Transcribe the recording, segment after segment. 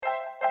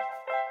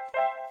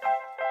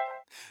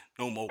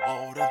No more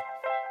water.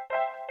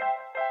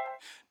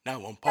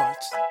 Now I'm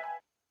parched.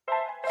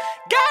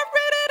 Got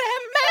rid of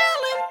that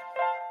melon.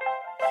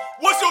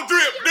 What's your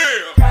drip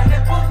there?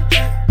 Pineapple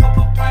drip,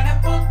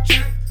 pineapple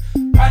drip,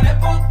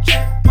 pineapple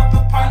drip,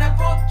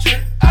 pineapple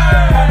drip,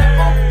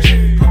 pineapple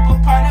drip,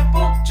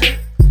 pineapple drip,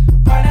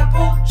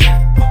 pineapple drip,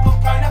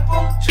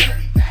 pineapple drip.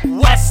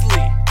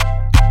 Wesley.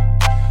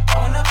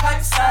 On the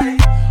pipe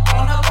side,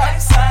 on the pipe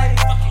side,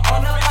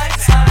 on the pipe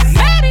side.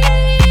 Maddie.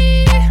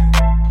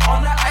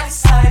 On the ice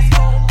side,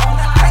 on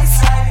the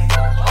ice side,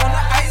 on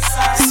the ice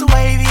side.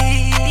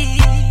 Swavy.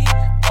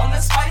 On the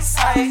spice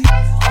side, on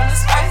the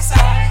spice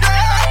side.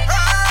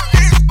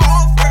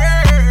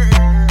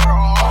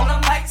 On the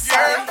mic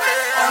side, on the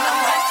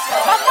mic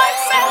side. My mic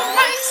sound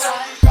nice.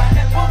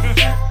 Pineapple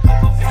drip,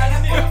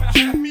 pineapple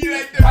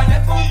drip.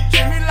 Pineapple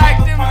drip, Me like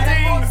them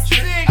things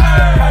sick.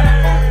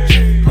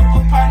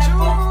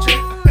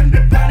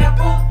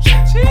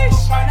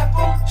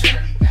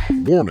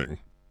 Warning,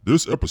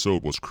 this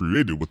episode was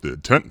created with the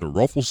intent to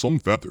ruffle some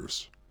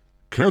feathers.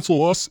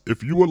 Cancel us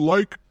if you would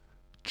like.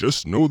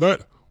 Just know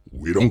that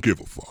we don't give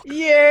a fuck.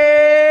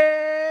 Yeah.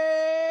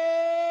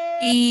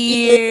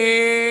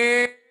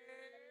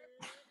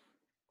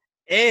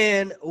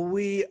 And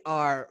we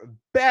are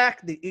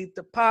back, the Eat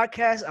the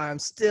Podcast. I'm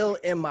still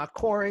in my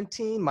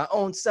quarantine, my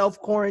own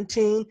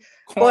self-quarantine.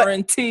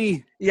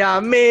 Quarantine. Yeah, I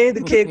mean,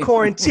 the kid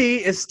Quarantine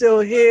is still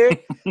here.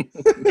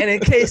 And in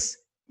case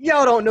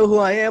y'all don't know who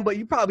I am, but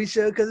you probably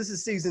should because this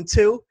is season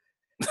 2.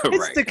 It's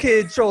Right. the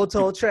kid Troll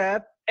Toe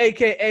Trap,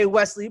 a.k.a.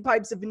 Wesley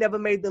Pipes if you never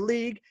made the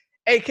league,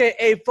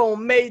 a.k.a.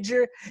 Foam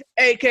Major,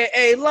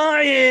 a.k.a.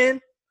 Lion,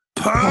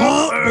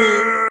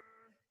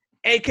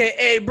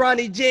 a.k.a.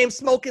 Bronny James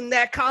smoking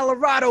that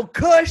Colorado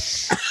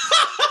Kush,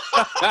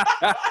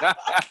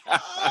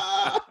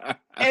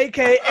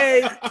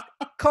 a.k.a.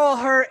 call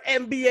her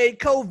NBA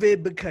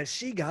COVID because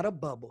she got a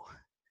bubble.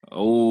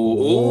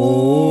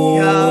 Oh.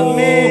 Yeah,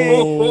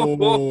 man.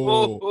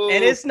 Oh.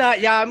 And it's not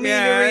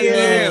Yaminery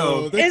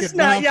Yeah, it's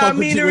not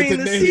Yaminery in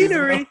the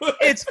scenery.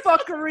 It's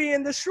fuckery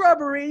in the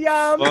shrubbery,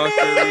 y'all.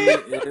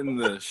 Fuckery in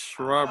the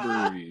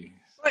shrubbery.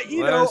 But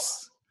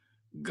Let's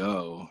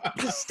go.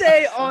 to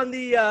stay on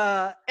the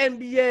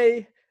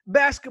NBA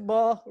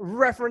basketball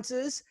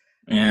references,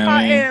 Yeah,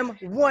 I man.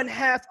 am one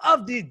half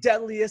of the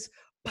deadliest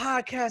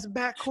podcast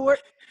backcourt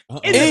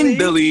in In the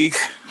the league,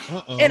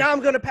 league. and I'm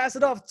gonna pass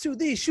it off to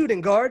the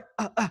shooting guard.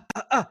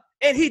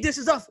 And he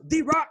dishes off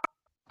D-Rock.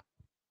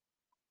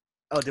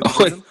 Oh, did we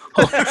Oh, lose him?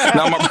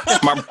 now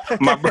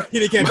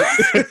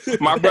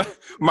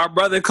my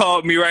brother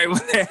called me right when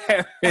that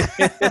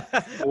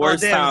happened.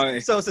 Worst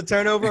time. So it's a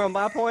turnover on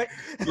my point.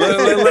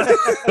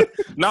 Look.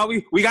 No,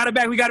 we got it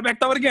back. We got it back.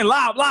 Throw it again.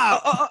 Live.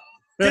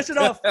 Dish it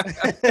off.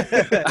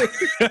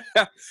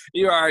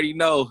 You already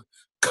know.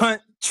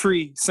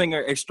 Country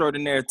singer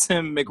extraordinaire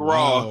Tim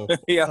McGraw. Wow.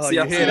 Yeah, Oh, see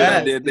you what hear I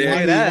that? did You there.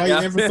 hear that? Why you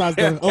emphasize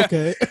that?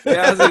 Okay.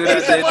 Yeah, I see what I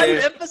did Why you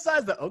there.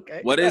 emphasize that? Okay.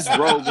 What is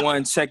Rogue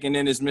One checking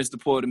in is Mr.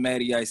 Porter,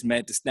 Matty Ice,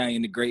 Matt the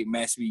Stallion, the Great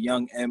Massey,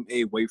 Young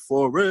M.A. Wait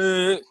for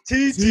it.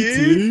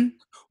 TT.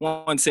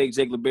 One take,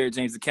 Jake LeBaire,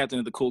 James, the captain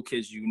of the Cool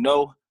Kids. You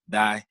know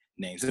thy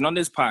names. And on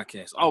this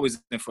podcast, always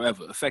and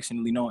forever,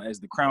 affectionately known as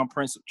the Crown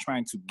Prince of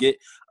trying to get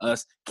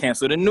us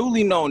canceled, and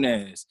newly known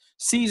as,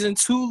 season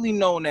 2ly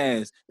known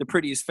as, the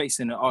prettiest face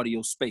in the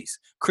audio space,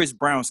 Chris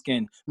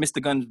Brownskin,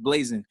 Mr. Guns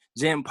Blazing,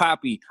 Jim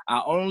Poppy.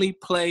 I only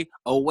play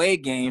away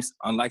games,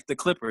 unlike the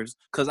Clippers,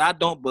 because I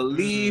don't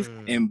believe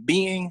in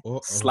being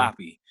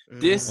sloppy.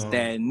 This,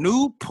 that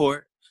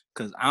Newport,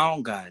 because I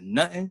don't got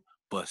nothing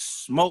but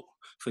smoke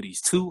for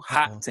these too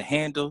hot to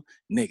handle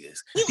niggas.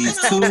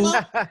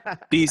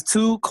 These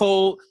too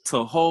cold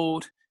to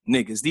hold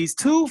niggas. These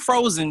too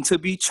frozen to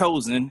be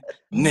chosen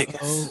niggas.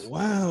 Oh,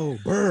 wow.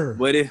 Burr.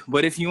 But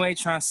if you ain't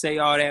trying to say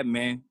all that,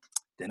 man,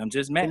 then I'm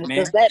just Matt, man.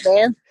 Just that,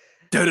 man.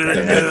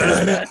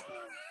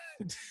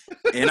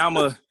 And I'm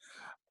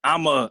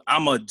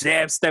a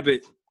jab step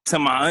it to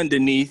my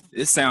underneath.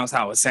 It sounds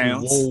how it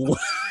sounds. Whoa.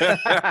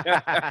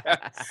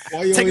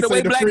 Why you Take it always away,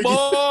 say the Black freaky-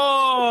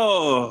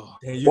 Ball.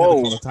 Damn, you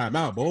never call a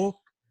timeout, boy.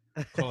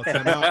 Call a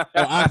timeout.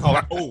 I call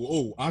a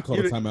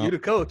You timeout the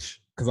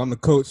coach. because I'm the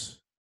coach.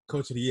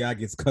 Coach of the year. I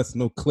get cussed,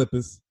 no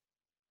Clippers,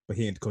 but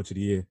he ain't the coach of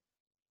the year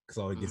because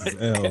all he gets is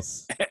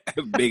L's.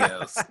 Big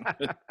L's.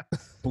 But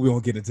we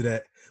won't get into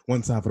that.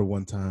 One time for the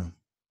one time.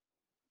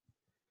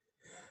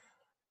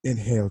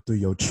 Inhale through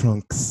your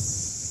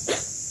trunks.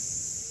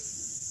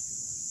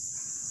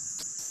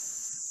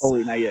 Oh,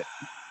 wait, not yet.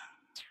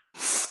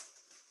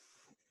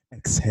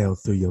 Exhale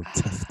through your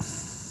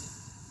tusks.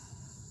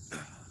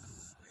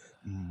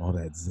 All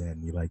that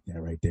zen. You like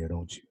that right there,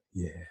 don't you?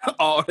 Yeah.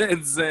 All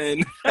that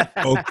zen.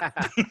 Okay.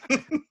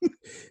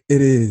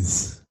 It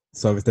is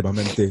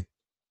Suavemente,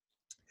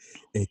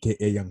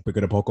 a.k.a. Young Pico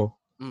de Poco,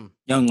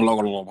 Young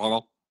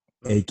Logo.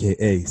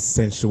 a.k.a.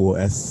 Sensual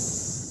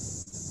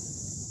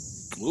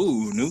S.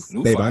 Ooh, new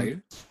Babe,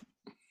 fire.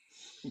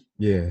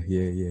 Yeah.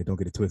 Don't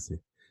get it twisted.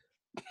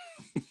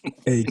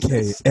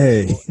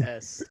 A.k.a.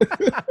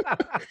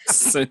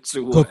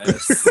 Sensual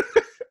S.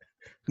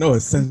 No,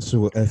 it's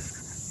Sensual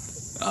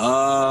S.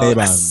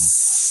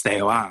 Stay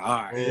on.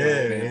 All right.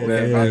 Yeah.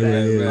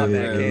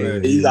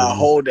 You gotta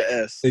hold the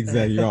S.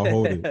 Exactly, you all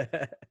hold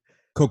it.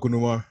 Coco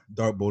Noir,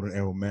 Dark Bold and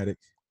Aromatic,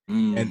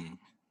 Mm.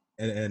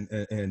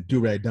 and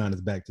Durag Don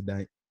is back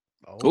tonight.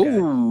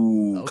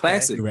 Ooh, Okay.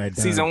 classic. Durag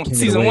Don, Season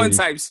King of the 1 Wave.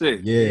 type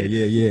shit.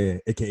 Yeah.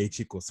 AKA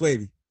Chico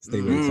Suave.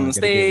 Stay ready. So I gotta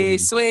Stay get with you.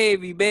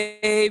 swavy,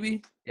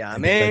 baby. Yeah,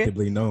 And man.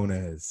 effectively known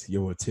as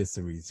your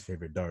rotisserie's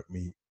favorite dark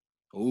meat,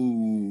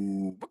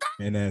 Ooh.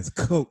 and as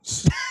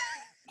coach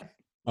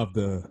of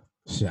the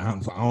shit. I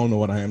don't know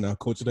what I am now.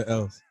 Coach of the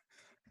L's.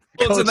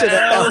 Coach of Coach the of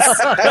L's.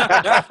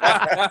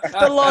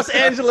 The Los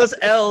Angeles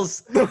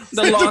L's. The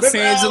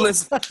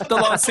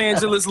Los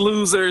Angeles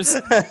losers.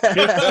 The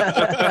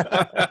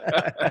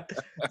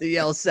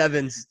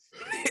L7s.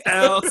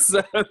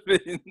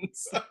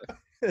 L7s.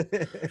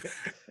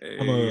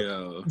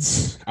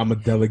 I'm a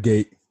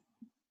delegate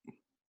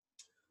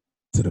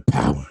to the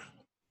power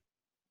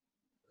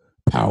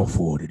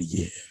forward of the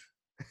year,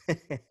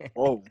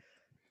 Whoa.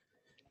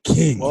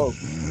 King. Whoa.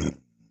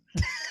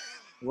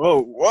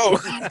 Whoa.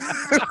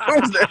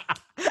 Who's that?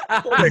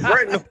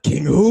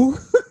 King who?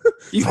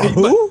 You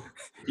Who?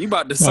 You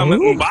about to summon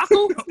Who?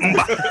 M'Baku?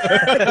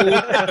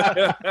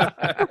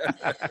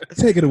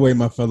 Take it away,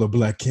 my fellow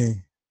Black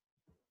King.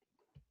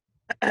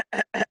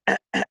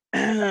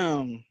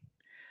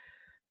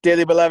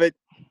 Dearly beloved,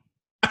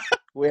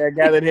 we are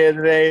gathered here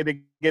today to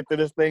get to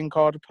this thing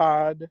called the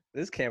pod.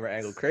 This camera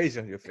angle crazy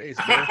on your face,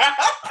 man.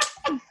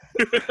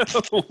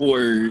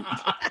 Word.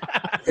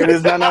 It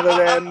is none other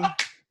than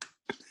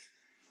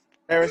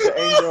Aerys the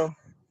Angel,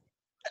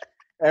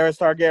 Aerys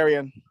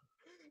Targaryen.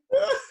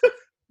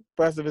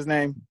 First of his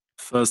name,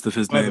 First of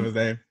his What's name. his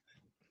name?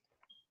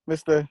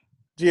 Mr.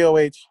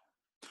 GOH.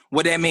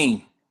 What that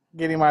mean?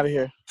 Get him out of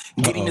here.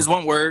 Getting is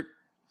one word.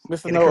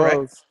 Mr. Get it No correct.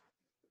 O's.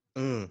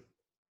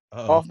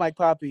 Uh-oh. Off Mike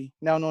Poppy,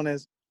 now known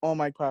as On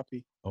Mike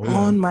Poppy. Oh, yeah.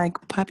 On Mike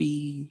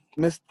Puppy.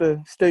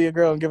 Mr. Steal Your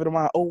Girl and Give It a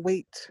Mile. Oh,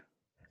 wait.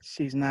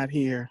 She's not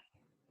here.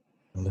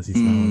 Unless he's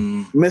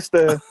smiling.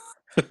 Mr.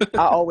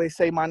 I always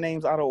say my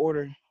name's out of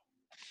order.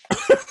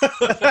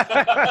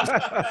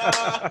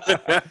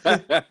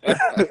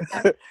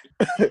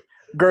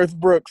 Girth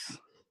Brooks.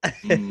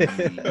 You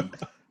know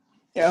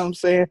what I'm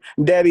saying?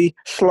 Daddy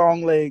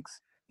Schlong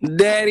Legs.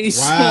 Daddy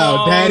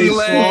Wow, Daddy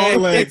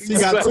Strong Legs. He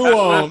got two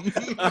of them.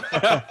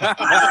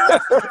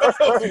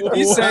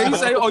 You say,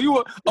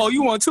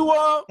 you want two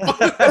of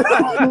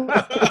them?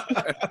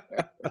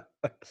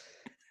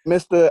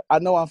 Mr. I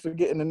know I'm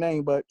forgetting the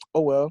name, but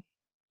oh well.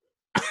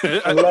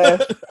 And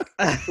last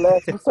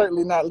but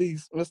certainly not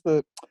least,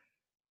 Mr.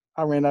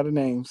 I ran out of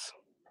names.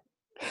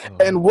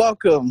 And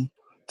welcome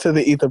to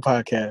the Ether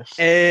Podcast.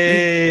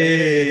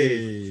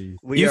 Hey.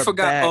 We You are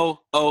forgot back.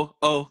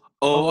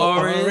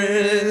 Orange.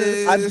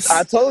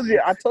 I told you,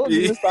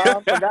 Mr. I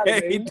forgot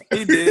his name.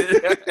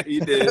 He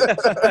did.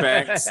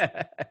 Facts.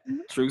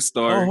 True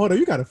story. Oh, hold on.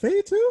 You got a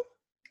fade too? You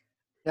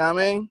know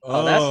what I mean?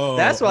 Oh,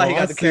 that's why he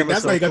got the camera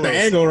That's so why he got the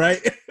close. angle,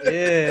 right?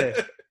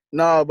 Yeah.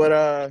 No,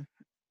 but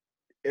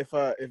if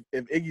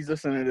Iggy's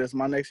listening to this,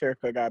 my next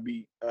haircut gotta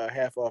be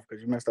half off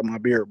because you messed up my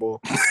beard, boy.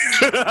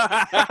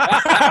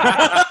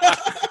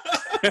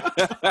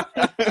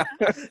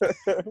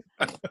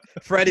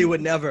 Freddie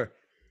would never.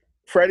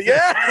 Freddie,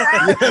 yeah.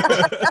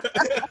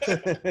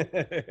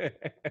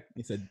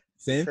 He said,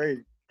 "Sam."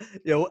 Crazy.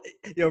 Yo,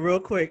 real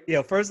quick.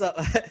 First up,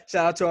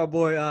 shout out to our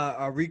boy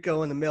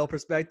Rico in the male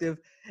perspective.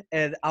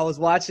 And I was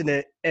watching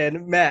it,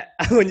 and Matt,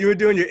 when you were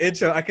doing your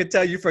intro, I could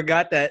tell you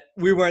forgot that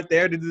we weren't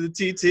there to do the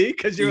TT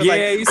because you were like,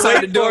 you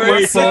started to do it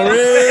myself.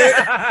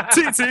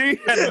 TT,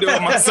 had to do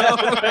it myself.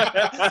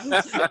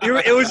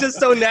 It was just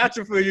so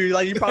natural for you.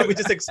 Like you probably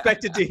just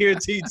expected to hear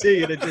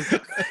TT, and it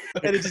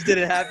just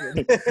didn't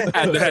happen.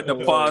 I had to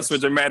pause for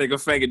dramatic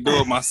effect and do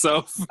it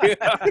myself. Yeah.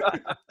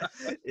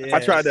 I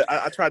tried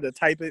to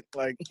type it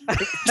like.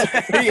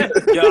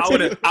 Yo,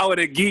 I would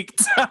have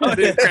geeked. I would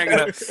have cracked it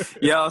up.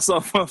 Yo, so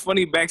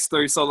funny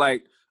backstory. So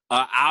like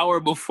an hour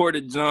before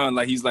the John,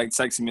 like he's like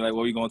texting me like,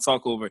 "What we gonna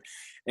talk over?"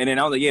 And then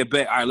I was like, "Yeah,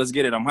 bet. All right, let's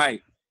get it. I'm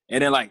hyped."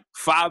 And then like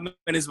 5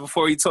 minutes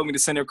before he told me to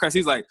send a request,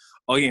 he's like,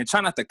 "Oh yeah,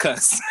 try not to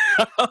cuss."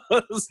 I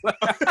was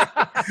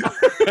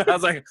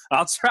like,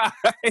 "I'll try."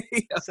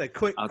 I said,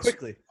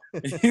 quickly.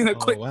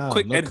 Quick, Oh, wow.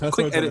 quick, No cuss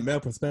quick words on the edit. male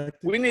perspective.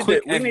 We need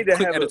Quick to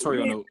have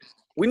editorial note.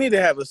 We need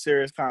to have a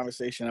serious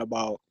conversation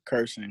about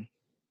cursing,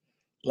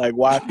 like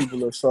why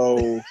people are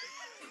so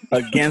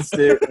against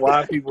it,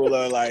 why people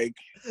are like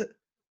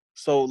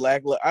so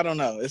lackluster. I don't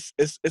know. It's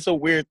a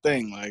weird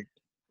thing. Like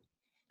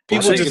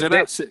people Well, just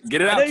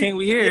get it out. King,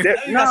 we here?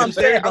 No, I'm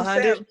saying,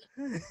 behind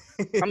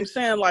I'm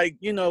saying, like,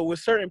 you know, with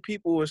certain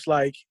people, it's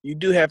like you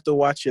do have to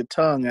watch your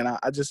tongue, and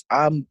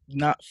I'm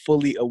not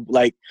fully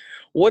like,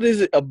 what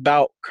is it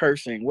about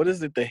cursing? What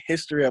is it, the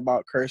history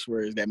about curse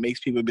words that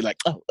makes people be like,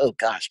 oh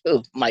gosh,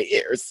 oh my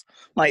ears,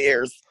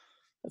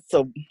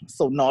 so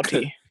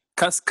naughty.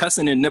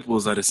 Cussing and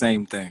nipples are the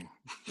same thing.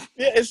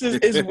 Yeah, it's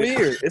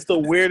weird. It's the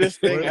weirdest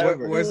thing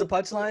ever. Where's the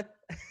punchline?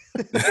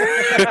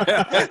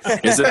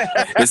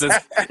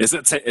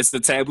 It's a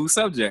taboo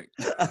subject.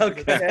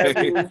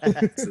 Okay.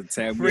 It's a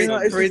taboo. Free,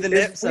 subject. free the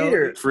nips. So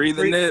weird. Free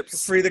the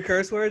nips. Free the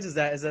curse words. Is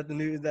that the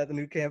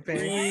new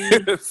campaign?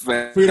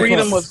 Fact.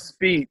 Freedom of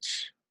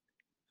speech.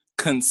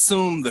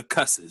 Consume the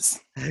cusses.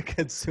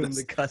 Consume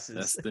the cusses.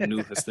 That's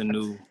the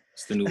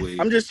new wave.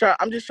 I'm just trying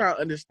to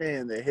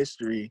understand the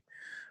history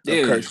of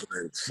Yeah. curse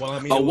words. Well, I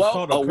mean, Oh, it was well,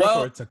 called a oh, curse well.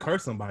 word to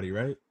curse somebody,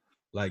 right?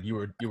 Like you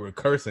were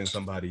cursing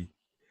somebody.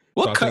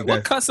 What So I think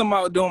that's- cuss am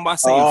I doing by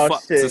saying Oh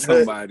fuck shit! to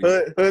somebody?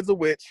 Hood's a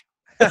witch.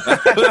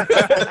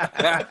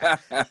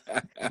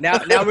 Now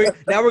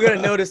we're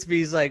gonna notice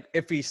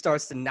if he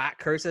starts to not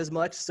curse as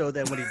much. So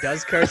then when he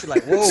does curse, you're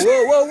like, whoa!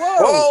 Whoa!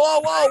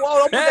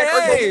 Don't put that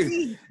curse on Hey,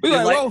 me. we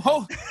You're like, like-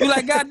 whoa, we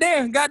like,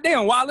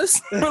 goddamn,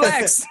 Wallace,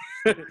 relax.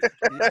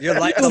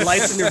 The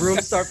lights in your room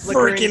start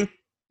flickering.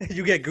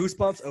 You get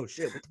goosebumps. Oh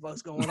shit! What the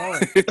fuck's going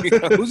on?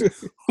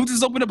 Who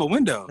just opened up a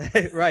window?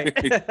 Right.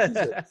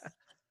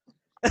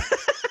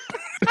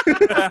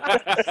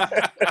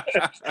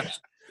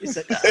 He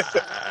said,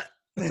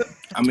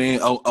 I mean,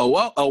 a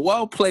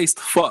well placed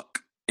fuck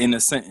in a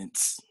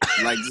sentence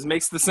just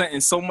makes the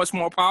sentence so much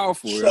more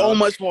powerful. So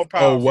much more A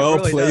powerful. well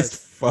really placed does.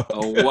 fuck. A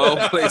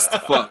well placed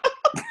fuck.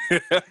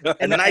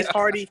 And a nice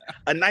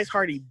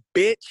hearty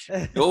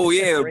bitch. Oh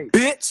yeah, Great.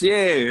 bitch.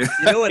 Yeah.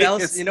 You know what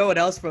else? You know what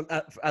else? From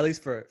at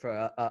least for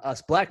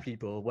us black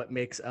people, what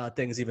makes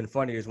things even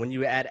funnier is when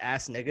you add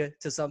ass nigga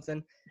to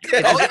something.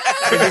 Oh,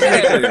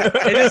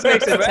 It just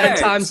makes it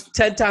Facts.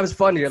 10 times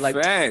funnier. Like,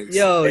 Facts.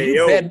 yo,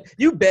 Hey,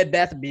 you bed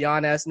Bath and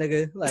Beyond ass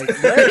nigga. Like,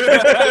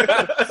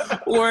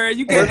 what? Where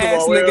you can First of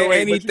ask all, wait, nigga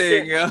wait,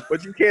 anything, yo.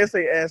 But you can't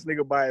say ass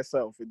nigga by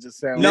itself. It just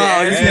sounds No,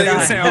 Yeah, you ass cannot.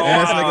 nigga sound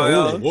Ass wild, nigga,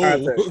 yo. whoa.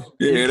 Context.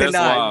 Yeah, You that's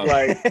cannot. wild.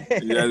 Like,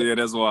 Yeah,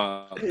 that's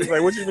wild. it's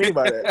like, what you mean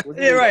by that? What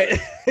you Yeah, mean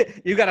by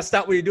right. You gotta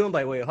stop what you're doing.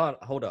 Like, wait,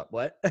 hold up,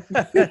 what?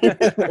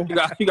 You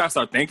got to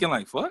start thinking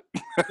like, fuck.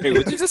 Hey,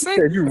 what you just say?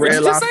 that? You What red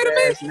you just lobster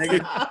say to me?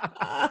 ass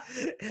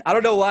nigga. I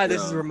don't know why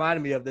this is Yo.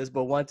 reminding me of this,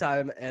 but one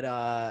time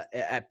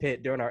at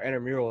Pitt during our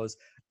intramurals,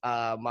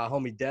 my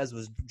homie Dez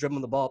was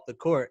dribbling the ball up the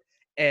court.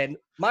 And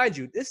mind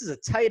you, this is a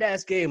tight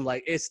ass game.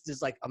 Like, it's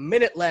just like a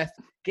minute left,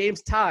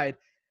 game's tied.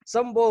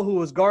 Some boy who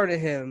was guarding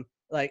him,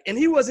 and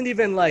he wasn't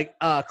even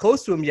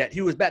close to him yet.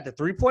 He was back to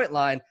 3-point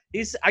line.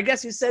 I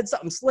guess he said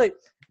something slick.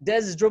 Dez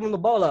is dribbling the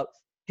ball up.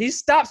 He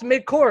stops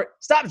mid-court,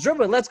 stops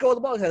dribbling, let's go with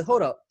the ball. He says,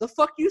 hold up, the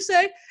fuck you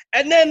say?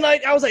 And then I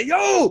was like,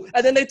 yo,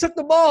 and then they took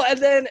the ball and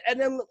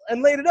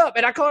laid it up.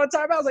 And I called a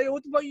timeout. I was like, yo,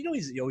 what the fuck you doing?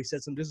 He said, yo, he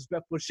said some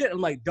disrespectful shit. I'm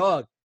like,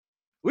 dog,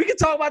 we can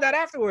talk about that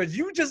afterwards.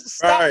 You just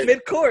stopped Right.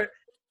 mid-court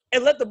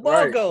and let the ball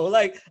Right. go.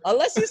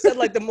 Unless you said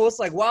the most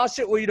wild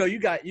shit where you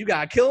got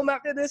to kill him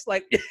after this.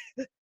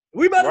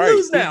 We about to Right.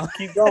 lose now.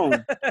 Keep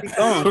going. Keep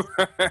going.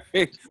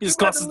 You just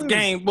cost us the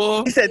game,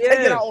 boy. He said, take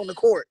it Yeah. out on the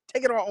court.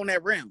 Take it out on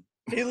that rim.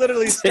 He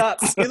literally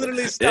stopped. Ew.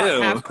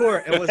 Half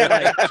court and was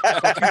like,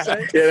 "What you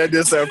say?" Yeah, that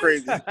did sound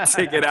crazy.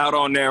 Take it out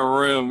on that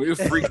rim. You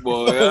freak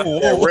boy. Yeah.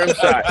 That rim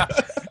shot.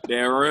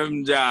 That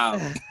rim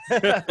job.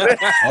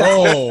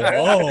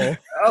 Oh.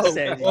 Oh,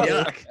 Said, fuck.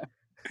 yuck.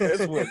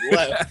 This went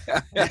left.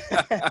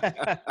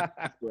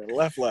 Went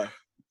left.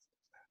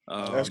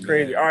 Oh, That's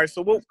crazy. man. All right,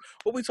 so what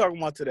we talking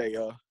about today,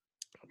 y'all?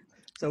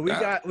 So we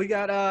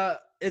got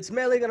it's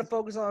mainly gonna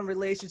focus on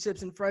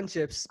relationships and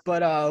friendships,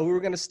 but we were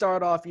gonna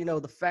start off,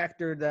 the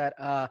factor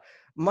that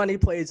money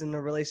plays in the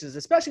relationships,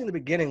 especially in the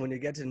beginning when you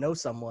get to know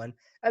someone,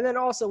 and then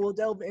also we'll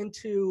delve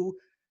into,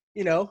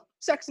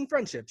 sex and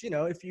friendships.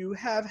 If you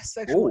have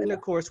sexual Ooh.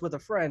 intercourse with a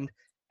friend,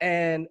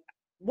 and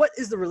what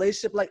is the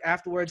relationship like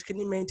afterwards? Can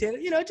you maintain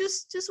it?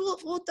 Just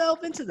we'll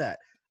delve into that.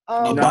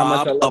 A know how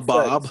much I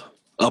Bob,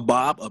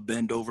 love a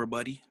bend over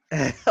buddy.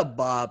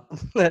 Bob.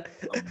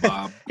 A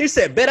Bob. He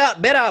said, "Bet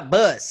out,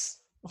 bus."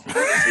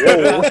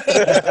 Whoa.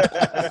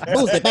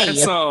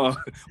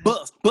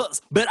 It's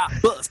bus, bet I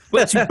bus,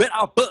 but you bet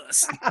I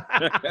bus.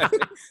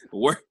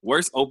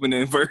 Worst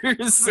opening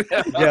verse.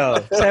 Yo,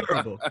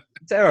 terrible.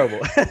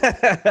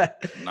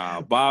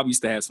 Nah, Bob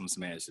used to have some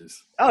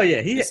smashes. Oh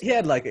yeah, he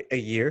had a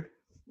year.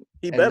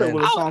 He And better then-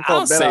 with a song I'll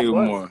called Bet say Out it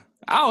Bus. more.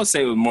 I would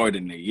say it was more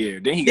than a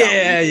year. Then he got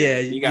Yeah,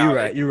 weird. He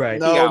got, you're right.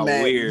 No, got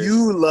man, weird.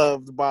 you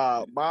loved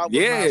Bob. Bob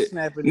was Yeah. not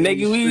snapping Nigga, in these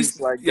we streets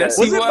used- like yes,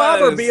 that. Was he it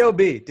Bob or was.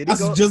 B.O.B.? Did I he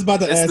go? was just about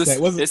to ask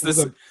It's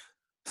that.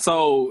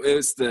 So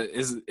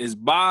it's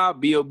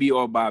Bob, B.O.B.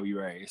 or Bobby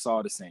Ray. It's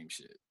all the same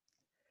shit.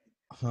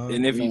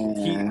 And if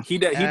Man. he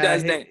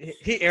does that. He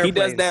He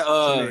does airplanes that.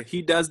 to me.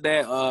 He does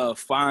that.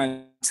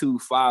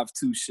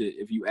 5252 shit.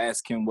 If you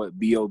ask him what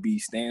B.O.B.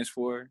 stands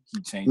for,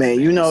 he changes. Man,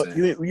 it you know,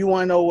 every second. you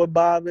want to know what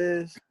Bob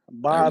is?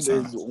 Bob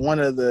Every is time. one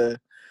of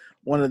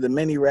the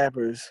many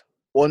rappers.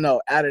 Well,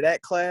 no, out of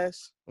that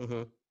class,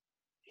 Mhm.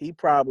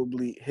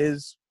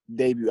 his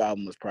debut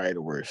album was probably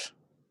the worst.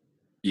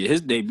 Yeah,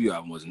 his debut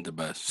album wasn't the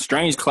best.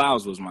 Strange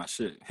Clouds was my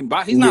shit.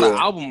 But he's not an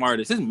Yeah. album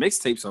artist. His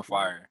mixtapes are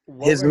fire.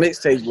 His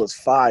mixtape was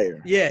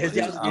fire. Yeah, His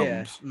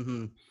albums.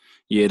 Mm-hmm.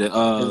 Yeah,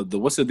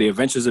 the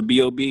Adventures of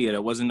B.O.B. Yeah,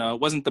 that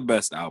wasn't the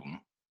best album.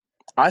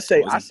 I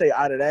say Wasn't-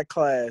 out of that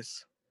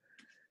class,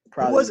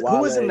 Probably Who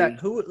was in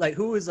that? Wale.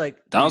 Who was like?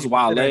 That was who you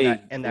consider Wale.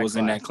 in that Was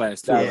in that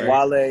class too. That was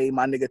Right? Wale,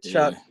 my nigga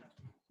Chuck, Yeah.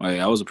 Oh, yeah,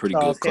 that was a pretty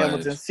Charles good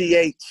class.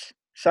 Hamilton, CH.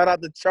 Shout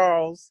out to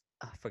Charles.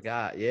 I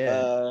forgot.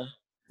 Yeah.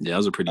 Yeah, that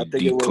was a pretty I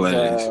think deep it was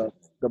class.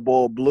 the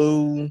boy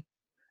Blue,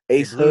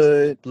 Ace Blue's-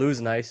 Hood.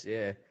 Blue's nice.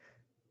 Yeah.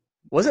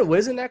 Wasn't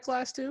Wiz in that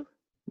class too?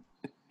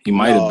 He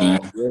might have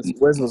been.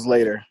 Wiz was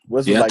later.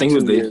 Wiz Yeah, was I like think it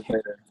was 2 the- years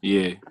later.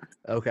 Yeah,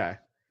 Okay.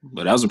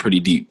 but that was a pretty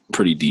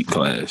deep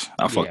class.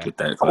 I fucked Yeah. with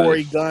that class.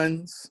 Corey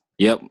Guns.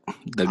 Yep,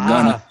 the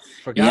Gunner,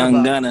 Forgot young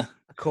about Gunner.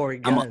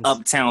 Corey I'm Guns. an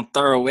uptown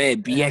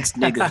thoroughhead BX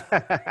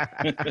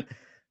nigga.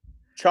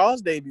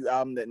 Charles' debut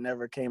album that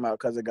never came out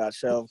because it got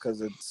shelved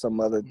because of some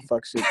other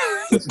fuck shit.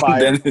 Was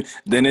fire.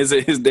 then is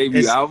it his debut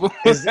Is- album?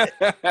 is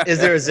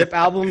there a zip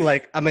album?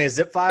 A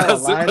zip file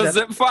online a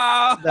zip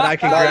file that I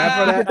can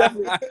grab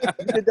for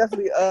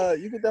that?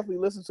 You could definitely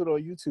listen to it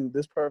on YouTube.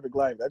 This Perfect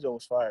Life. That joint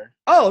was fire.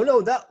 Oh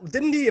no, that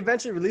didn't he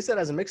eventually release that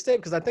as a mixtape?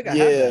 Because I think I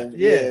had that.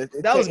 Yeah,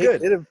 that was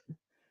good.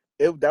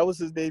 That was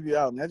his debut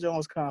album. That joint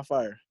was kind of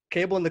fire.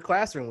 Cable in the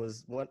Classroom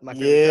was my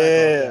favorite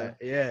track off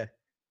that.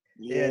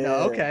 Yeah. No.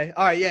 Okay.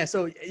 All right. Yeah.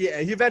 So yeah,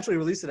 he eventually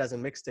released it as a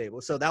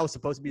mixtape. So that was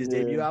supposed to be his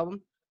debut album.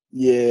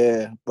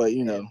 Yeah, but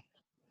you know,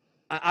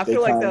 I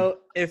feel like though,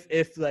 if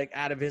like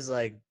out of his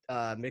like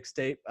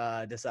mixtape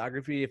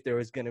discography, if there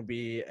was gonna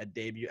be a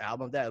debut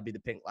album, that would be the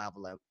Pink Lava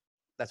Lamp.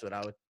 That's what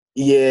I would.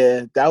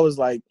 Yeah, that was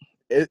like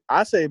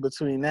I say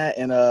between that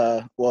and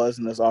well,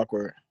 Isn't This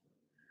Awkward?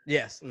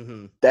 Yes.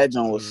 Mm-hmm. That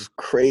joint was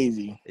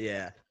crazy.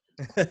 Yeah.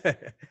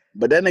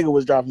 But that nigga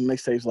was dropping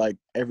mixtapes like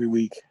every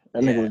week.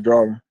 That nigga Yeah. was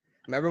dropping.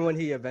 Remember when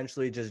he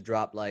eventually just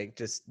dropped like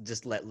just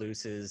let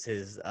loose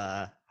his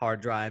hard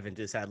drive and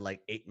just had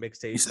like 8 He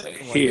mixtapes? said,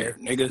 in one "Here,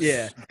 day? nigga."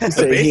 Yeah. He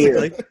So said, "Here."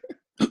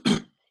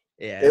 basically,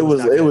 yeah. It was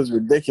not good.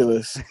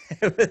 ridiculous.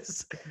 It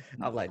was.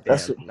 I'm like,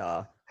 That's damn,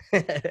 nah.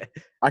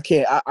 I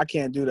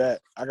can't do that.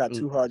 I got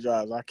 2 hard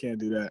drives. I can't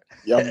do that.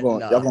 Y'all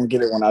No. gonna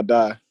get it when I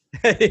die.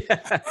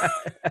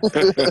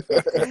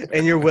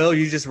 In your will,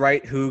 you just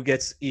write who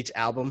gets each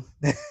album.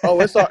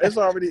 Oh, it's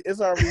already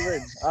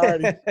written.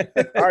 I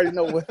already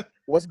know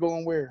what's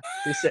going where.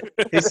 He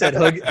said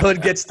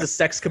Hood gets the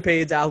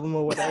Sexcapades album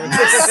or whatever.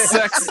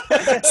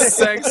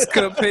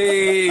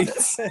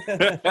 Sexcapades.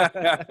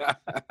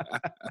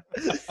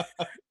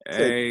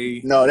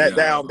 Hey, No, that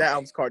yo.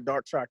 album's called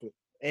Dark Chocolate.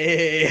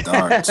 Hey.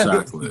 Dark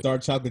chocolate.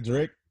 Dark chocolate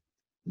Drake.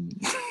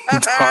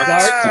 Dark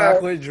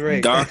chocolate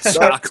Drake. Dark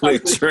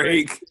chocolate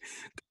Drake.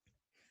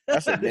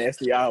 That's a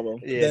nasty album.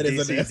 Yeah, That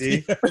is a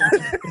DCD.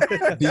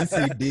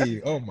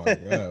 DCD. Oh my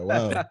god!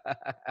 Wow.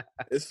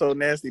 It's so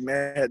nasty,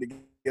 man. I had to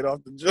get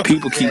off the joint.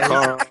 People keep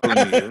calling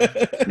me.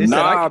 He said,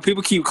 Nah,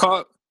 people keep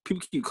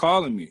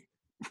calling me.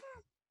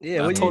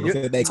 Yeah, I what told you,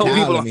 him- Said they told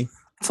people- calling me.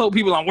 I told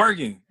people I'm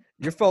working.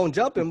 your phone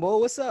jumping, boy.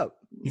 What's up?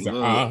 He's like,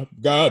 Look. I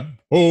got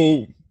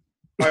home.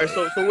 All right,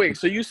 so wait,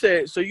 so you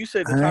said the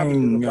topic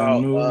is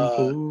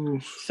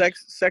about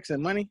sex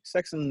and money,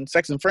 sex and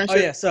friendship.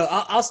 Oh yeah, so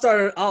I'll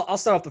start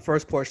off the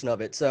first portion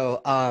of it.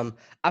 So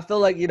I feel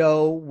like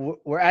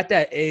we're at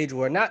that age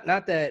where not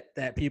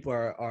that people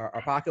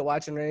are pocket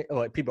watching, right?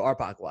 Or people are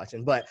pocket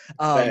watching, but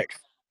Facts.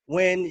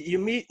 when you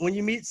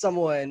meet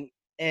someone,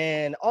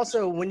 and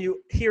also when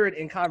you hear it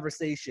in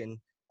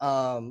conversation,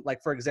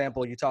 like for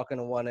example, you're talking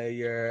to one of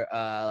your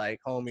like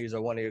homies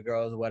or one of your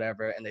girls or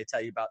whatever, and they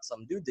tell you about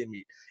some dude they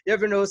meet. You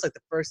ever notice like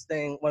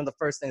one of the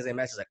first things they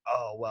mention is like,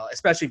 oh well,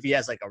 especially if he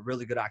has like a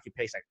really good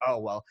occupation, like, oh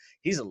well,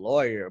 he's a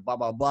lawyer, blah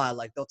blah blah.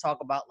 Like they'll talk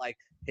about like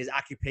his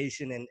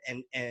occupation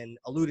and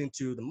alluding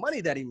to the money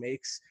that he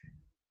makes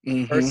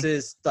Mhm.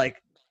 versus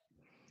like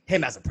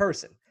him as a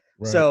person.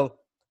 Right. So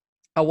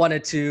I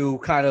wanted to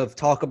kind of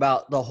talk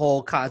about the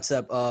whole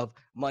concept of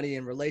money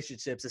in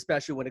relationships,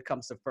 especially when it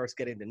comes to first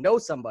getting to know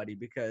somebody,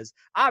 because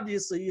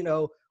obviously,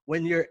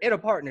 when you're in a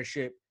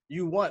partnership,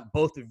 you want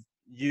both of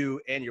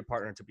you and your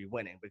partner to be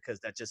winning, because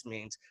that just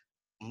means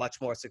much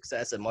more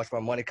success and much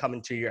more money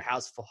coming to your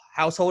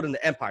household and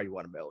the empire you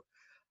want to build.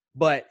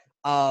 But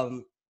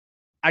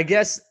I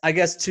guess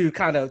to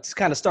kind of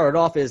start it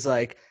off is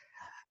like,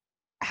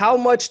 how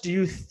much do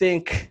you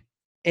think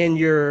in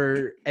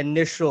your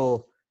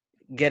initial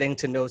getting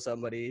to know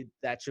somebody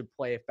that should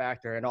play a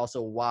factor, and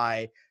also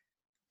why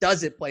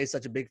does it play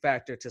such a big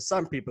factor to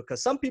some people?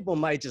 Because some people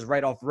might just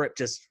right off rip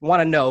just want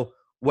to know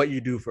what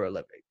you do for a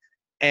living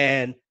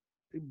and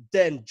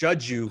then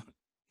judge you.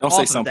 Don't off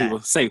say of some that. people.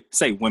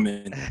 Say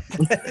women.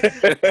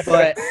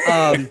 But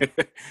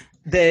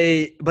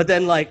but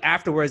then like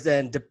afterwards,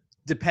 then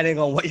depending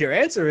on what your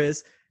answer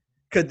is,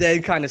 could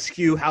then kind of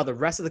skew how the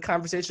rest of the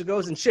conversation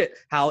goes and shit,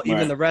 how even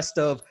Right. the rest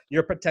of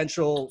your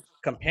potential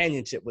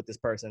companionship with this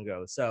person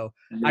goes. So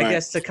I Right.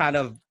 guess to kind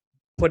of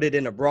put it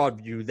in a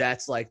broad view,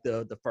 that's like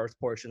the first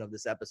portion of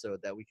this episode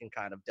that we can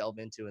kind of delve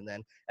into. And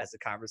then as the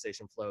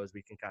conversation flows,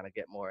 we can kind of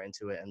get more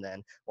into it. And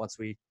then once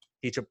we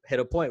each hit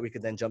a point, we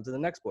could then jump to the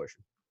next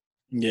portion.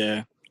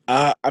 Yeah.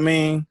 I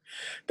mean,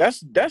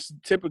 that's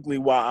typically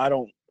why I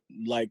don't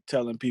like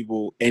telling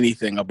people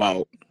anything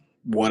about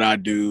what I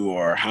do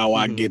or how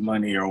I Mhm. get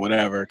money or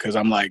whatever, because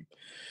I'm like,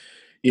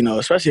 you know,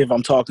 especially if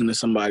I'm talking to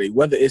somebody,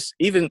 whether it's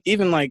even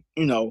like,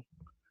 you know,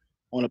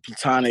 on a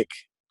platonic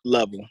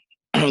level,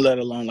 let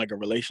alone like a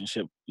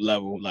relationship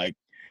level, like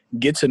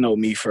get to know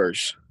me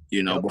first,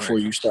 you know, before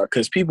you start.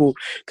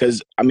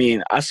 Because I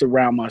mean, I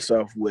surround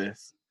myself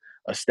with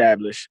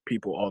established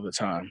people all the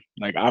time.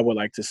 Like I would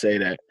like to say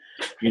that,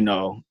 you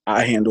know,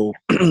 I handle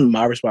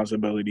my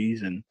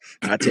responsibilities and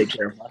I take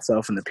care of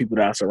myself, and the people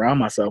that I surround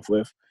myself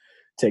with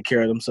take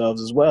care of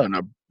themselves as well and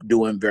are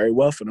doing very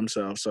well for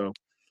themselves. So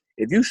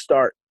if you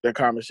start the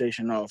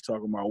conversation off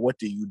talking about what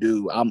do you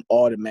do, I'm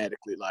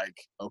automatically like,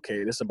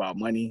 okay, this is about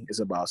money. It's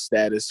about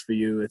status for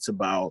you. It's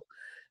about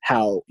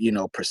how, you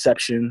know,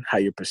 perception, how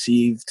you're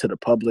perceived to the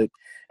public.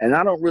 And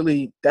I don't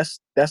really, that's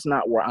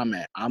not where I'm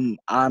at. I'm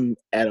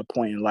at a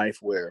point in life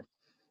where,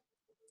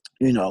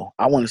 you know,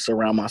 I want to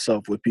surround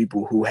myself with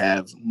people who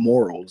have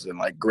morals and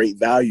like great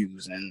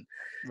values and,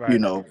 you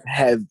know,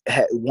 have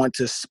want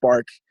to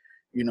spark,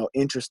 you know,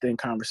 interesting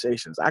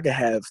conversations. I could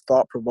have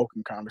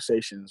thought-provoking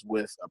conversations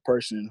with a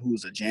person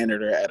who's a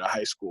janitor at a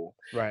high school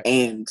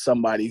and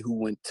somebody who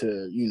went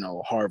to, you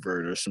know,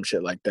 Harvard or some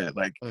shit like that.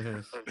 Like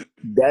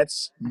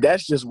that's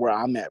just where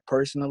I'm at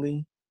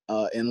personally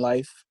in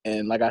life.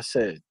 And like I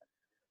said,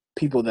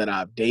 people that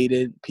I've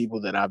dated, people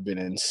that I've been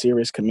in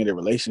serious committed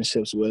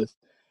relationships with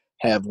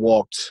have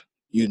walked,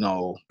 you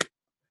know,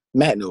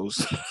 Matt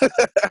knows.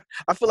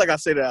 I feel like I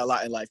say that a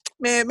lot in life.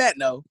 Man, Matt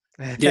knows.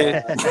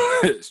 Yeah,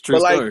 it's true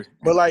story.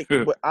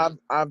 But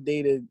I've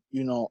dated,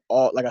 you know,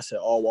 all, like I said,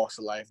 all walks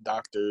of life,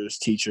 doctors,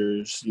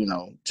 teachers, you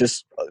know,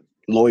 just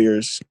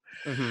lawyers,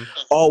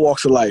 all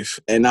walks of life.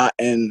 And I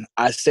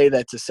say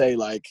that to say,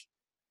 like,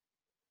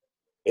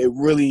 it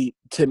really,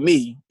 to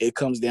me, it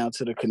comes down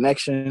to the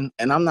connection.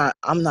 And I'm not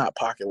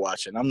pocket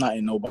watching. I'm not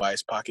in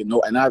nobody's pocket.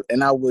 No, and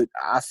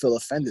I feel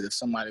offended if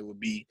somebody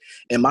would be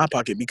in my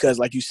pocket, because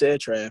like you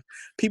said, Trav,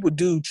 people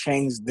do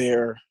change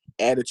their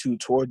attitude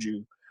toward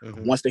you.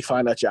 Once they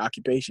find out your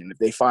occupation. If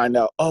they find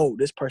out, oh,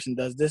 this person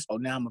does this, oh,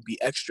 now I'm going to be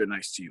extra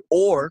nice to you.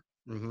 Or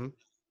I'm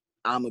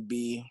going to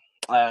be,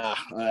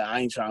 I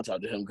ain't trying to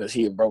talk to him because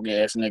he a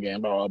broke-ass nigga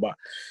and blah, blah, blah.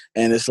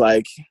 And it's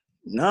like,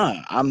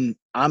 nah,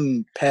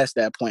 I'm past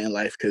that point in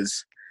life,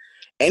 because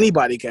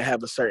anybody can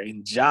have a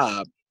certain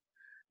job,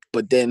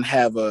 but then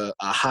have a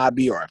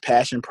hobby or a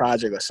passion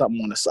project or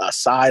something on a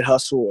side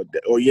hustle,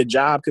 or your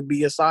job could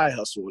be a side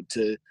hustle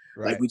to,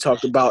 like we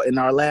talked about in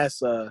our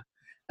last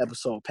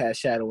episode, past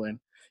shadowing.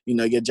 You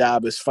know, your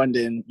job is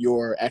funding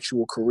your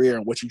actual career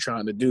and what you're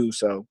trying to do.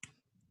 So,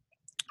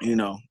 you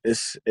know,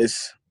 it's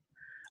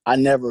I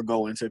never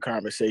go into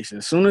conversation.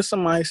 As soon as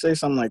somebody say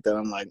something like that,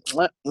 I'm like,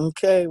 what?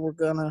 Okay, we're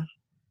gonna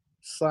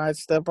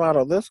sidestep out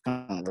of this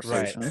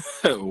conversation.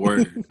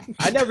 Word.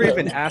 I never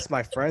even ask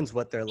my friends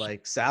what their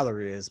like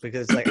salary is,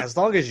 because like as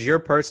long as you're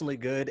personally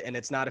good and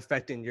it's not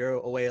affecting your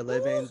way of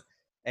living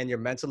and you're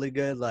mentally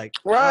good, like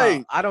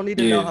I don't need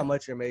to know how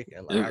much you're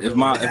making. Like, if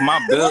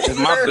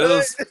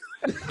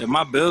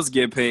my bills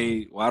get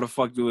paid, why the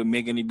fuck do it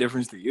make any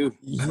difference to you?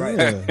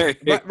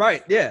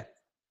 Right. Yeah.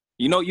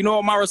 You know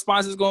what my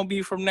response is gonna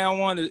be from now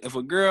on?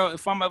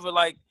 If I'm ever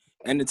like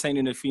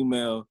entertaining a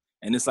female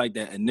and it's like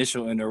that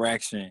initial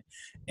interaction,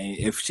 and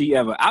if she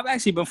ever, I've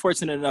actually been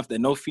fortunate enough that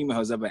no female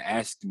has ever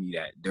asked me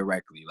that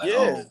directly, like,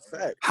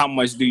 how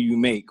much do you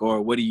make,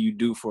 or what do you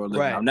do for a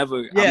living? I've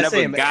never got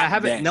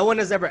that. No one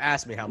has ever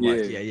asked me how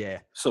much. Yeah.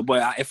 So,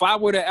 but if I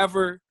were to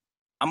ever,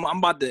 I'm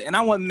about to, and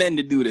I want men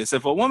to do this.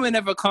 If a woman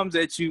ever comes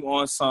at you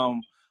on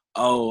some,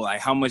 like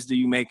how much do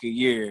you make a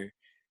year?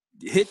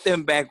 Hit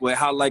them back with,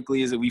 how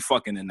likely is it we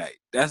fucking tonight?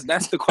 That's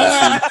the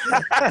question.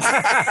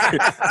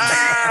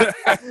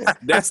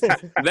 that's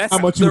how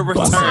much the you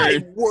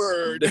return.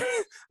 Word.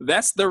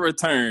 That's the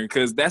return,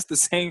 because that's the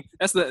same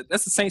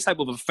type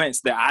of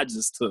offense that I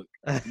just took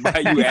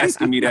by you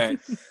asking me that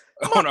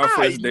on our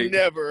first date.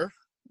 Never.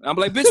 I'm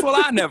like, bitch, well,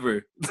 I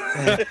never.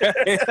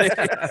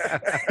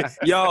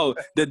 Yo,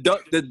 the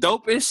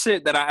dopest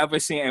shit that I ever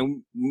seen,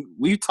 and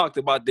we talked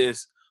about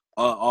this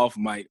off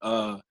mic.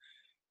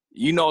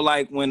 You know,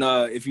 like when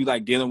if you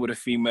like dealing with a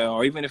female,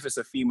 or even if it's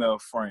a female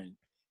friend,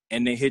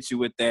 and they hit you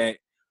with that,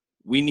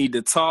 we need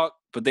to talk,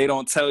 but they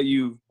don't tell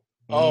you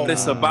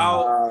this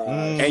about,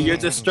 and you're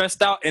just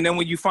stressed out. And then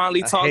when you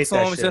finally talk to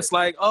them, it's just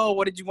like, oh,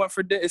 what did you want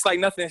for dinner? It's like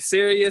nothing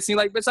serious. And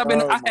you're like, bitch,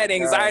 I had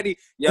anxiety.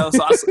 Yo,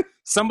 so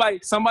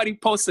somebody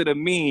posted a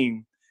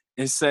meme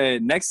and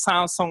said, next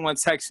time someone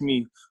texts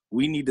me,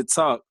 we need to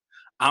talk,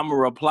 I'm gonna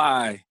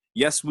reply,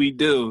 yes, we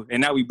do.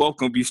 And now we both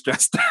gonna be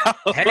stressed out.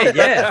 Hey,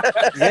 yeah.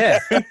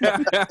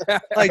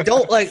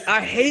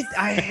 I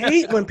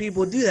hate when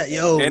people do that.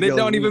 And it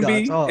don't even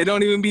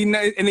be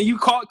nice. And then you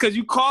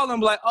call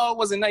them like, oh, it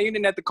wasn't nice. You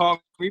didn't have to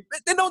call me.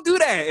 Then don't do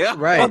that.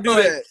 Right. Don't do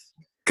that.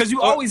 Cause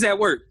you always at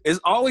work. It's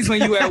always when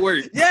you at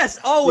work. Yes,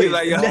 always.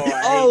 Like, yo, I hate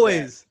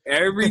always.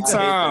 Every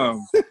time.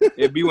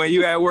 It'd be when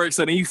you at work.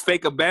 So then you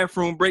fake a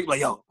bathroom break.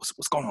 Like, yo,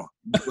 what's going on?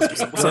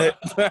 What's up?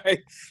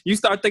 Like, you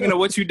start thinking of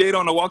what you did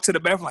on the walk to the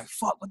bathroom. Like,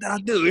 fuck, what did I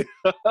do?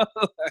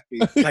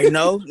 Like,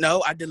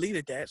 no, I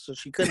deleted that, so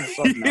she couldn't.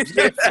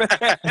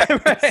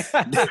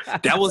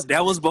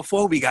 That was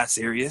before we got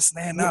serious.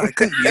 Man, no, it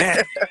couldn't be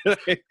that.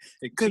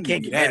 It couldn't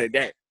Can't be get mad that.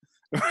 at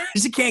that.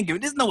 She can't give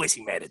it. There's no way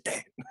she mad at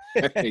that.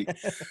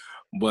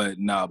 But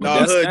nah, but No,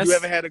 that's, Hood, that's, you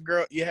ever had a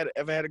girl?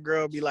 Ever had a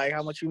girl be like,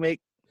 "How much you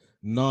make?"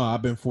 No,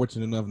 I've been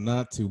fortunate enough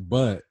not to,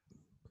 but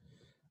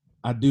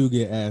I do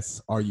get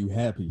asked, "Are you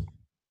happy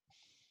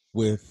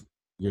with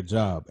your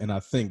job?" And I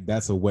think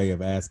that's a way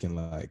of asking,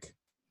 like,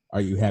 "Are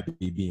you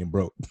happy being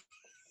broke?"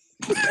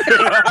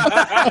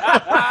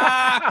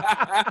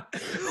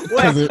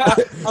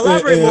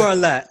 Elaborate more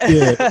on that.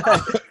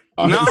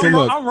 Yeah. No, So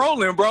look, I'm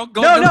rolling, bro.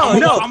 No.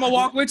 I'm gonna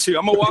walk with you.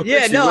 I'm gonna walk with you.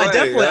 Yeah, no, Go I ahead.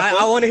 definitely.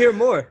 I want to hear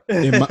more.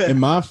 in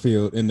my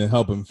field, in the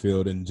helping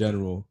field in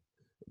general,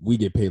 we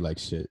get paid like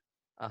shit.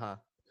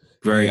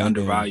 Very And-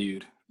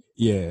 undervalued.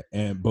 Yeah,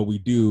 but we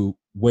do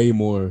way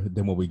more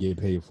than what we get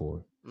paid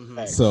for.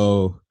 Mhm.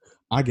 So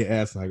I get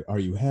asked, like, "Are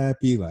you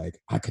happy?" Like,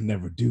 I could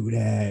never do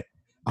that.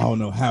 I don't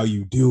know how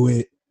you do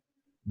it.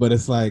 But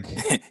it's like,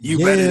 You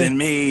yeah, better than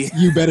me.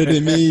 You better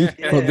than me.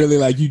 Yeah. But really,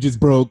 like, you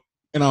just broke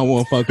and I don't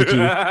want to fuck with you.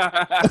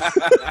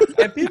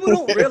 And people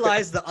don't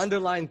realize the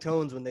underlying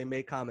tones when they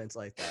make comments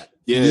like that.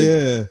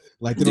 Yeah.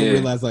 Like, they don't Yeah.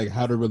 realize, like,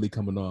 how they're really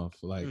coming off.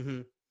 Like,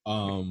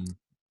 Mhm.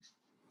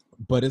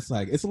 but it's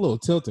like, it's a little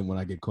tilting when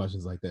I get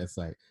questions like that. It's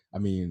like, I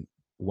mean,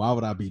 why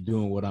would I be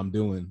doing what I'm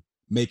doing,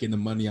 making the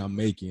money I'm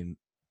making,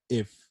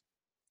 if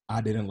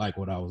I didn't like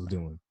what I was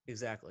doing?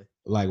 Exactly.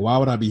 Like, why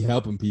would I be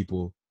helping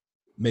people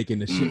making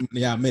the shit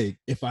money I make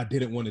if I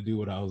didn't want to do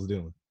what I was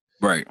doing?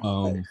 Right.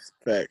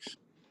 Facts.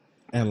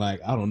 And like,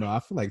 I don't know, I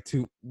feel like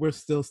we're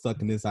still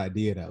stuck in this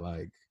idea that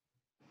like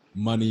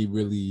money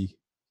really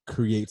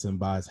creates and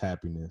buys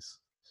happiness.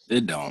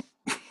 It don't.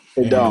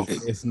 It don't.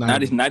 It's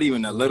Not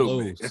even a little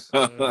bit.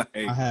 close. Like,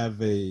 I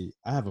have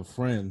a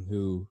friend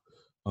who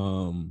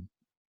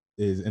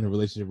is in a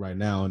relationship right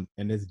now,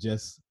 and it's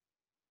just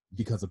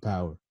because of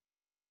power.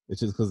 It's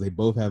just because they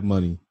both have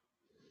money.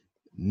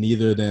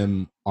 Neither of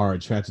them are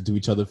attracted to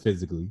each other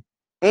physically.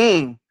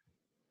 Neither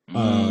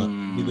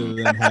of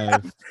them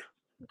have.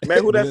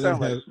 Man, who that neither of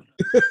sound like?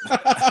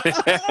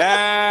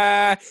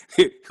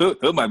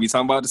 Who might be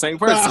talking about the same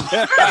person.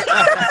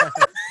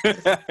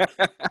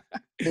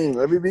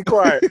 Let me be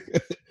quiet.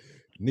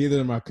 Neither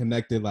of them are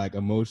connected, like,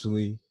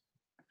 emotionally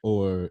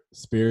or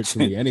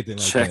spiritually, anything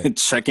like that.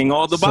 Checking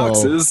all the So-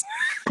 boxes.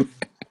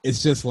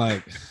 It's just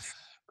like,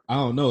 I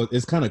don't know.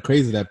 It's kind of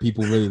crazy that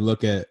people really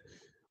look at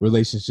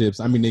relationships.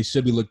 I mean, they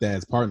should be looked at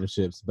as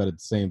partnerships, but at the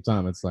same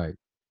time, it's like,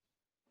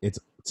 it's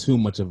too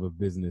much of a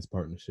business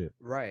partnership.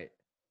 Right.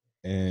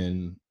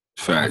 And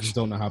I Facts. just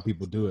don't know how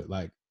people do it.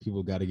 Like,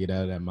 people got to get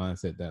out of that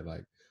mindset that,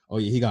 like, oh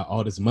yeah, he got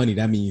all this money,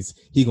 that means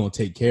he gonna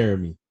take care of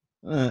me.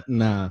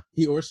 Nah,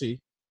 he or she.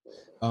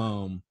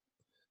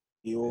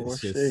 You'll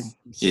It's see. just-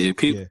 Yeah,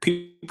 yeah.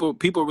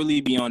 people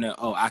really be on that.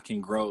 Oh, I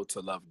can grow to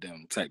love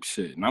them type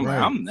shit, and I'm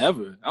Right. I'm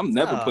never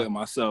Nah. putting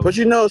myself But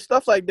you know,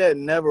 stuff like that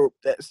never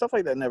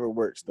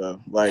works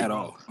though. Like, at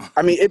all.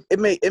 I mean,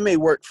 it may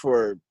work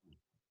for,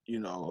 you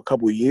know, a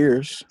couple of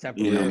years, you know,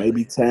 Temporarily.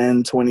 maybe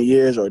 10, 20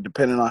 years, or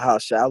depending on how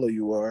shallow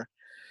you are,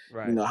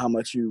 Right. you know, how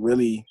much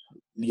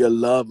your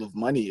love of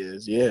money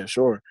is. Yeah,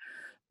 sure.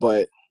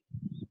 But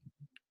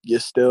you're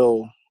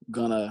still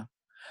gonna,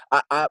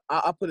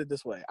 I'll put it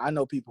this way. I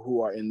know people who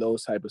are in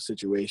those type of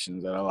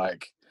situations that are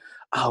like,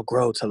 I'll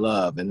grow to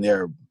love, and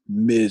they're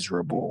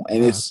miserable.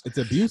 And it's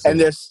abusive.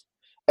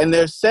 and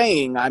they're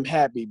saying I'm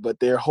happy, but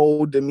their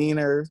whole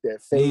demeanor, their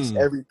face,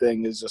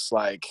 everything is just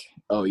like,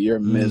 oh, you're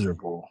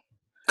miserable.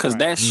 Because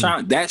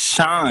that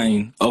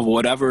shine of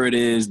whatever it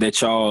is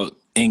that y'all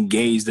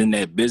engaged in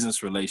that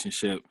business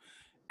relationship,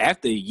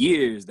 after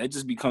years, that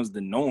just becomes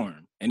the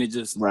norm. And it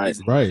just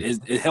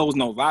it holds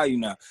no value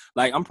now.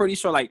 Like, I'm pretty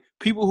sure, like,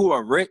 people who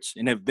are rich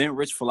and have been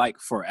rich for like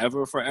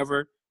forever,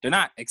 they're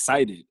not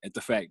excited at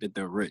the fact that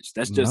they're rich.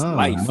 That's just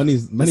life. Money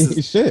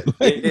is shit.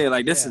 Yeah,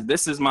 like this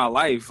is my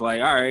life. Like,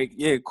 all right,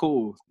 yeah,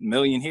 cool. $1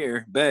 million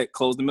here, bet,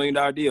 close the $1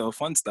 million deal,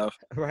 fun stuff.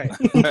 Right.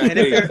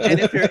 And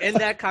if you're in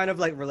that kind of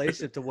like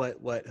relationship to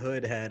what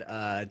Hood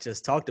had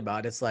just talked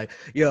about, it's like,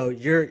 yo,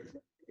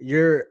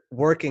 you're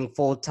working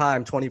full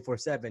time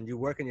 24/7. You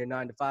work in your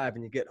 9 to 5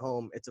 and you get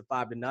home, it's a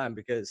 5 to 9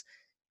 because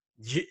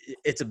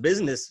it's a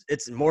business.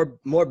 It's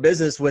more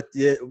business with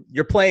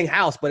you're playing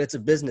house, but it's a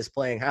business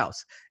playing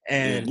house.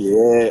 And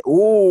yeah,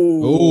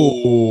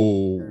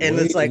 and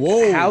it's like,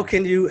 how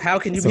can you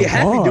It's be a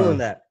happy bar. doing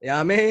that? Yeah,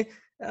 I mean,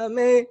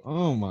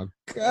 Oh my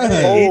god.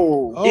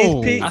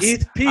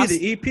 ETH P,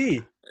 the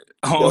EP.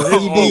 On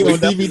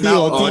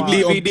DVD, on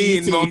DVD,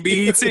 BET. and on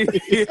BET.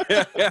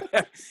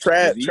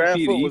 Trav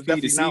EP, Foot was the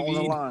definitely not on the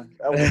CV. line.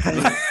 That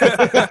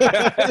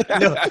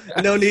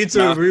was no need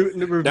to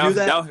review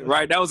that.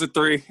 Right, that was a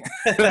 3.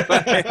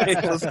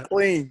 it was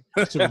clean.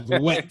 That shit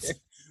was wet.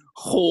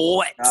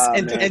 What?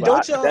 And man,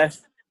 don't y'all-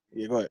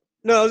 Yeah, go ahead.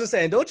 No, I was just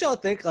saying, don't y'all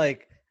think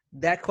like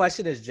that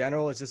question is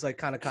general? It's just like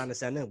kind of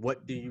condescending.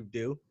 What do you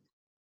do?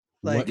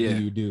 Like, what yeah.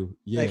 do you do?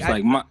 Yeah. It's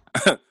like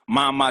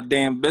mind my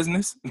damn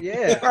business.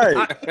 yeah,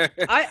 Right.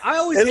 I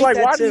always It's hate like,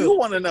 that why too. do you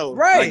want to know?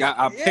 Right. Like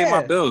I pay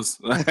my bills.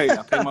 Like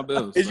I pay my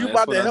bills. Is you Like,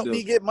 about that's to what I help do.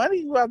 me get money?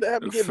 You about to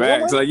help me get more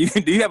Facts. money?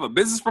 Like, do you have a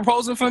business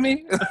proposal for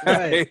me?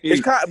 Right.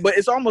 It's but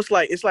it's almost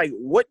like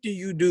what do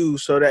you do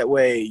so that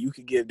way you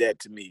can give that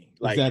to me?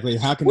 Like, exactly.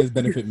 How can this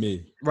benefit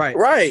me? Right.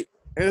 right?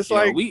 And it's Yo,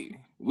 like,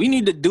 we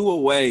need to do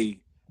away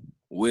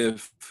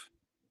with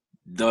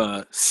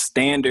the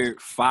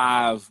standard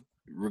 5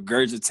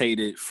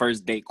 regurgitated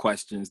first date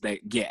questions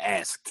that get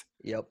asked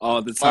Yep.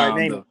 all the all time.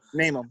 right,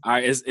 name them. All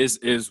right,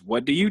 is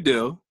what do you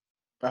do?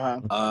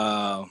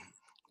 Uh-huh.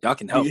 Y'all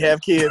can Do help. you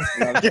have kids?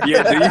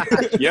 Yeah.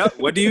 Yep.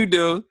 What do you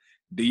do?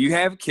 Do you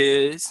have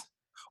kids?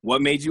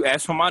 What made you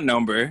ask for my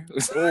number?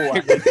 Oh, I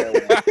hate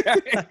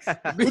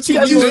that one. What you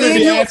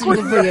literally asking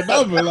you for your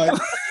number?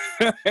 Like,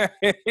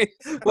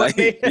 What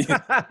Like,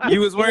 you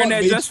was wearing What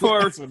that made dress you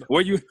for? ask for that?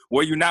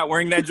 Were you not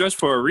wearing that dress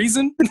for a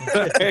reason?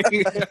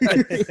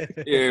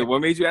 Yeah. What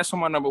made you ask for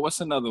my number?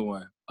 What's another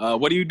one?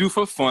 What do you do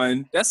for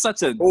fun? That's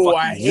such a. Oh,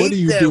 I fucking- hate What do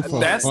you that do one. for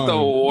That's fun?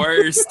 the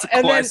worst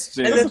and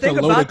question. then That's think a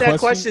about loaded that question.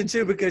 question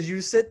too, because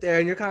you sit there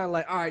and you're kind of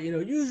like, all right,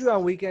 usually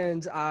on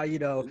weekends, chill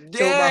with my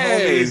Yeah.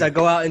 homies, I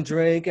go out and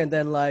drink, and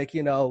then like,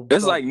 It's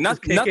go- like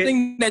just kick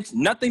it.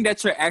 nothing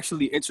that you're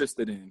actually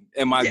interested in.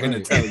 Am I gonna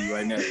Right. tell you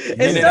right now? It's And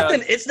then,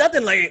 nothing. It's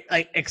nothing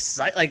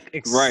exciting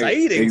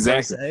exactly.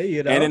 per se,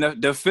 And then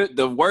the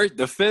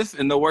fifth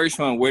and the worst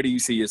one. Where do you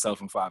see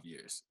yourself in 5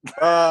 years?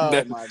 Oh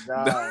That- my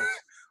god.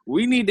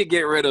 We need to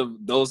get rid of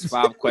those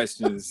 5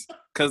 questions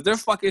because they're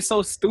fucking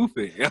so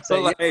stupid.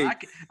 So, Like,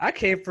 I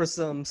came for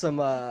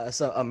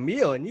a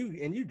meal, and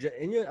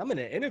I'm in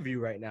an interview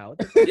right now. What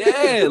the fuck?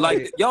 yeah,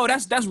 like yo,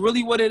 that's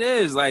really what it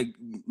is. Like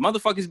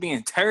motherfuckers be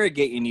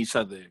interrogating each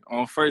other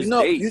on first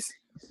dates.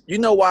 You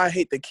know why I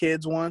hate the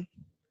kids one?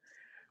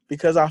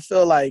 Because I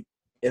feel like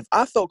if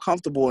I felt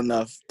comfortable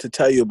enough to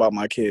tell you about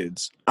my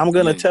kids, I'm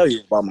gonna Yeah. tell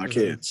you about my Mhm.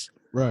 kids.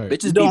 right.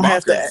 Bitches You don't be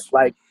have to bonkers.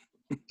 act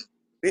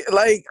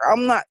like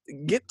I'm not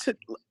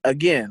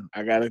again.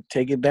 I gotta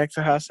take it back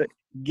to how I said.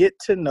 Get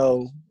to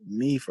know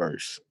me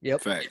first.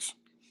 Yep. Facts.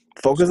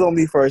 Focus on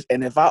me first.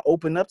 And if I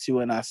open up to you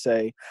and I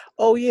say,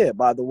 "Oh yeah,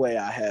 by the way,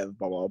 I have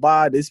blah blah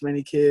blah, this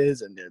many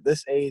kids and they're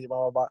this age, blah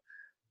blah blah,"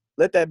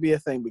 let that be a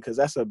thing because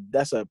that's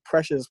a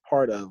precious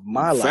part of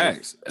my life.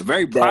 Facts. A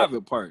very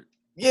private part.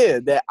 Yeah,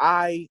 that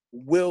I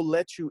will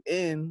let you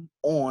in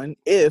on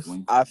if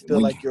I feel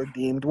when- like you're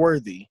deemed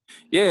worthy.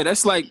 Yeah,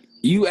 that's like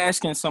you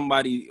asking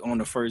somebody on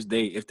the first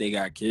date if they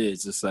got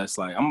kids. It's that's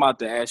like I'm about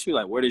to ask you,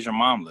 like, where does your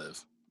mom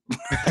live?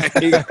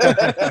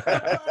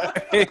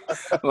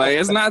 Like,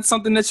 it's not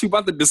something that you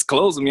about to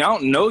disclose to me. I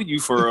don't know you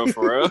for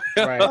real.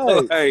 Right.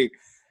 Like,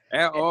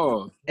 at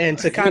all. And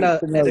to kind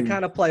of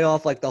know. play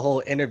off like the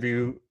whole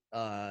interview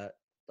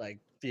like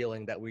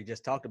feeling that we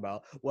just talked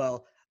about.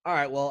 Well, all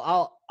right, well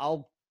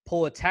I'll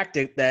pull a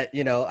tactic that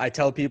I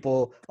tell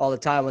people all the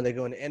time when they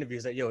go into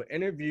interviews that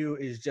interview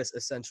is just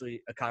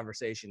essentially a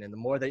conversation, and the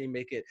more that you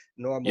make it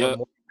normal, Yep. and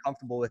more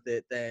comfortable with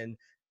it, then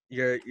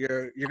you're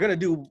gonna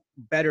do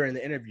better in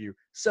the interview.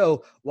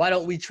 So why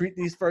don't we treat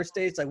these first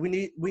dates like we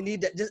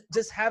need to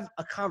just have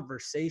a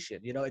conversation?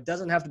 It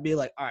doesn't have to be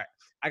like, all right,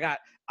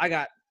 I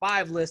got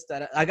 5 lists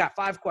that I got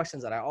 5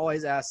 questions that I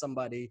always ask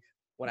somebody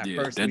when I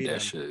first meet them.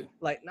 Shit.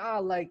 Like, nah,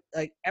 like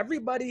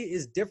everybody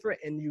is different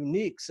and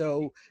unique.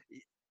 So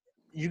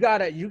you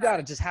gotta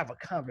just have a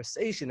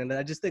conversation. And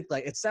I just think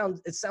like it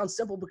sounds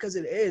simple because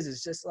it is.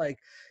 It's just like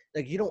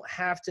you don't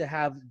have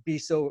to be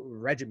so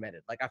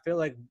regimented. Like I feel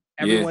like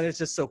everyone is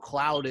just so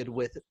clouded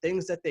with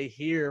things that they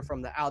hear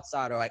from the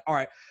outside, are like, all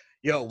right,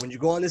 yo, when you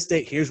go on this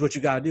date, here's what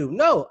you gotta do.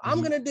 No,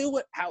 I'm gonna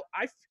do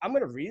I'm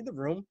gonna read the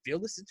room, feel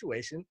the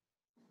situation,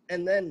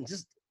 and then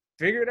just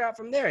figure it out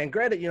from there. And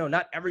granted,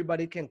 not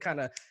everybody can kind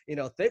of,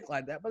 think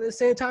like that. But at the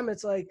same time,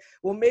 it's like,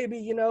 well,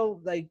 maybe,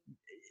 like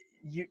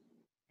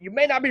you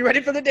may not be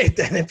ready for the date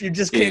then if you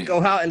just can't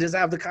go out and just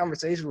have the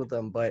conversation with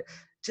them. But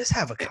just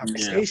have a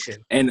conversation.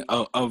 Yeah. And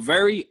a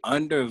very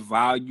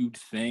undervalued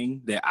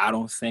thing that I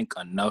don't think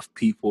enough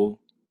people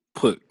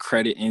put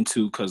credit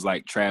into, because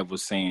like Trav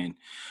was saying,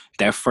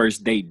 that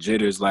first date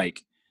jitters,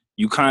 like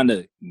you kind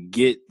of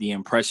get the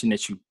impression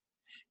that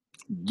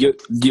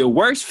your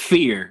worst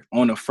fear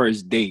on a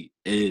first date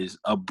is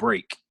a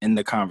break in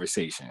the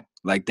conversation,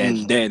 like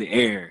that dead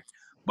air.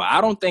 But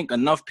I don't think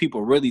enough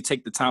people really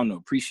take the time to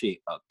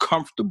appreciate a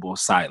comfortable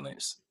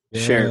silence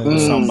shared with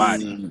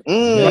somebody.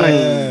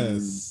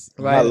 Yes.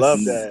 Right. I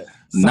love that.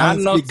 Not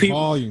Silence enough speaks people.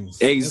 volumes.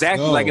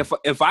 Exactly. Let's Like go.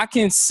 if I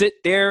can sit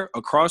there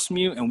across from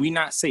you and we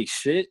not say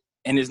shit,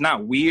 and it's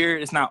not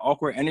weird, it's not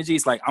awkward energy.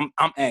 It's like I'm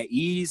at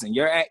ease and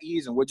you're at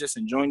ease and we're just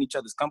enjoying each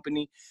other's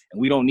company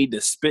and we don't need to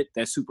spit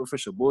that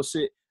superficial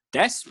bullshit.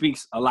 That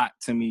speaks a lot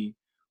to me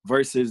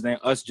versus than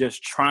us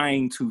just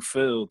trying to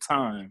fill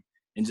time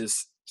and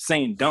just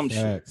saying dumb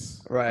shit.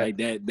 Facts. Right. Like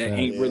that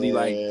ain't really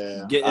like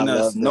Yeah, getting I us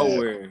love that.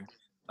 nowhere.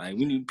 Like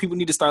people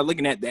need to start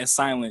looking at that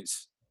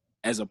silence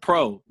as a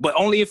pro, but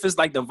only if it's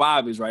like the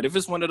vibe is right. If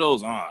it's one of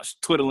those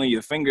twiddling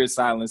your fingers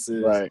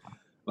silences, Right.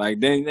 like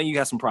then you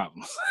got some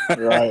problems.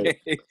 Right.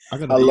 I I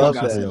love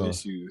got that. some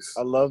issues.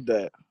 I love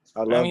that.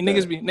 I mean, that.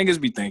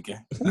 niggas be thinking.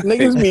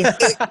 Niggas be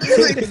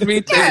Niggas be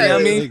thinking. I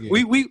mean,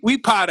 we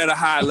pot at a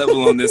high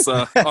level on this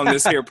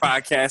here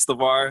podcast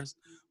of ours.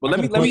 But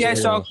let me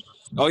ask y'all.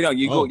 Oh yeah,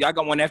 go. Y'all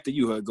got one after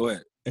you. Go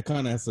ahead. It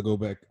kind of has to go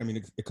back. I mean,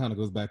 it kind of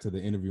goes back to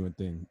the interviewing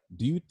thing.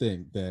 Do you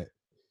think that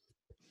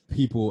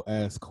people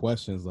ask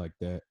questions like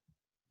that,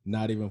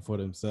 not even for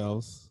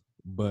themselves,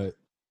 but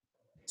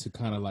to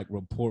kind of like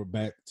report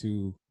back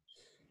to,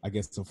 I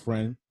guess, a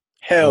friend?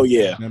 Hell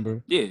yeah.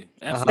 Member? Yeah,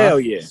 absolutely. Hell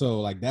yeah. So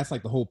like that's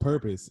like the whole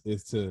purpose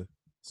is to.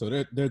 So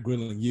they're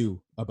grilling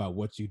you about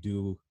what you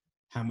do,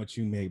 how much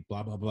you make,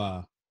 blah blah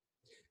blah,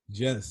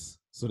 just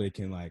so they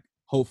can like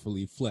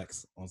hopefully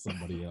flex on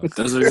somebody else.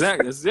 That's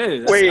exactly. That's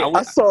it. Wait,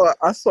 I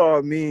saw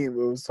a meme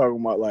that was talking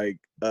about like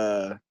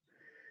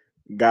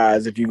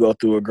guys, if you go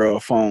through a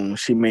girl's phone,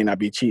 she may not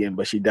be cheating,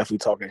 but she definitely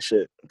talking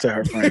shit to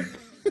her friend.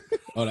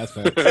 Oh, that's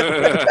fact.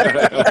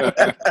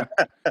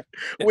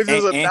 Which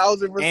is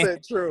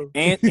 1,000% true.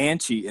 And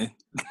cheating.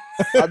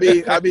 I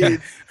mean,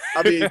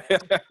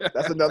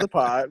 that's another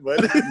pod,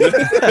 but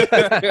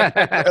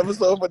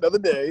episode for another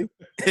day.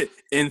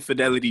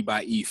 Infidelity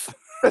by Eve.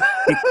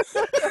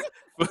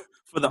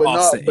 For the but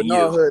offset. But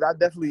no, Hood, I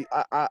definitely,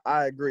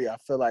 I agree. I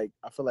feel like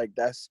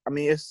that's. I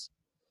mean, it's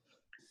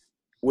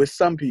with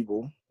some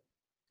people,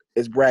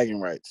 it's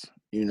bragging rights.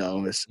 You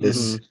know,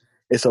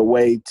 it's a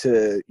way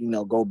to, you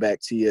know, go back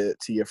to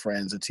your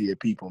friends or to your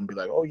people and be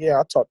like, oh yeah,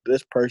 I talked to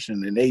this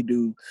person and they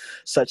do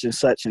such and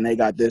such and they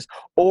got this.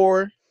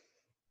 Or,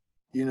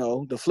 you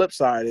know, the flip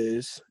side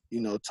is,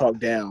 you know, talk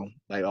down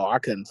like, oh, I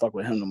couldn't fuck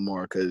with him no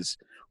more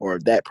or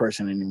that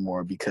person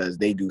anymore because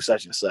they do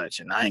such and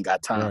such and I ain't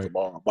got time for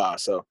blah blah blah.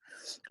 So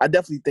I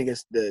definitely think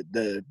it's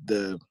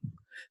the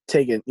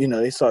taking, you know,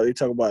 they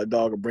talk about a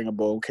dog will bring a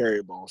bone, carry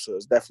a bone. So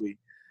it's definitely,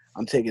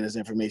 I'm taking this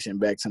information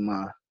back to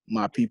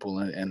my people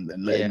and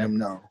letting them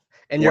know.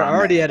 And you're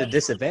already at a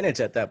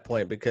disadvantage at that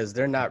point because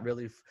they're not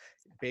really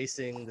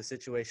basing the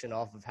situation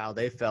off of how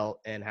they felt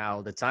and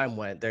how the time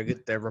went.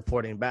 They're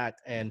reporting back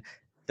and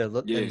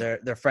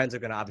their friends are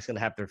going to obviously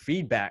have their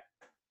feedback,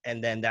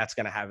 and then that's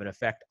going to have an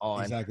effect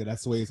on. Exactly.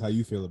 That's the way how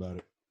you feel about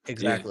it.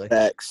 Exactly.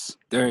 Yeah.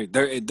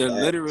 They're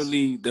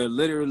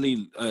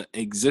literally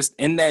exist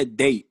in that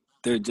date.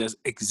 They're just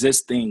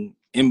existing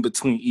in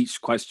between each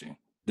question.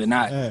 They're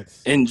not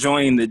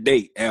enjoying the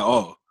date at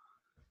all.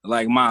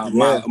 Like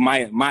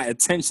my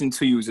attention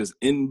to you is just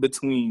in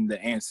between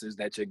the answers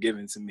that you're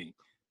giving to me.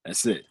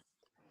 That's it.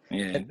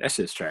 Yeah, that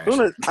shit's trash.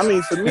 I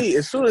mean, for me,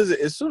 as soon as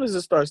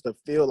it starts to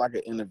feel like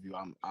an interview,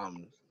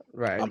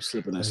 I'm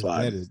slipping and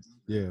sliding.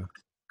 Yeah,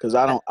 because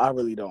I don't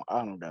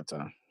got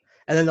time.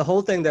 And then the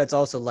whole thing that's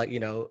also like, you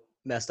know,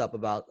 messed up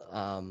about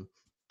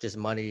just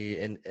money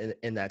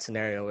in that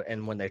scenario,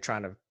 and when they're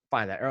trying to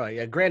find that early.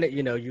 Yeah, granted,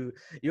 you know, you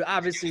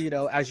obviously, you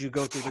know, as you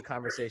go through the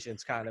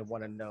conversations, kind of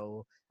want to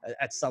know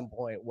at some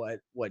point what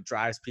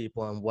drives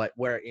people and what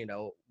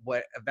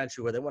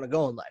eventually where they want to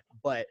go in life.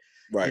 But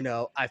you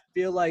know, I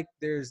feel like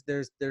there's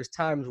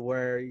times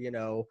where, you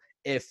know,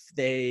 if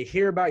they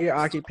hear about your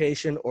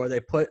occupation or they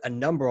put a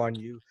number on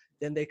you,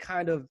 then they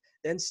kind of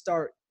then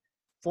start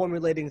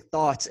formulating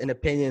thoughts and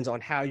opinions on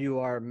how you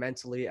are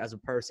mentally as a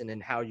person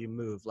and how you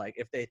move. Like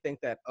if they think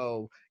that,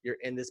 oh, you're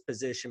in this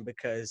position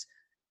because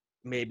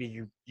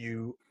maybe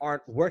you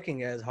aren't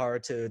working as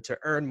hard to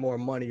earn more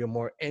money or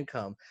more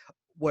income,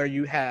 where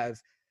you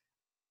have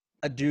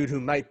a dude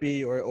who might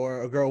be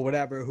or a girl,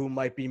 whatever, who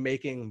might be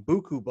making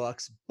buku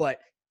bucks, but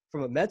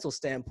from a mental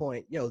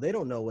standpoint, they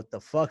don't know what the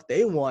fuck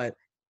they want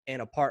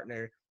in a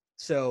partner.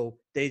 So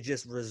they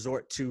just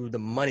resort to the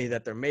money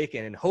that they're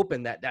making and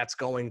hoping that that's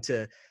going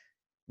to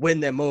win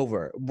them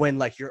over, when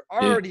like you're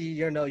already,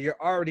 you're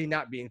already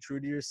not being true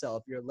to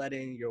yourself. You're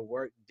letting your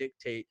work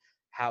dictate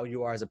how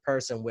you are as a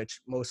person, which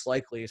most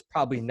likely is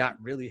probably not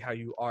really how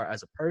you are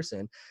as a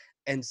person.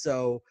 And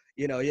so,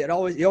 you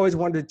always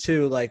wondered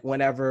too, like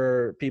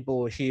whenever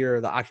people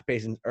hear the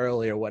occupations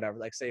early or whatever,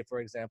 like say,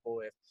 for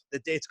example, if the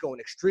date's going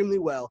extremely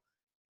well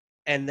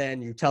and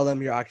then you tell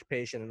them your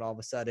occupation and all of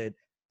a sudden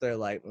they're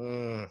like,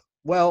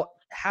 well,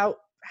 how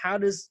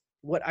does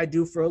what I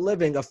do for a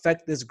living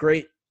affect this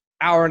great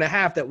hour and a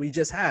half that we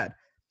just had?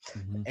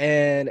 Mm-hmm.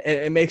 And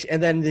it makes,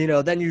 and then,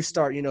 then you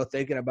start,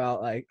 thinking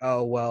about like,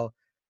 oh, well,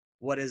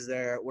 what is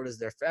their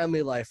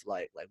family life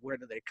like? Like, where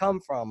do they come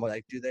from? Or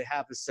like, do they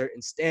have a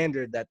certain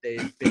standard that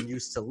they've been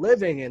used to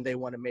living and they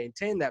want to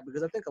maintain that?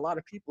 Because I think a lot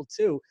of people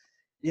too,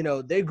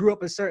 they grew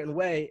up a certain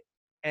way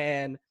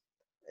and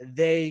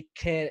they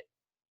can't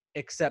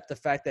accept the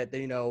fact that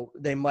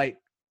they might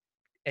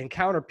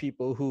encounter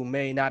people who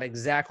may not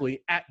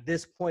exactly at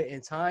this point in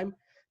time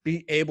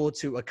be able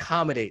to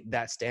accommodate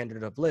that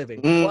standard of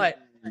living. But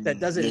that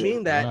doesn't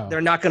mean that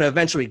they're not going to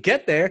eventually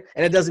get there.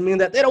 And it doesn't mean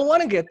that they don't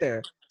want to get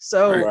there.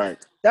 So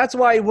that's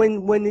why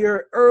when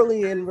you're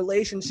early in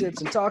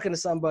relationships and talking to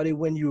somebody,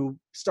 when you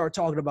start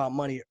talking about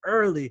money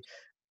early,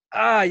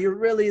 you're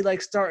really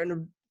like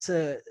starting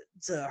to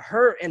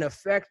hurt and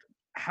affect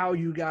how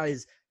you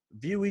guys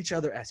view each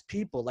other as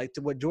people. Like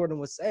to what Jordan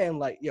was saying,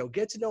 like,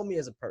 get to know me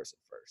as a person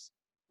first.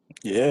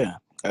 Yeah,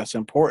 that's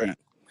important.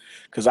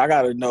 Because I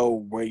got to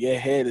know where your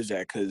head is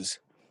at. Because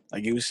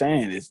like you were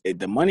saying,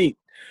 the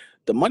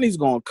money's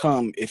going to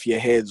come if your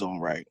head's on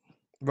right.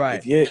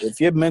 Right. If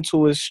your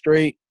mental is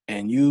straight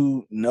and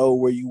you know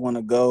where you want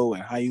to go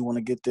and how you want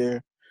to get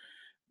there,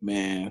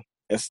 man,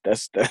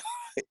 that's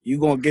you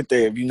gonna get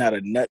there if you're not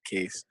a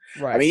nutcase.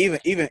 Right. I mean,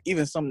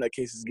 even some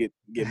nutcases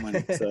get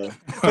money. So,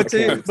 but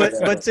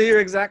to your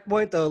exact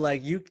point though,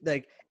 like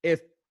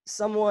if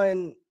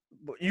someone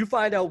you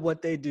find out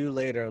what they do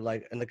later,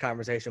 like in the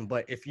conversation,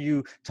 but if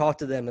you talk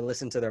to them and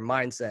listen to their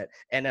mindset,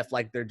 and if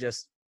like they're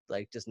just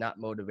not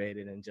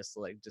motivated and just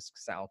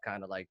sound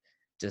kind of like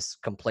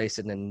just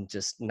complacent and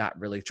just not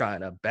really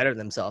trying to better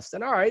themselves,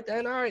 then all right,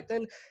 then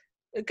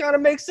it kind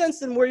of makes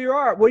sense in where you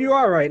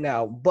are right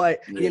now. But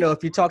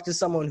if you talk to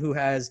someone who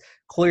has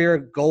clear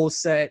goal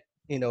set,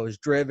 is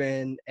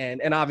driven,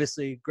 and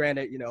obviously,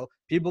 granted,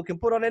 people can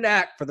put on an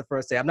act for the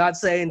first day. I'm not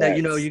saying that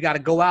you got to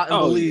go out and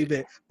believe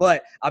it,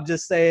 but I'm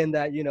just saying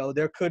that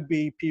there could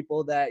be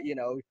people that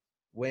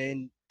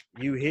when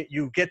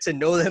you get to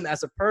know them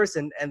as a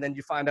person, and then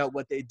you find out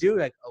what they do,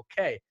 like,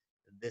 okay,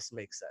 this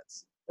makes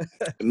sense.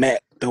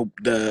 Matt,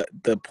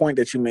 the point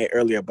that you made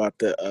earlier about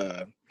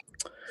the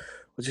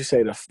what'd you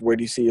say? Where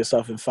do you see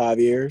yourself in 5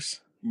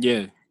 years?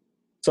 Yeah.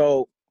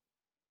 So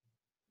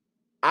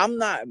I'm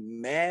not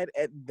mad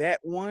at that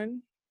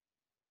one,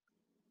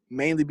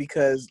 mainly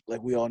because,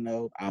 like we all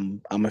know,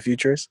 I'm a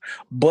futurist.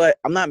 But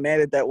I'm not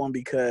mad at that one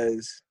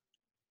because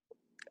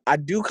I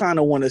do kind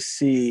of want to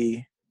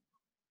see,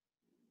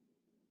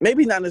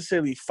 maybe not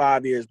necessarily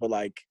 5 years, but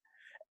like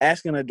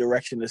asking a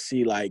direction to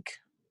see like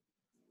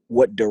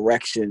what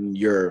direction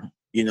you're,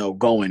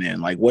 going in,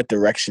 like what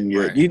direction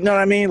you're, right. You know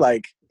what I mean?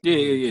 Like,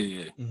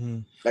 yeah. Mm-hmm.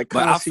 Like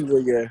kind of see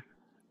where you're.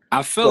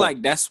 I feel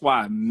like that's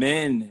why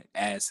men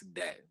ask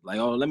that. Like,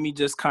 oh, let me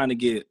just kind of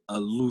get a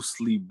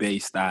loosely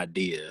based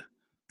idea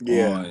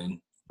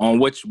on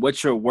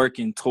what you're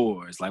working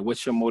towards. Like,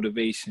 what's your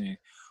motivation?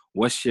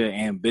 What's your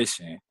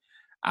ambition?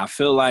 I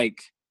feel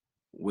like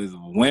with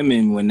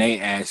women, when they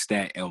ask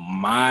that, in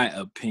my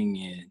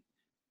opinion,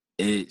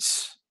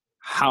 it's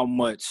how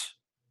much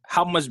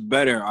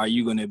better are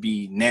you going to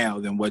be now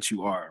than what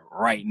you are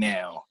right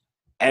now,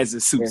 as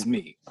it suits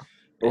me.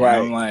 And right.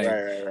 I'm like,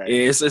 right.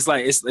 It's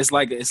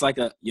like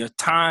your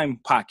time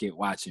pocket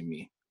watching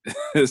me.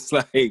 It's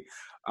like,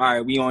 all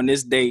right, we on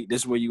this date.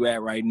 This is where you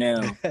at right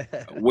now.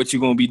 What you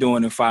gonna be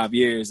doing in 5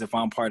 years if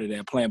I'm part of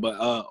that plan? But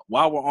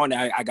while we're on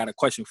that, I got a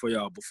question for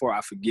y'all before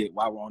I forget.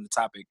 While we're on the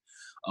topic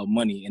of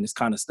money, and it's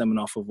kind of stemming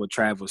off of what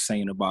Trav was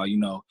saying about,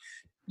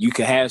 you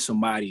can have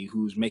somebody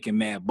who's making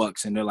mad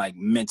bucks and they're like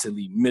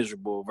mentally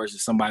miserable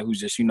versus somebody who's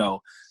just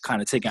kind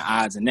of taking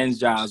odds and ends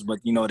jobs, but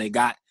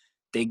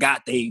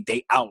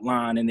they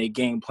outline and they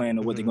game plan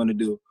of what they're going to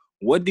do.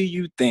 What do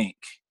you think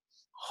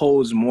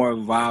holds more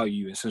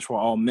value? And since we're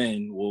all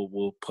men,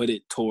 we'll put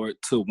it to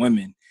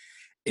women.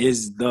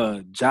 Is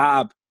the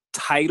job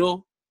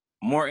title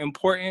more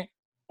important,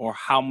 or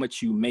how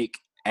much you make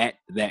at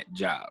that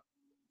job?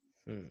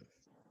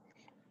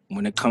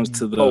 When it comes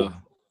to the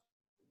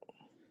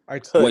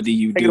what do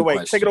you do?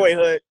 Take it away,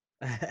 Hood.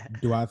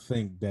 Do I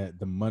think that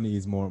the money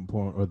is more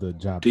important or the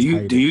job? Do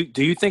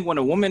you think when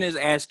a woman is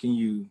asking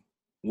you,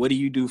 what do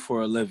you do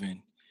for a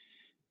living,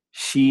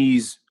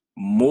 she's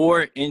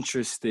more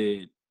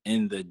interested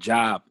in the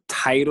job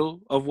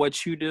title of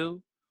what you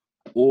do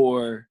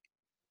or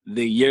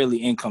the yearly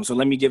income? So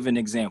let me give an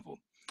example.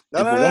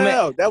 No.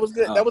 That was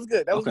good. That was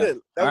good. I'll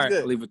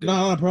leave it there.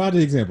 No, provide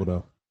the example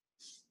though.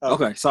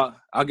 Okay, so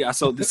I'll get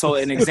so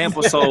an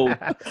example. So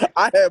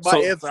I had my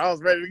answer. I was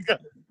ready to go.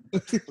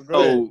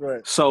 Go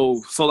ahead.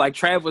 So like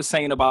Trav was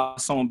saying about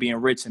someone being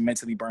rich and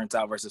mentally burnt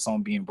out versus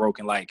someone being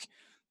broken, like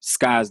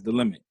sky's the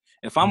limit.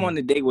 If I'm on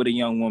a date with a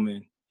young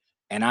woman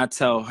and I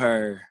tell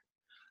her,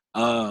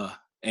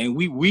 and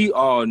we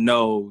all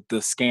know the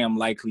scam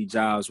likely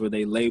jobs where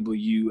they label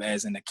you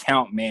as an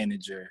account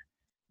manager,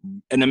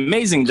 an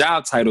amazing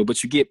job title,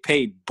 but you get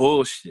paid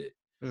bullshit.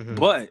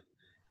 But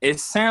it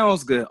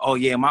sounds good. Oh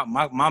yeah,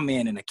 my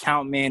man, an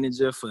account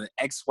manager for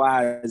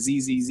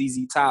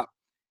XYZZ Top,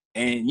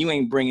 and you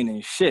ain't bringing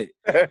in shit.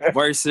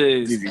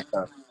 Versus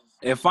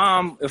if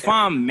I'm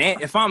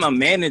a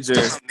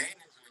manager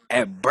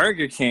at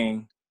Burger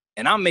King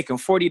and I'm making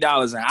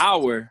 $40 an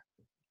hour,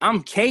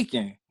 I'm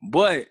caking.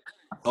 But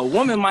a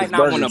woman might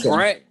not want to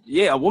brag.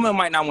 Yeah, a woman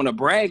might not want to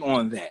brag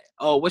on that.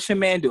 Oh, what's your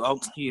man do? Oh,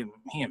 he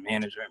a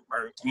manager at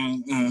Burger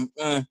King.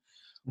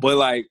 But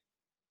like,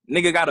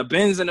 nigga got a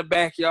Benz in the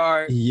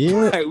backyard.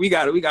 Yeah, like, we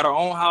got our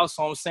own house.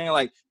 So I'm saying,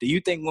 like, do you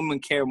think women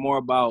care more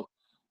about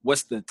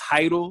what's the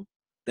title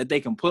that they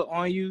can put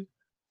on you,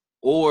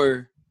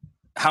 or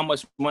how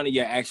much money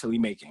you're actually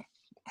making?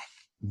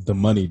 The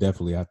money,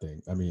 definitely. I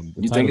think. I mean,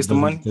 you think it's the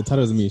money? The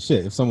title doesn't mean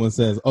shit. If someone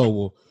says,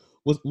 "Oh,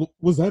 well,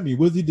 what's that mean?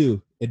 What does he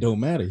do?" It don't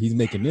matter. He's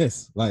making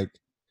this. Like,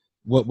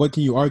 what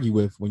can you argue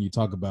with when you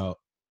talk about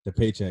the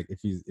paycheck? If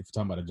you're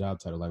talking about a job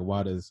title, like,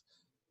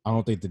 I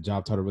don't think the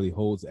job title really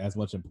holds as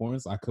much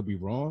importance. I could be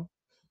wrong,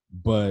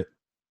 but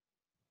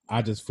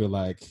I just feel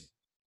like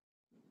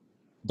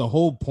the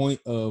whole point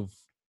of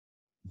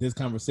this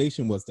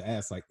conversation was to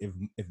ask, like,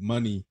 if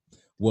money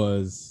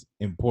was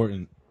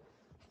important,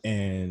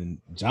 and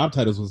job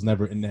titles was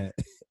never in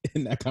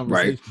that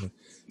conversation. Right.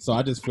 So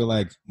I just feel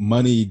like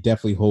money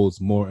definitely holds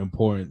more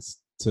importance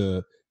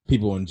to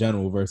people in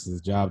general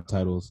versus job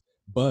titles.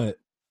 But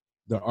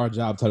there are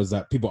job titles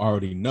that people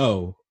already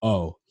know.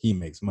 Oh, he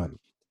makes money,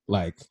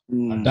 like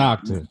a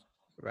doctor,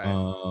 right?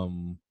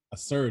 A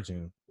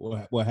surgeon,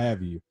 what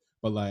have you.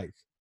 But like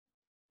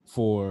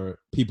for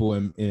people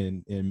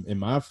in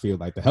my field,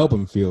 like the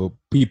helping field,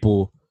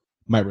 people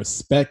might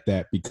respect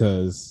that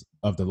because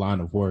of the line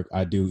of work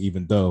I do,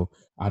 even though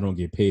I don't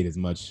get paid as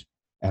much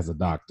as a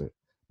doctor.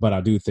 But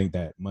I do think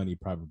that money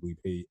probably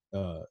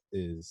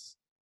is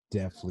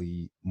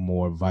definitely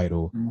more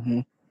vital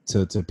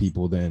to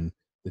people than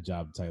the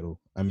job title.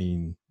 I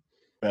mean,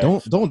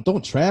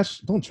 don't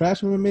trash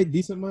women make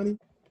decent money.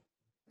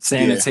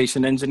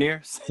 Sanitation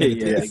engineers. Yeah.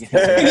 Is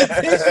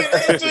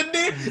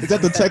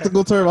that the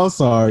technical term? I'm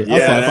sorry.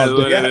 Yeah, that's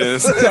what it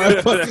is.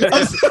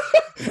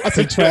 I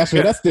said trash.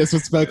 That's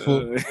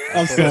disrespectful.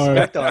 I'm sorry.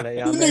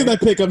 Niggas that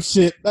pick up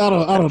shit. I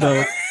don't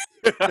know.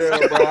 Yeah,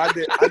 bro. I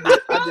did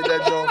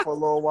that job for a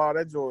little while.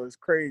 That job is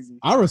crazy.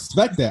 I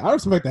respect that. I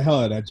respect the hell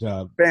out of that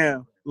job.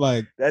 Bam.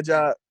 Like that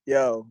job,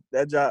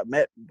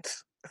 Matt.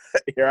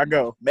 Here I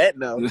go. Matt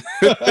knows.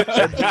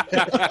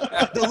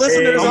 The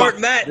listeners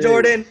aren't Matt,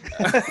 Jordan.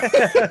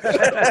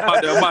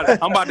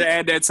 I'm about to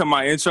add that to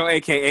my intro,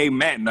 aka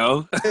Matt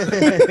No.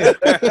 That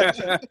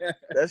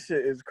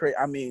shit is crazy.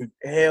 I mean,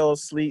 hail,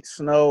 sleet,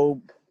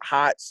 snow,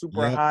 hot,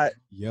 super hot.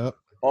 Yep.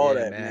 All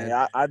that,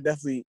 man. I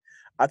definitely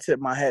tip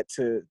my hat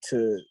to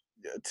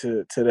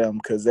them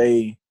because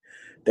they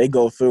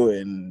go through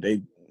it and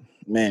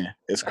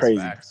it's crazy.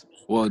 Facts.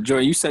 Well,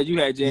 Jordan, you said you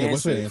had your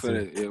answer.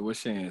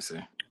 What's your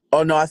answer?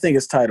 Oh no, I think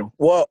it's title.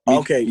 Well,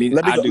 okay.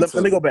 Let me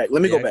go back.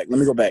 Let me go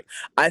back.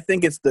 I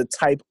think it's the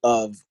type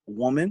of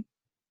woman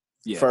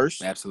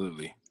first.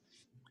 Absolutely.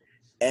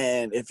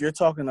 And if you're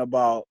talking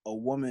about a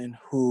woman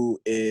who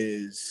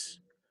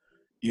is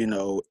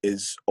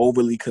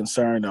overly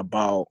concerned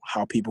about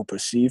how people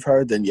perceive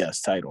her, then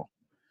yes, title.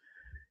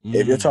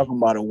 If you're talking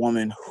about a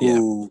woman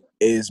who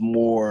is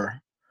more,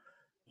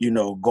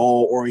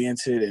 goal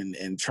oriented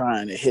and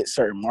trying to hit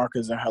certain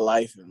markers in her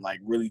life and like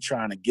really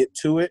trying to get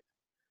to it,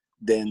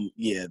 then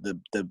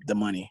the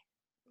money.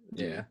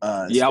 Yeah.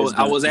 I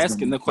was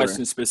asking the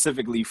question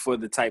specifically for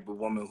the type of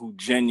woman who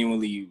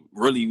genuinely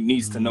really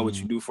needs to know what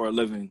you do for a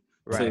living.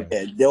 Right.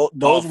 Yeah,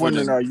 those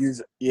women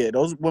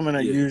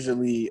are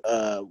usually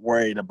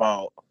worried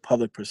about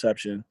public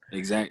perception.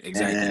 Exactly.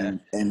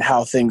 And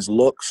how things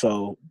look.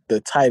 So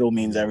the title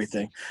means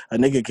everything. A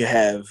nigga could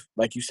have,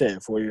 like you said,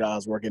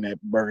 $40 working at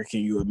Burger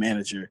King, you a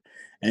manager,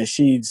 and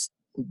she's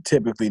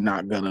typically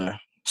not gonna.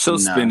 She'll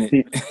spin it.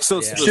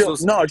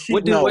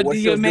 What do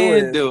your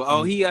man do?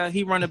 Oh,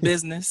 he run a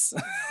business.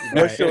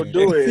 What she'll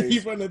do is he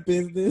run a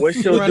business. What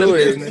she'll do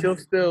is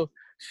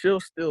she'll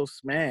still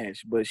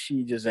smash, but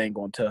she just ain't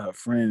gonna tell her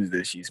friends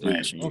that she's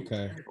smashing you.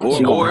 Okay.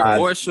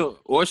 Or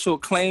she'll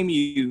claim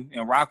you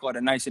and rock all the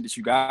nice shit that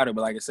you got her,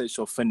 but like I said,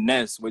 she'll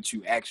finesse what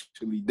you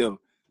actually do.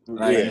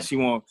 Like she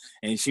won't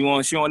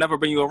never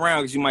bring you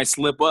around because you might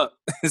slip up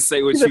and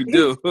say what you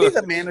do. He's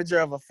a manager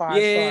of a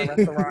 5-star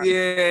restaurant.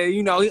 Yeah,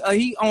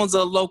 he owns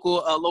a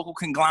local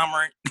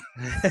conglomerate.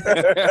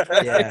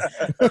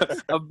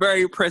 A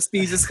very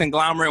prestigious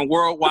conglomerate,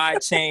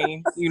 worldwide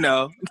chain.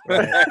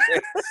 Right.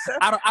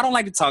 I don't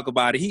like to talk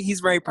about it. He's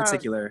very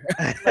particular.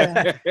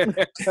 I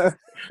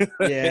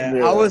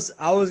was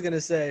gonna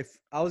say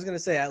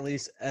at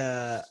least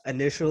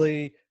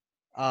initially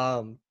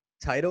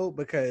title,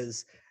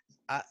 because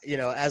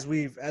as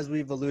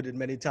we've alluded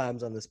many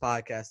times on this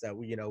podcast, that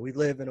we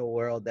live in a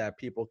world that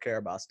people care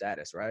about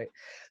status, right?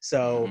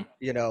 So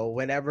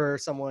whenever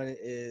someone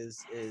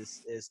is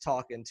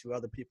talking to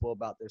other people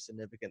about their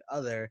significant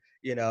other,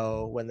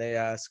 when they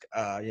ask,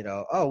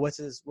 oh, what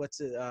does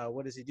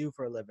he do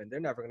for a living? They're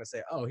never gonna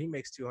say, oh, he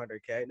makes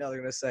 $200K. No, they're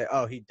gonna say,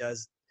 oh,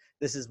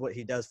 this is what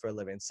he does for a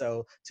living.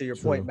 So to your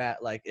point,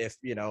 Matt, like if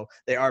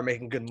they are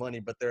making good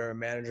money, but they're a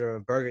manager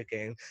of Burger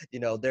King,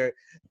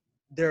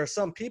 there are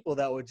some people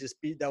that would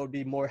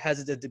be more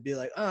hesitant to be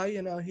like, oh,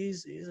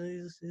 he's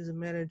a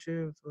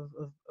manager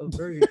of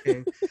Burger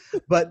King.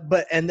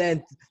 but and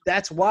then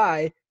that's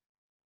why,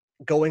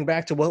 going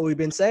back to what we've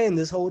been saying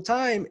this whole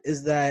time,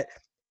 is that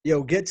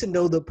get to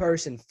know the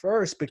person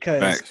first,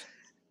 because Thanks.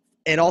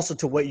 And also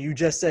to what you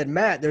just said,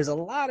 Matt, there's a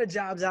lot of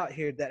jobs out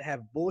here that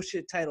have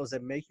bullshit titles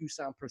that make you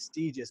sound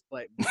prestigious,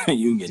 but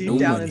you get deep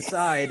down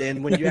inside,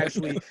 and when you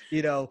actually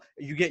you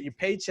get your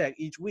paycheck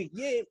each week,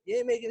 you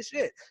ain't making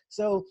shit.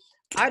 So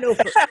I know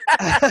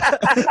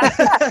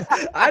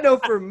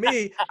for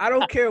me, I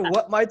don't care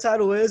what my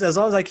title is, as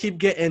long as I keep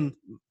getting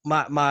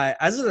as long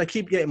as I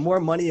keep getting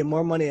more money and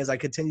more money as I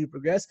continue to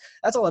progress.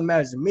 That's all that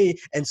matters to me.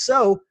 And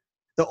so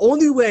the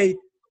only way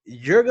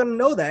you're gonna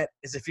know that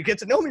is if you get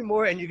to know me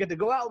more and you get to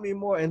go out with me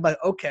more, and like,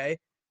 okay,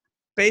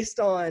 based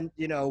on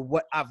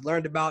what I've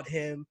learned about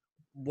him,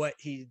 what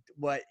he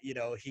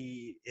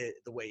the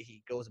way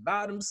he goes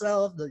about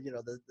himself, the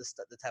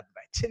type of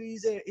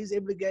activities that he's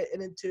able to get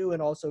into,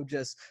 and also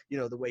just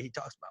the way he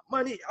talks about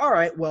money. All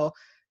right, well,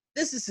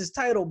 this is his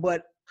title,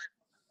 but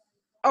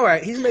all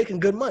right, he's making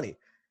good money.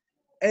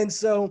 And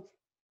so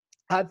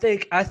I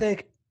think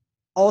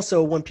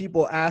also when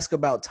people ask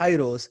about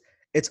titles,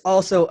 it's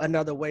also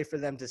another way for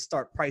them to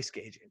start price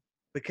gauging.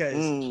 Because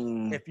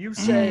if you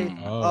say,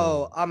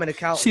 "Oh, I'm an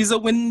accountant," she's a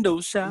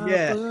window shopper.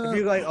 Yeah, if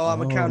you're like, "Oh,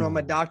 I'm an accountant, I'm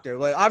a doctor,"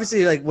 like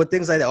obviously, like with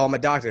things like that, "Oh, I'm a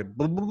doctor."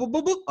 Boop, boop, boop,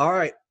 boop, boop. All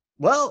right.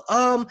 Well,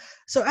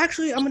 so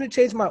actually, I'm gonna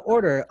change my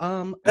order.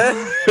 I'm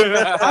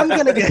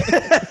gonna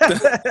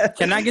get.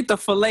 Can I get the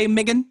filet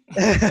Megan?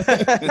 Can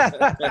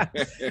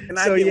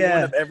I get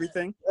one of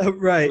everything?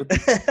 Right.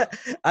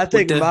 I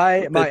think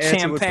my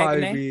answer would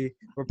champagne?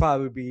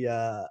 probably be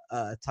a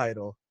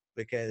title,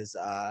 because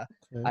I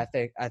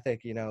think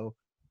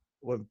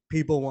when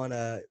people want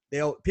to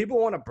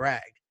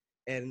brag,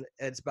 and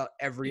it's about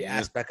every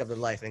aspect of their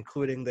life,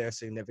 including their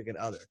significant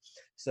other.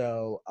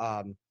 So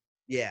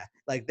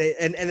like they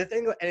and the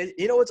thing, and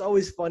what's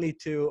always funny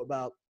too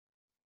about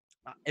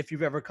if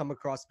you've ever come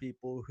across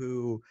people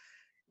who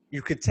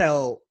you could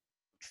tell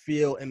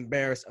feel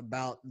embarrassed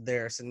about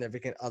their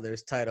significant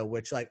other's title,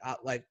 which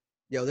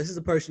this is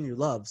a person you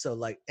love, so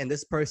and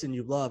this person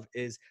you love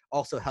is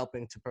also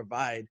helping to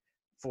provide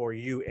for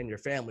you and your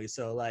family.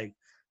 So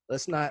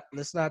let's not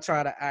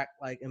try to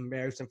act like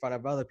embarrassed in front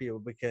of other people,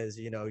 because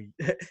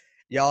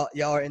y'all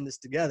are in this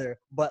together.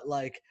 But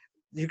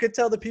you could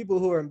tell the people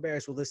who are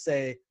embarrassed will just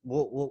say,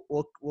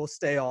 we'll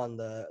stay on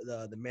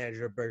the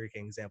manager of Burger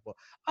King example.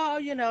 Oh,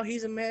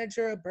 he's a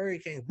manager of Burger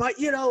King, but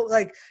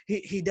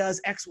he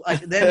does X.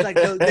 Then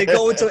they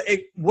go into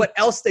what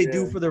else they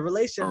do for the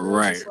relationship.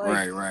 Right.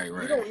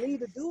 You don't need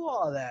to do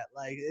all that.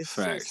 It's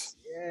Facts. just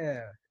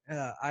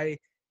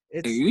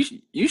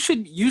You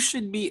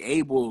should be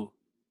able,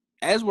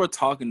 as we're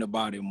talking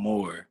about it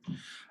more,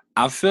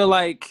 I feel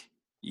like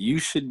you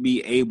should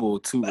be able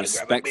to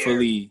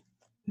respectfully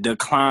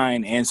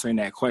decline answering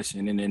that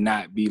question, and then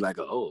not be like,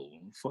 "Oh,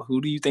 who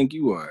do you think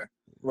you are?"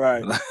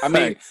 Right. I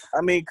mean,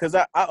 because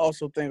I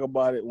also think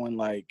about it when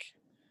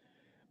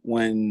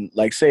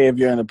say if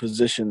you're in a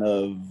position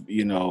of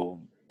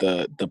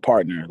the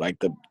partner,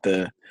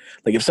 the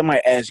if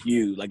somebody asks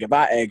you, if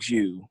I ask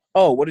you,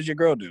 "Oh, what does your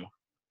girl do?"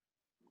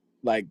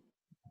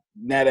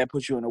 Now that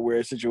puts you in a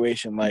weird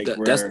situation. That's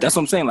what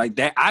I'm saying.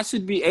 That I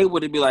should be able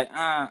to be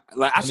I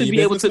should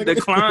be able to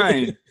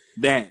decline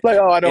that. I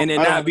don't, and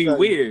then not be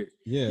weird.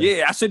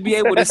 Yeah, I should be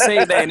able to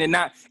say that and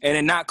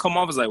then not come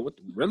off as what,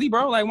 really,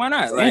 bro? Why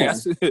not? I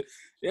should,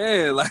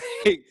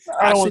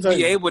 I should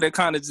be able to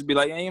kind of just be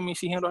hey,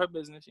 she handle her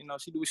business. She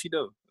do what she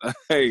do.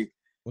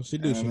 What she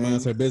do? She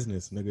minds her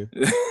business, nigga.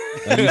 You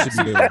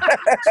should be doing.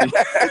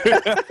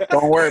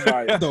 Don't worry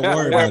about it. Don't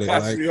worry about it.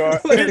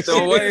 Sweetheart.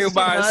 Don't worry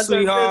about it,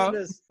 sweetheart.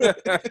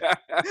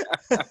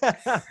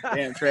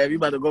 Damn, Trav, you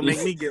about to go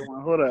make me get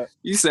one. Hold up.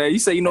 You say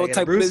you know what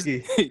type of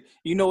business?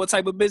 You know what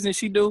type of business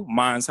she do?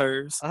 Mine's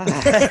hers. Oh,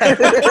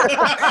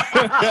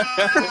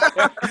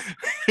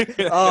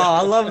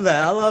 I love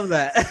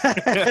that.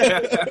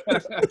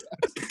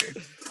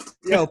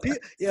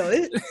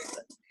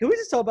 Can we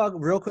just talk about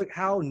real quick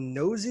how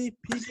nosy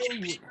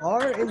people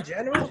are in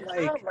general?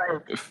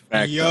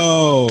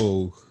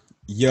 Yo.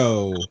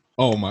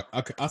 Oh my!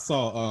 I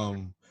saw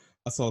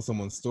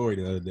someone's story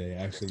the other day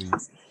actually,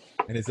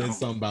 and it said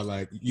something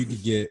about you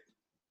could get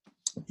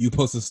you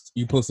post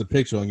a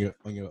picture on your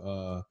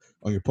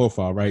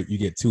profile, right? You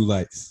get 2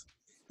 likes.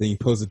 Then you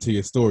post it to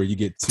your story, you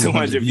get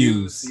 200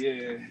 views.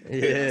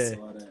 Yeah.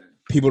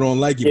 People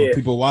don't like you, but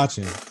people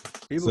watching.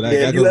 I'm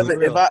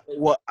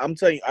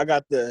telling you, I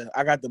got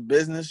the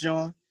business,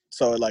 John.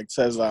 So it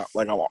says I'm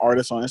an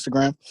artist on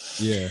Instagram.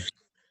 Yeah.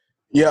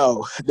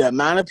 Yo, the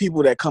amount of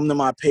people that come to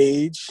my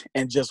page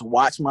and just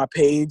watch my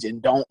page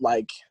and don't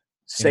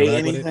say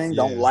anything,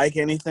 don't like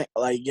anything,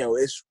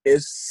 it's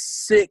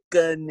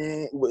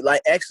sickening.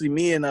 Actually,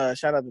 me and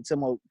shout out to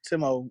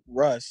Timo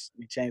Russ,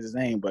 he changed his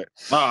name, but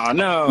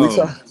no,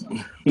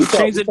 we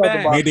changed it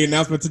back. Made the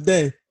announcement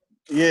today.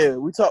 Yeah,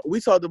 we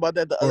talked about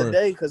that the other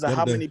day because of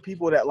how many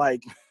people that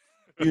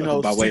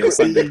by way of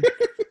Sunday.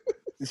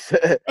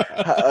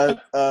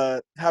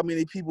 How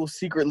many people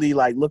secretly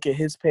look at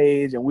his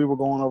page, and we were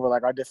going over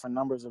our different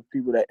numbers of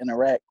people that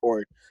interact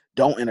or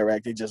don't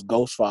interact, they just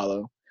ghost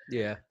follow.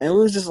 Yeah. And it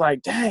was just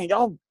dang,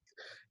 y'all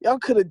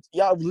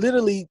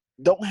literally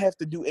don't have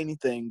to do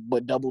anything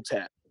but double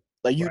tap.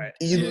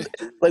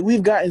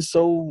 We've gotten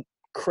so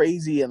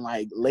crazy and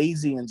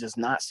lazy and just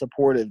not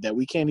supportive that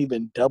we can't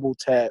even double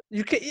tap.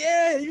 You can't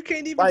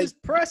even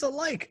just press a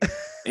like.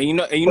 And you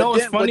know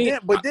what's funny?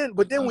 But then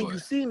when you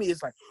see me,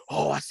 it's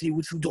oh, I see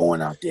what you're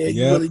doing out there. Yep.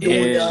 You really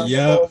doing that.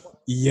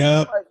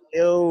 Yep.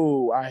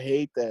 Yo, I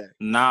hate that.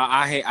 Nah,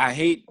 I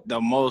hate the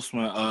most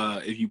when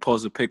if you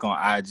post a pic on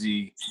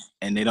IG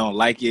and they don't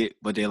like it,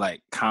 but they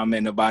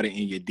comment about it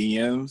in your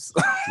DMs.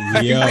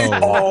 Yo.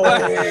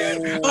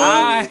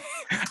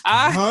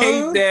 I Huh?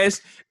 hate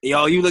that.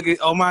 Yo, you look at,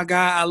 oh my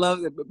God, I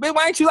love it. Man,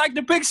 why ain't you like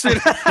the picture?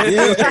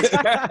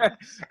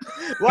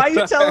 Why are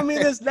you telling me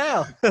this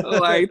now?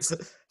 Like,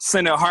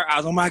 sending heart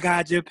eyes. Oh my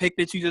God, your pic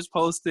that you just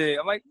posted.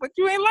 I'm like, but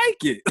you ain't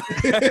like You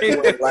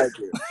it. ain't like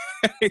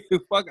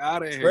it. Fuck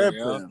out of here,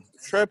 yo.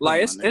 Tripping,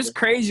 Like, my it's nigga.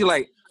 crazy.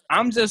 Like,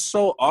 I'm just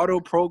so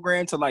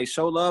auto-programmed to, like,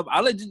 show love. I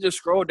legit just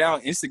scroll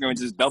down Instagram and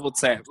just double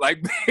tap.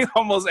 Like,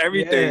 almost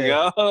everything,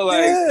 Yeah. yo.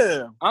 Like,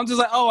 Yeah. I'm just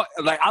like, oh,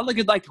 like, I look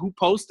at, like, who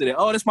posted it.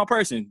 Oh, that's my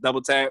person.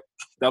 Double tap.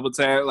 Like,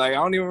 I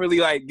don't even really,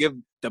 like, give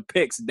the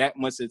pics that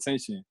much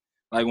attention.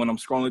 Like, when I'm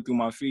scrolling through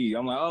my feed.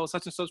 I'm like, oh,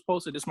 such and such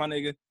posted. This my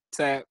nigga.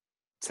 Tap.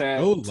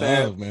 Show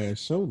tap. love, man.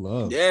 Show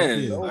love.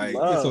 Yeah, Stop like-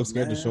 being so love,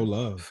 scared to man. show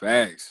love.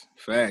 Facts.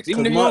 Even 'Cause if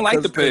you don't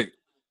like the cause- pic.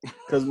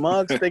 Because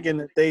mugs thinking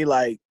that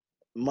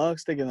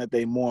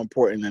they more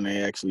important than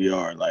they actually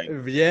are. Like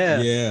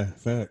Yeah. Yeah,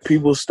 facts.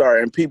 people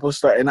start,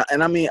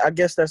 and I mean, I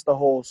guess that's the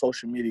whole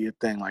social media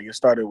thing. Like it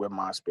started with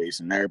MySpace,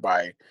 and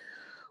everybody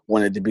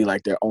wanted to be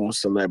like their own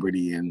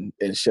celebrity and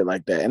shit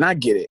like that. And I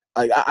get it.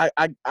 Like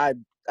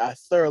I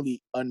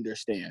thoroughly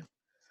understand.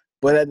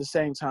 But at the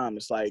same time,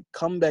 it's like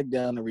come back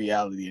down to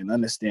reality and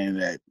understand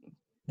that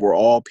we're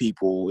all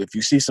people. If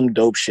you see some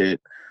dope shit,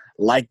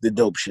 like the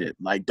dope shit.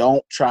 Like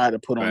don't try to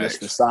put on this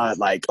Facts. facade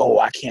like, oh,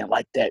 I can't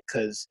like that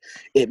because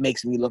it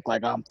makes me look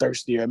like I'm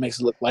thirsty or it makes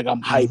it look like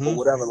I'm hype or Mhm.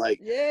 whatever. Like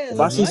Yeah. if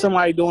I see like-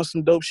 somebody doing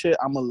some dope shit,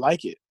 I'm gonna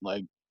like it.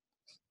 Like,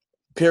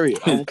 period.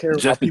 I don't care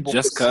how people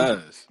just perceive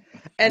it. cause.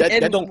 and,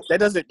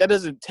 That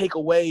doesn't take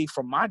away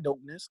from my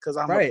dopeness because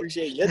I'm Right.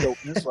 appreciating your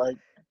dopeness. Like,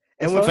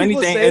 and when If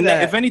people anything, say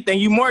that, if anything,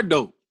 you more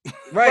dope.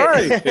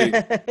 right.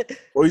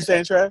 what you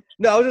saying, Trav?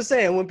 No, I was just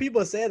saying when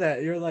people say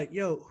that, you're like,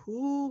 yo,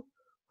 who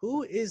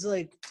is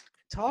like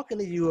talking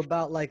to you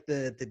about like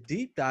the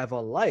deep dive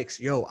on likes?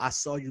 Yo, I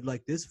saw you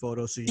like this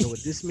photo, so you know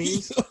what this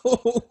means?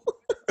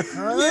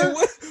 Yeah,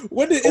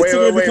 when did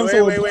Instagram become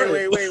so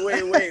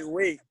important?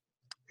 wait.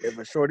 If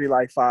a shorty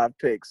like 5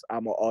 pics,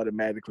 I'ma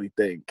automatically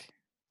think.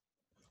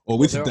 Well,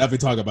 we should definitely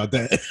talk about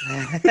that.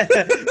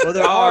 Well,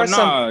 there Oh are some.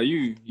 no,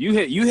 you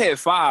hit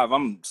 5.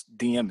 I'm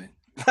DMing.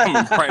 I'm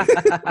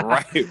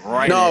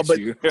right. No, at but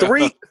you.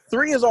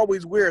 three is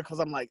always weird because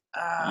I'm like,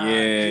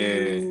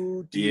 Yeah,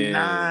 do you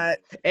not?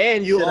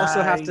 And you Should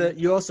also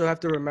have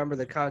I- to remember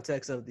the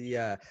context of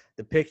the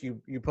pic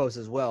you post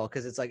as well,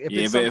 because it's like if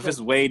Yeah, it's but if something-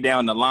 it's way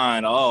down the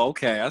line, oh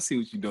okay, I see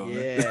what you're doing.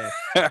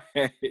 yeah.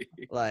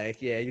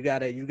 Like, yeah, you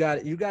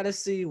gotta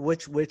see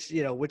which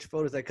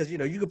photos that, because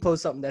you could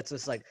post something that's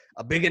just like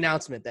a big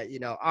announcement that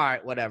all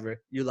right, whatever,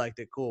 you liked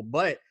it, cool.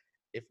 But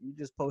if you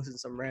just posted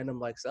some random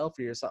like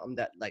selfie or something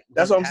that like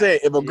That's what I'm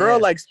saying. If a girl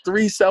yeah. likes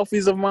 3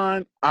 selfies of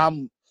mine,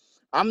 I'm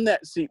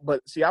that. See,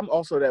 I'm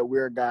also that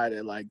weird guy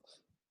that like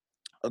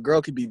a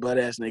girl could be butt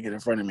ass naked in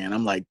front of me, and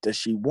I'm like, does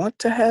she want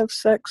to have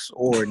sex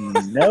or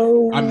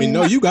no? I mean,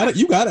 no, you gotta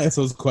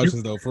answer those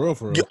questions though, for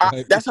real.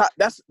 Like, That's how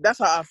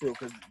I feel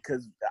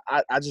because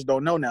I just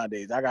don't know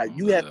nowadays.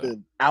 You have to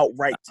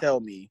outright tell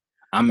me.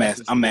 I'm That's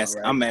what you want,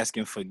 right? I'm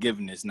asking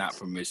forgiveness, not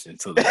permission.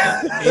 To the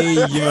hey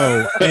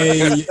yo.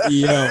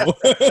 He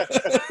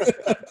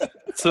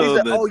to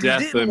said, the "Oh,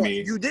 death of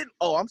me. You didn't.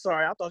 Oh, I'm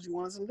sorry. I thought you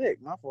wanted some dick.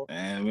 My fault.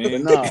 I But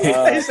mean, no,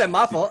 He said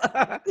my fault.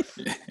 I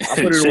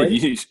put it away.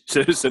 You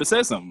should have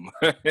said something.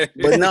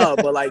 But no,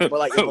 but like if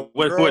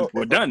a girl,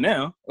 we're done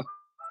now.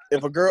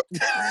 if a girl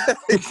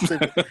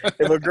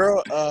if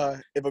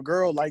a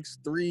girl likes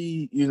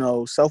 3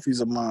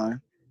 selfies of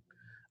mine,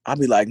 I'll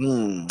be like,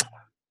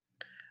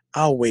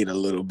 I'll wait a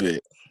little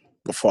bit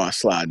before I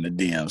slide in the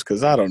DMs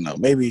because I don't know,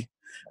 maybe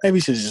she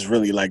just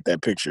really like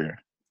that picture.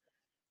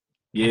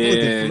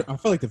 Yeah, I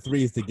feel like the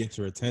 3 is to get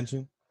your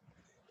attention,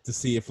 to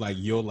see if like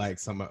you'll like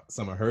some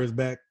of hers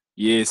back.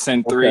 yeah.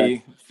 Send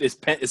 3.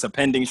 It's a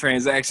pending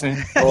transaction.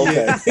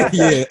 Okay.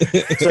 Yeah.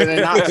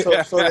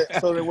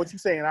 So then what you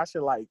saying? I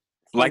should like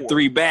Like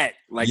 3 back.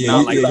 Like yeah,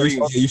 not like yeah, 3.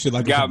 you should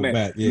like a Got couple man.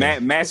 back. Yeah.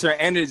 Match her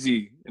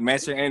energy. See what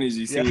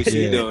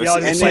she Yeah. doing.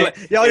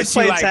 Y'all just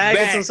play tag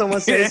until someone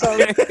says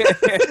something.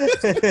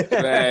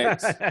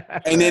 Facts.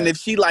 and then if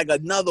she like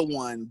another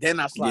one, then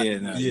I slide. Yeah,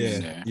 in no.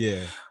 there.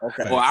 Yeah.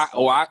 Okay.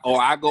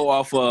 I go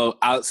off of.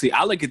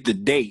 I look at the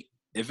date.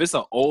 If it's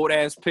an old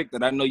ass pic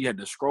that I know you had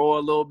to scroll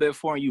a little bit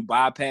for, and you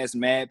bypass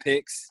mad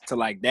pics to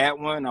like that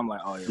one, I'm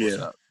like, oh yeah,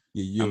 what's up?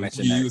 Yeah, I'm you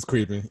matching that. was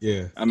creeping.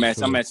 Yeah. I'm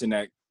matching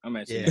that.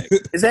 Yeah.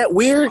 Is that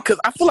weird? Because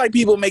I feel like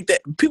people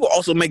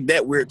also make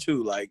that weird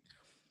too. Like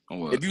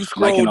What? if you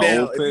scroll Liking the down,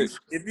 old pic?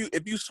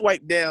 if you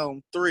swipe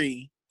down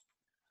 3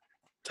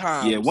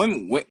 times, Yeah,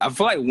 women. I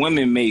feel like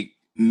women make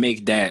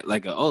that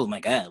like oh my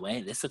god,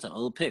 wait, that's such an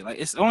old pic. Like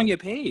it's on your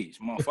page,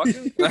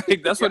 motherfucker.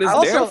 Like that's what it's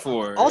there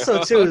for.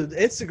 Also, too,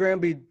 Instagram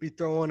be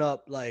throwing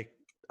up like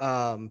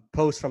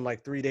posts from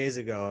like 3 days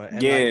ago.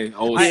 And yeah, like,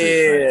 old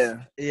shit.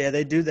 yeah,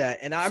 they do that.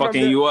 And I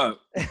Fucking remember, you up.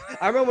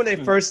 I remember when they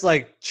first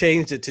like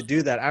changed it to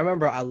do that. I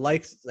remember I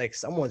liked like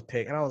someone's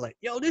pic, and I was like,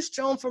 "Yo, this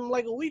Joan from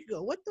like a week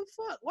ago. What the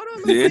fuck? What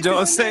am I?" Yeah,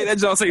 that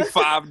Joe say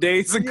 5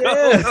 days ago.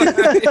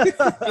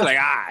 Yeah. You're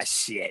like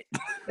shit.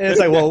 And it's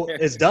like, well,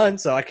 it's done,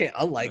 so I can't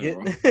unlike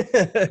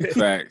it.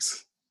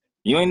 Facts.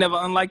 You ain't never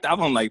unliked? I've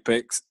unliked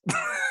pics.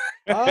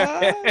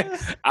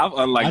 I've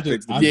unliked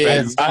pics. I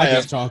have.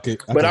 just chalk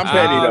it. But I'm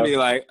petty, I'll though. be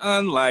like,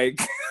 unlike.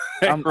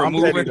 I'm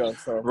petty, though.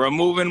 So.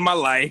 Removing my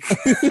like.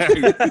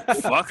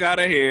 Fuck out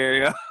of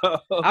here.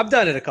 I've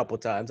done it a couple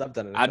times. I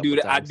do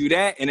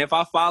that, and if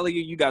I follow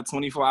you, you got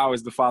 24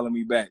 hours to follow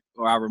me back,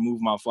 or I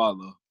remove my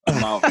follow.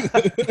 I'm out.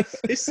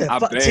 He said, I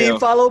bail. "Team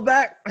follow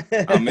back."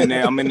 I'm in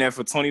there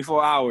for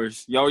 24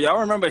 hours. Yo, y'all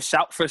remember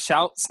Shout for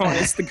Shouts on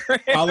Instagram?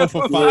 Follow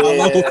for follow.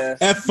 Yeah.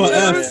 F for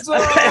F.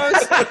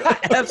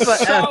 F for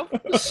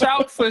F.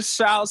 Shout for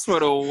Shouts for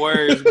the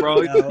words,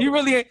 bro. Yo. You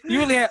really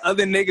had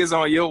other niggas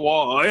on your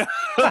wall.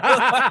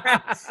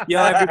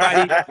 Yo,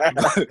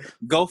 everybody,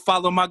 go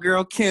follow my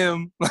girl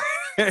Kim.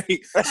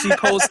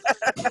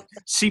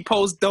 She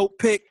posts dope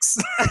pics.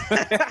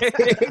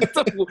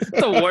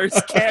 the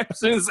worst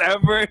captions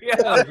ever.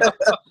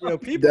 Yo,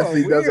 people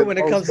Definitely are weird doesn't when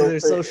it post comes to no their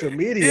pic. social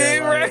media. Yeah,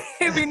 like- right.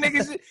 It be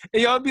niggas,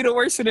 y'all be the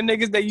worst for the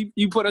niggas that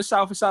you put a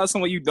shout for shout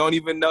someone you don't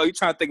even know. You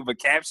trying to think of a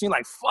caption,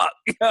 like fuck.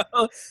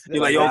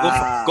 You're like, yo,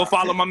 go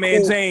follow my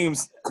man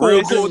James.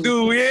 Real cool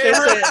dude. Yeah, They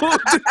real said- cool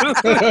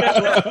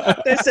dude.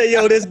 They say,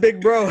 "Yo, this big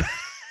bro."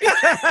 That's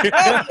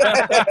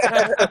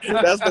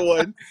the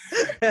one.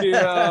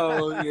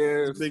 Yo,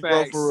 yeah, Big bro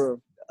facts. for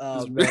real.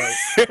 Oh man,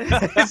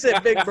 he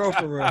said, "Big bro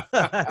for real."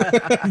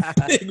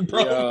 Big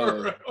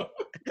bro.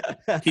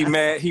 He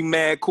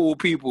mad cool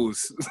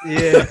peoples.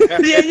 yeah.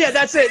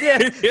 That's it. Yeah,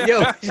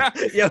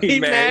 yo, He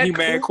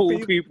mad cool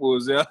people.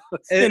 peoples. Yeah, And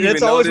Didn't it's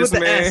even know always this with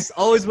the man. S.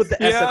 Always with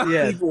the S at the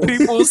end.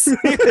 Peoples.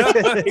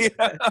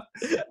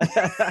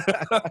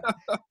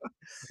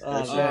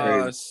 Oh,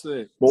 man. Oh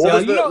shit. But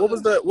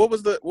So, what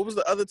was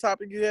the other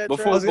topic you had?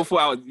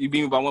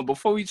 Trav?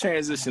 Before we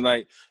transition,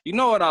 like, you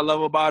know what I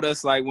love about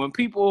us, like when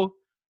people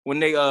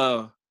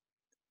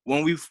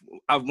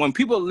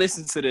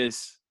listen to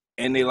this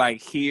and they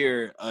like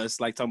hear us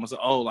like talking about,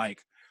 oh,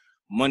 like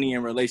money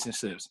and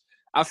relationships,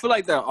 I feel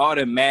like they're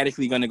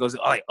automatically gonna go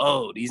like,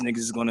 oh, these niggas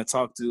is gonna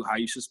talk to how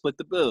you should split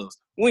the bills.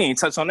 We ain't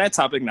touched on that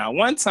topic now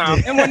one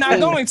time, and we're not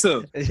going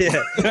to.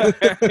 Yeah,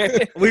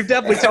 we've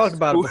definitely talked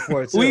about it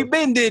before too. We've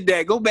been did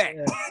that. Go back,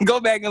 go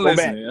back and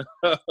listen.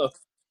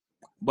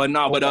 But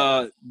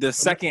the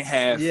second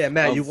half. Yeah,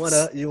 Matt, of- you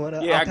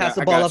wanna? Yeah, I'll pass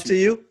the I ball got up to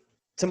you,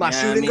 to my Yeah,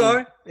 I shooting mean,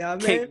 guard. Yeah, man.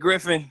 Kate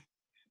Griffin.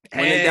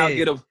 When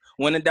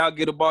in doubt,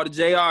 get a ball to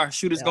JR.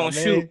 Shooters gonna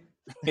shoot.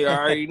 You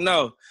already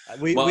know.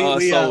 We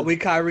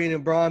Kyrie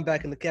and Braun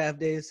back in the Cavs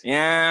days.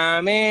 Yeah,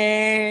 I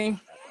mean,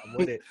 I'm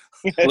with it.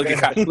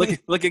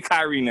 look at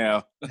Kyrie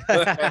now.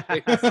 Yo,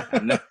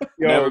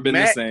 Never been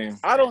Matt, the same.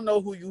 I don't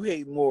know who you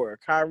hate more,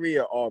 Kyrie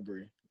or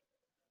Aubrey.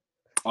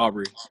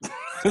 Aubrey.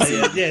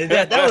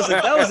 yeah,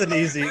 that was an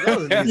easy.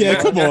 Yeah,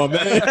 come on,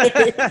 man.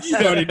 You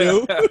already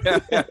knew.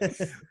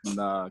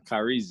 Nah,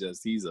 Kyrie's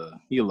just he a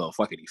little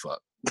fuckity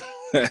fuck.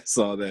 That's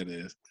all that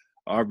is.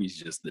 Aubrey's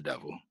just the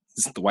devil.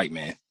 It's the white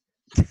man.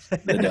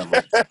 The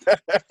devil.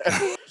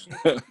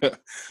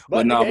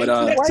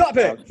 Next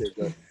topic.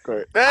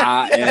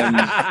 I am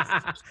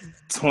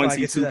Before I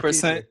get to that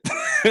 22%,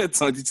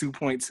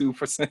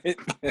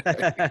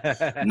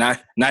 22.2%.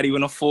 Not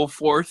even a full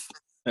fourth.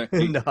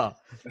 No.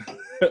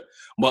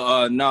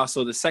 But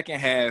so the second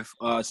half,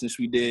 since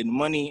we did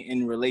money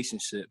in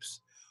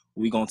relationships,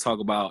 we gonna talk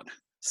about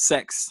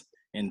sex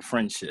and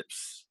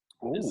friendships.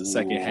 Is the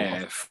second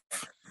half.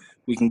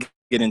 We can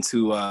get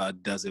into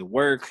does it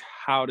work?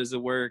 How does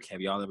it work?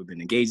 Have y'all ever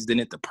been engaged in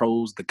it? The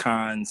pros, the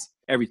cons,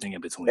 everything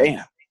in between.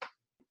 Damn.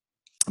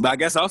 But I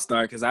guess I'll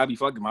start because I'll be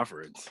fucking my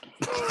friends.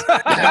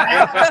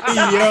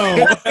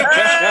 Yo.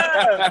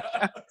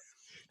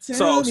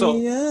 So all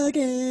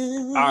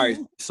right.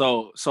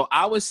 So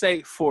I would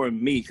say for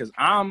me, because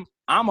I'm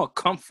a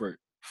comfort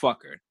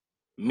fucker,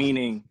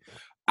 meaning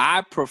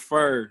I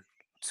prefer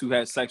to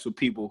have sex with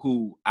people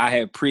who I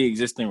have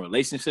pre-existing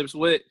relationships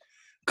with,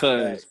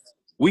 because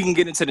we can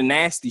get into the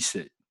nasty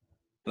shit.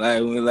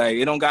 Like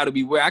it don't gotta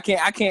be where I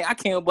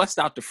can't bust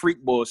out the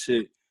freak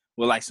bullshit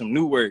with like some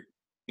new work.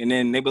 And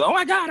then they be like, oh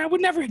my God, I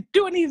would never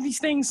do any of these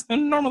things on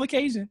a normal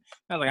occasion.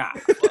 I was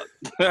like, fuck.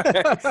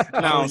 I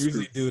No, don't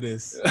usually do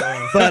this.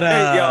 but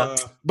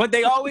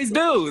they always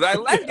do. Like,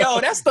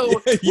 that's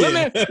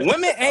the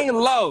women ain't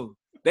low.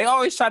 They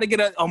always try to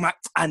get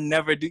I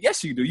never do.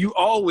 Yes, you do. You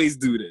always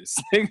do this.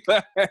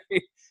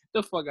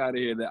 The fuck out of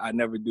here that I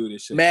never do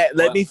this shit. Matt,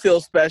 let me feel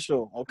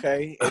special,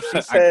 okay? If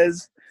she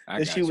says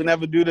that she would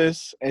never do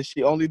this and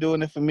she only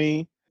doing it for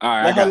me, all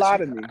right, let her lie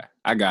to me.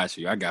 I got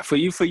you. For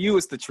you,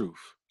 it's the truth.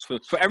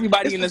 For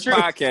everybody in this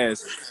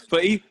podcast, for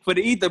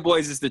the Ether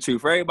boys, it's the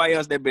truth. For everybody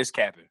else, that bitch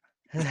capping.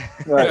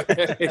 Right.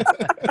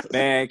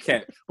 Man,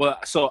 cap. Well,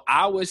 so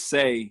I would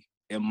say,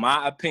 in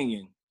my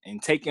opinion,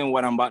 and taking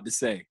what I'm about to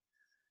say,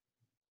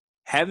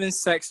 having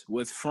sex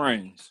with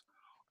friends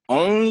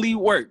only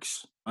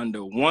works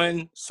under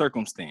one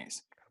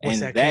circumstance.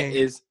 What's and that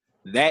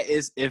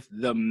is if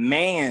the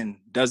man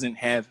doesn't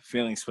have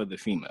feelings for the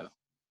female.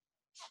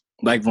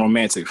 Like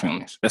romantic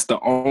feelings. That's the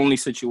only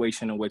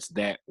situation in which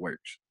that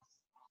works.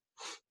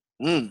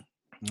 Let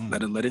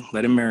it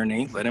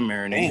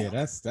marinate. Yeah,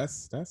 that's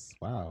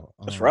wow.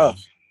 That's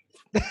rough.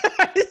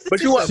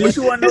 But you want to know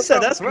He said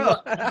something? that's wrong.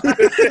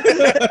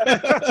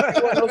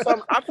 You wanna know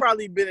something? I've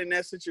probably been in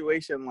that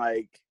situation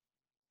like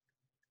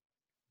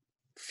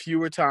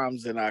fewer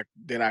times than I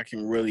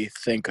can really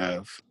think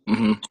of.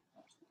 Mm-hmm.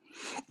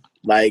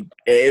 Like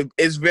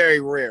it's very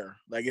rare.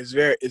 Like it's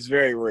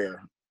very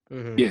rare.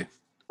 Mhm. Yeah.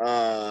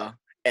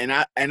 And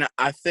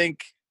I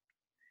think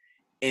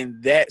in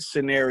that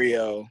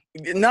scenario,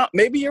 no,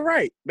 maybe you're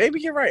right.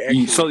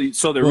 Actually.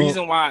 So the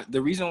reason why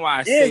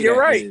I say you're that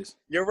right. is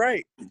You're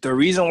right. the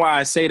reason why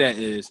I say that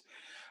is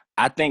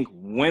I think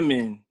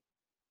women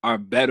are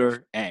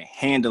better at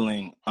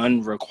handling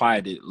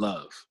unrequited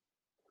love.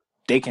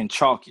 They can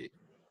chalk it.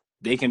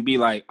 They can be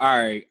like, all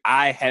right,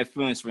 I have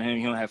feelings for him.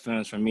 He don't have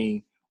feelings for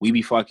me. We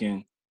be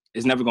fucking.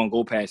 It's never going to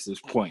go past this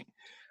point.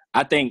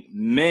 I think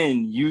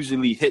men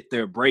usually hit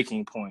their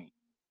breaking point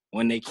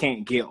when they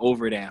can't get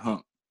over that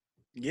hump.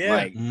 Yeah.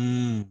 Like,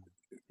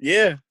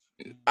 yeah.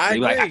 I they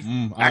agree. like,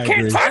 I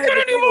can't agree. take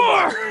it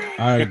anymore.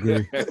 I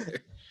agree.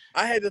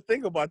 I had to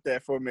think about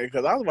that for a minute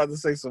because I was about to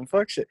say some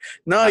fuck shit.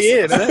 No, That's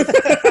yeah,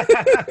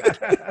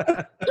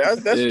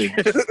 what that's Yeah.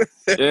 true.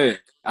 Yeah,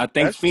 I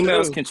think That's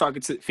females true. can chalk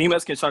it to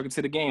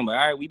the game. Like,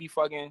 all right, we be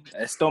fucking.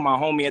 That's still my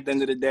homie at the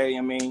end of the day.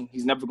 I mean,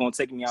 he's never gonna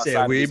take me outside.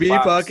 Said we of be this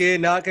box.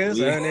 fucking, not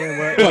concerning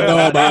what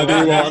nobody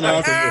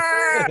wanna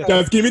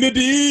just give me the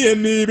D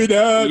and leave it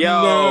out.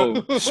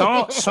 Yo,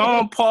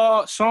 Sean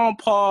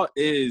Paul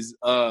is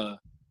the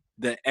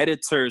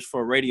editors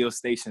for radio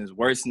stations'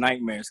 worst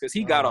nightmares because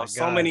he got Oh my off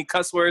so God. many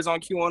cuss words on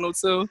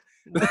Q102.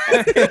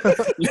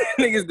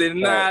 Niggas did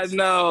not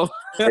know.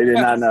 They did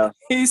not know.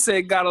 He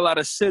said, got a lot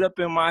of shit up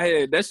in my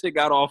head. That shit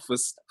got off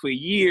for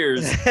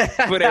years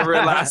before they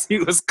realized he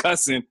was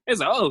cussing. It's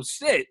like, oh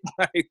shit.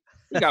 Like,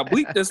 we got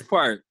bleep this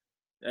part.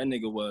 That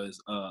nigga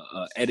was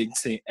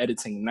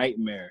editing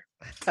nightmare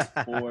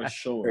for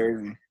sure.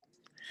 Crazy.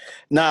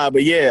 Nah,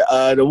 but yeah,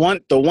 the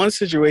one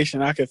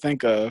situation I could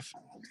think of,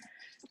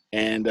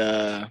 and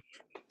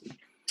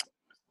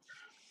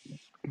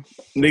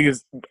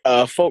niggas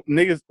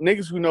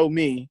who know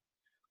me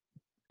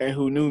and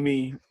who knew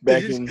me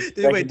back in.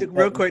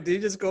 Real quick, did you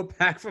just go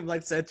back from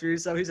like century or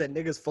something? He said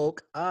niggas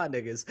folk.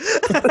 Niggas.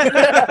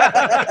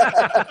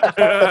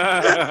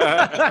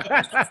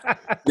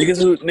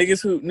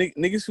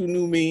 niggas who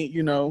knew me,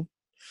 you know,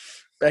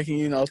 back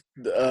in, at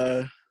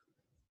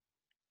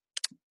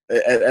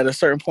a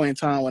certain point in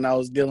time when I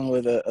was dealing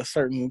with a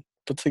certain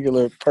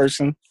particular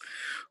person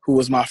who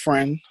was my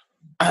friend,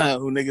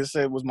 who niggas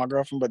said was my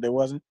girlfriend, but they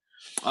wasn't.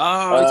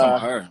 Oh, you talking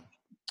about her?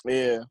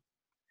 Yeah,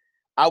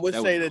 I would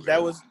say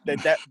that was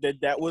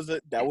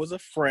a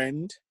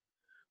friend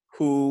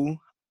who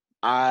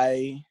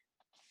I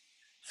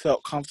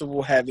felt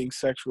comfortable having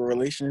sexual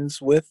relations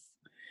with,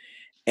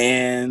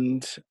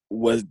 and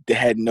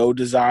had no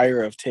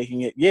desire of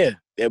taking it. Yeah,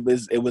 it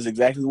was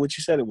exactly what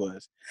you said it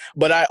was.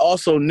 But I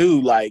also knew,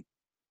 like,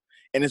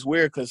 and it's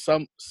weird because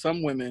some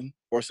women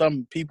or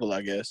some people,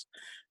 I guess,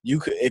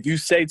 if you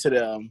say to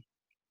them,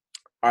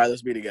 "All right,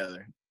 let's be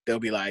together," they'll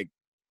be like,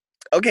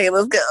 "Okay,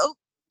 let's go."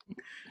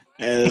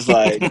 And it's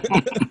like,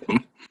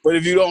 but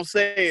if you don't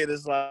say it,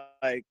 it's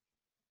like,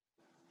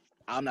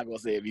 I'm not gonna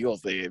say it. If you don't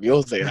say it, if you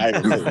don't say it, I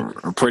ain't gonna say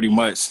it. Pretty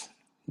much,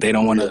 they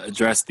don't want to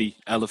address the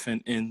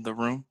elephant in the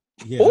room.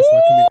 Yeah, that's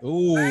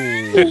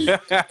why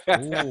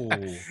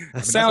Sound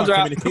that's why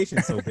drop.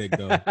 communication's so big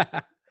though.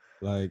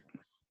 Like,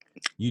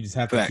 you just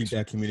have to keep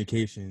that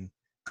communication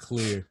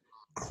clear,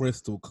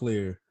 crystal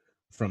clear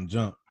from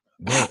jump.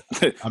 But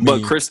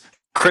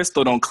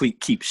Crystal don't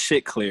keep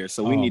shit clear,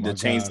 so we need to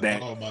change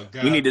that. Oh my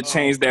God. We need to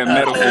change that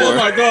metaphor. Oh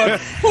my God.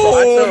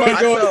 Oh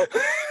my God.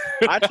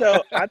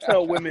 I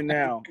tell women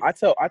now. I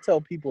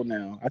tell people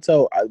now.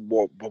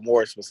 But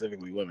more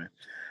specifically women.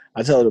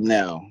 I tell them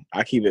now.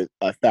 I keep it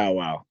a thou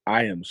wow.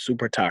 I am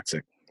super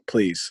toxic.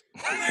 Please.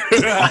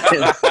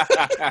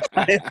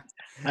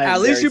 At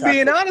least you're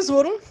being honest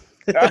with them.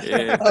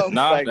 Yeah,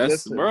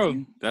 listen,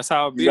 bro. That's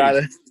how it be.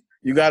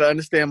 You gotta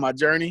understand my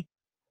journey.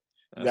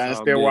 You gotta That's how it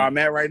understand be. where I'm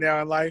at right now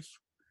in life.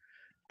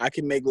 I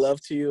can make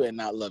love to you and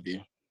not love you.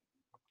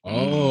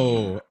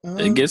 Oh,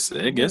 It gets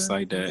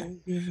like that.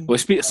 Well,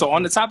 so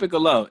on the topic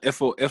of love,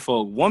 if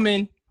a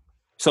woman,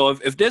 so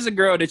if there's a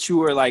girl that you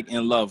were like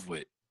in love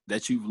with,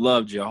 that you've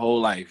loved your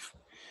whole life,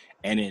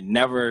 and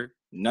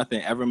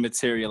nothing ever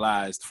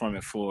materialized from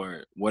it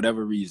for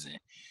whatever reason,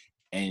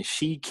 and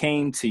she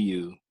came to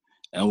you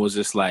and was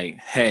just like,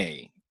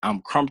 "Hey,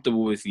 I'm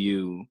comfortable with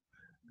you.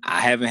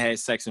 I haven't had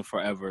sex in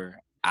forever.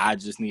 I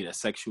just need a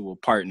sexual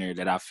partner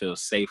that I feel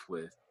safe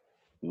with."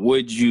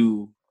 Would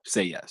you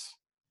say yes?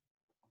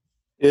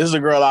 This is a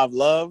girl I've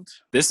loved.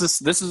 This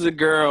is a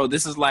girl.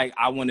 This is like,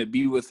 I want to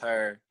be with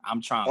her.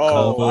 I'm trying to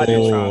I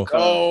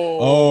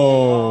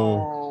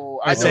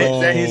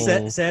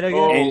said it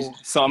again. And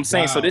so I'm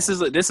saying, so this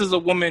is a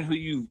woman who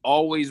you've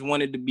always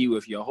wanted to be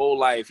with your whole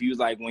life. You was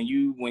like, when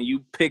you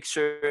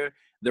picture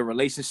the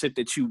relationship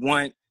that you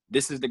want,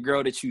 this is the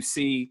girl that you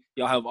see.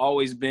 Y'all have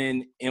always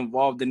been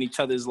involved in each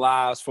other's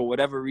lives for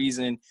whatever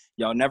reason.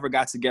 Y'all never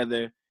got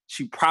together.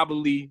 She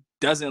probably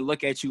doesn't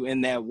look at you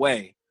in that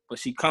way, but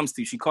she comes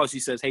to you. She calls you,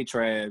 says, "Hey,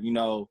 Trav,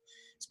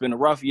 It's been a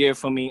rough year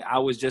for me. I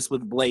was just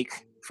with Blake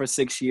for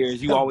 6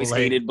 years. You always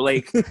Blake. hated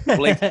Blake.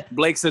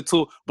 Blake's a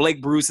tool.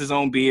 Blake brews his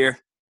own beer.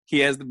 He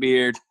has the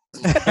beard.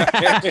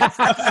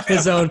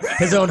 his own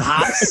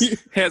hops.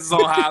 Has his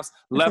own house.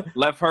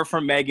 Left her for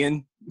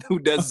Megan, who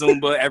does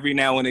Zumba every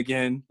now and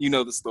again. You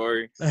know the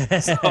story.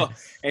 So,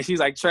 and she's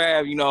like,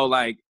 Trav, you know,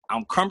 like,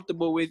 I'm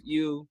comfortable with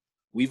you.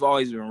 We've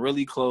always been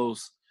really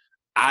close.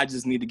 I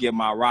just need to get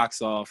my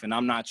rocks off, and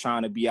I'm not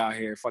trying to be out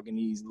here fucking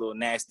these little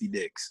nasty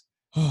dicks.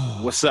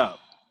 What's up?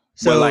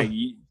 So but like,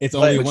 It's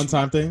only a but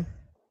one-time thing?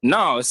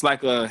 no, it's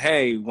like a,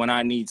 hey, when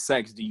I need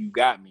sex, do you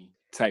got me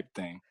type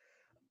thing.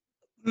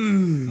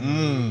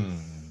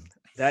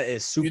 that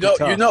is super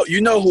tough. You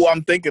know who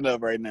I'm thinking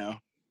of right now.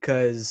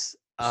 Because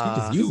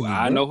just using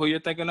I it, know who you're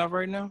thinking of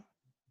right now.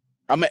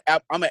 I'm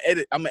gonna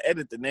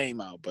edit the name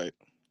out, but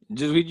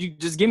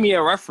Just give me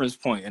a reference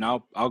point, and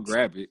I'll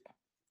grab it.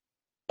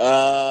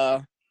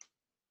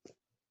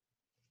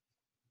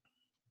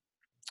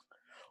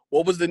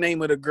 What was the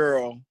name of the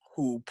girl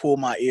who pulled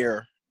my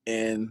ear?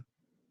 And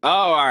Oh,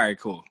 all right,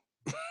 cool.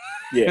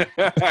 yeah,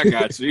 I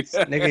got you.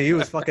 nigga, you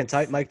was fucking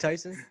tight, Mike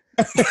Tyson.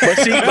 but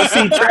see,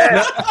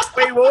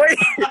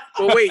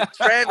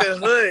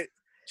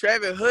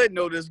 Travis Hood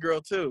know this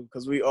girl too,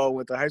 because we all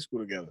went to high school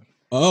together.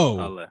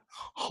 Oh,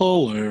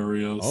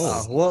 Hilarious.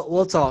 Oh.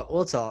 We'll talk.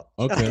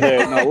 okay.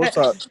 Yeah, no, what's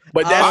up?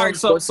 But that's All right,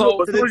 so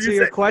To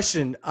your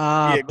question,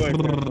 yeah, go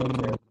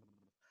ahead.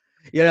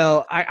 you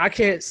know, I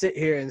can't sit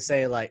here and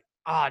say like,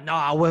 no,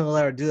 I wouldn't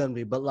let her do them to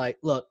me. But like,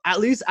 look, at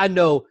least I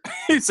know.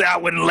 He said I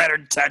wouldn't let her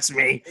touch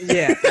me.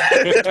 Yeah,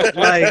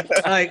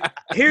 like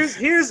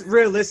here's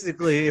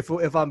realistically,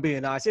 if I'm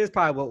being honest, here's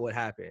probably what would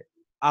happen.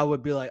 I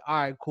would be like,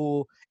 all right,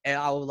 cool, and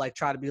I would like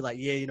try to be like,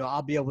 yeah, you know,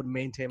 I'll be able to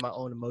maintain my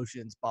own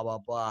emotions, blah blah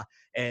blah,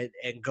 and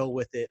go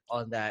with it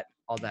on that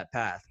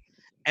path.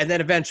 And then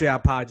eventually I'll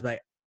probably be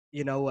like,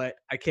 you know what,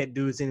 I can't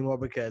do this anymore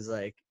because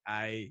like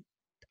I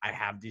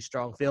have these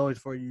strong feelings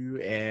for you,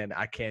 and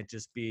I can't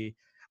just be.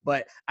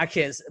 But I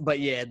can't. But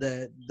yeah,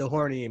 the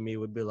horny in me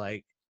would be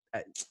like,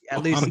 at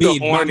least the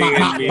horny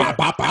in me.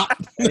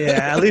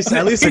 yeah, at least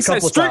He a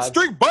couple said, times.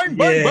 Streak, bang,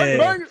 bang, bang,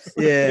 bang.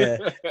 Yeah,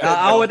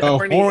 I would. Oh,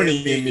 horny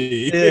in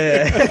me.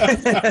 Yeah,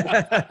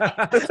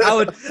 I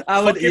would.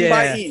 Fucking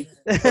by Yeah. Eve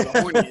for the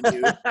horny in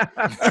you.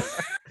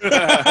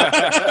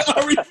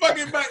 Are we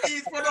fucking by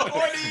East for the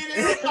horny?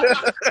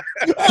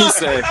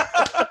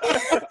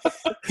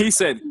 He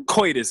said,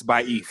 coitus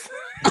by Eve.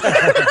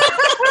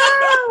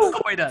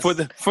 Coitus. For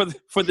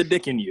the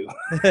dick in you.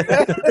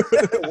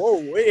 Whoa,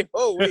 wait.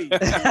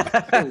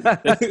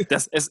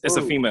 It's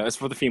a female. It's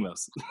for the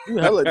females. You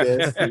hella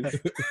nasty.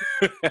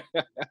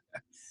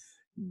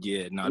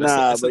 Yeah, no,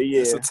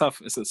 it's a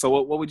tough. So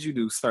what would you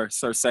do, sir?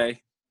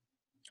 Say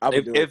I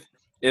would do it.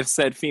 if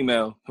said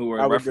female who we're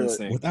I would do it.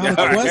 referencing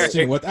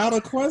Without a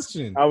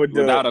question. I would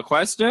do without it. a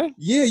question.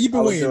 Yeah, you've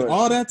been I would waiting do it.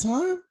 all that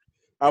time.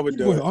 I would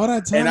do it. All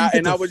that time.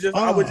 And I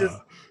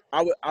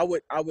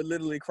would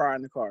literally cry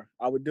in the car.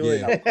 I would do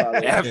it. And I would cry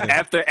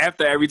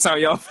After every time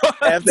y'all.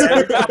 After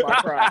every time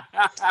I cry.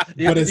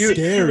 But it's She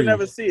scary. would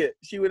never see it.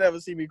 She would never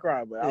see me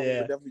cry, but I would Yeah.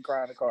 definitely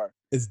cry in the car.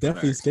 It's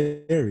definitely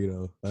scary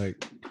though.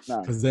 Like,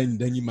 Nah. because then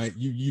you might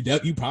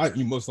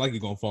you most likely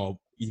gonna fall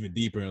even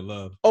deeper in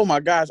love. Oh my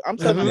gosh, I'm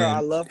telling her Mhm. I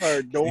love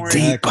her during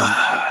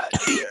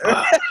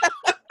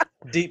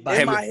Deep by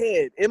in my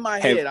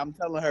head, I'm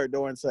telling her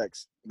during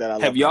sex that I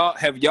love her.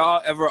 Have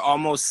y'all ever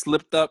almost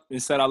slipped up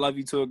and said I love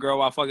you to a girl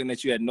while fucking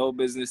that you had no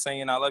business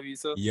saying I love you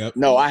to? Yep.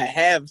 No, I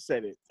have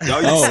said it. Yo,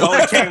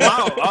 it came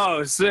out.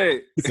 Oh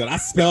shit. He said I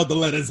spelled the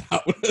letters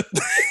out.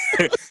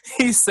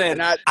 He said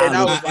And I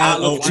was I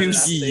love why did I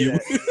juice. say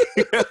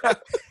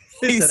that?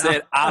 He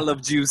said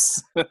olive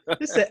juice.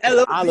 He said,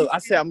 I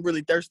said I'm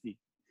really thirsty.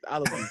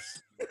 Olive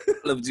juice.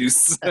 Olive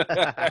juice.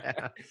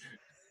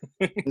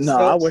 No,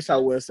 I wish I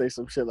would say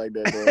some shit like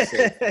that. During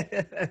sex.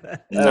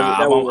 Nah,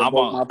 That would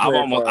revoke my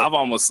prayer card.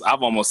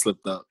 I've almost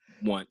slipped up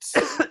once.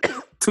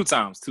 two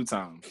times.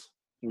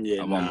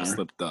 Yeah, I've almost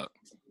slipped up.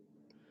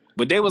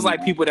 But they was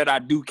like people that I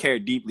do care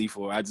deeply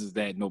for. I just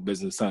had no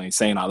business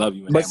saying I love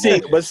you. In But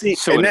that moment. see,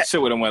 shit and that,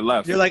 would have went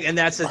left. You're like, in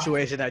that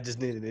situation, I just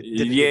needed it. Didn't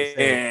need to say it.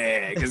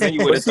 Yeah, because then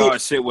you would have thought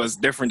shit was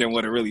different than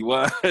what it really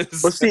was.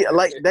 but see,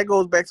 like that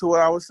goes back to what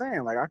I was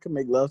saying. Like I can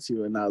make love to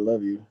you and not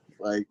love you.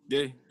 Like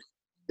Yeah.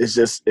 it's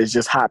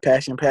just hot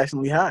passion,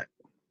 passionately hot.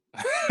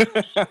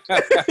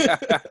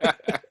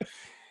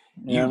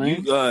 You know what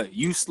I mean?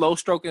 You slow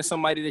stroking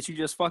somebody that you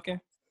just fucking?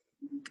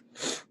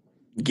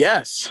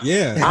 Yes.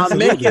 Yeah. I'm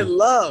absolutely. making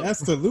love.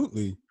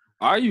 Absolutely.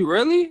 Are you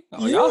really?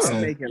 Oh, Yeah. y'all I'm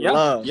some making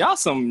love. y'all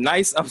some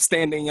nice,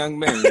 upstanding young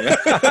men. You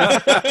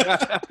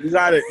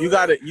got it.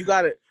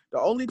 The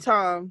only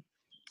time,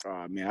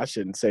 oh man, I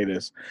shouldn't say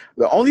this.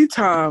 The only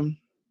time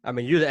I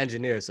mean, you're the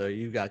engineer, so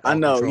you got. I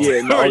know, control.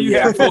 yeah, no, Or you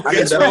yeah, have full I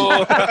can control.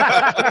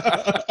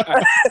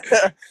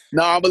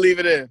 no, I'm gonna leave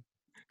it in.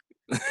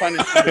 Pun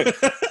intended.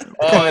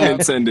 Pun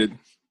intended.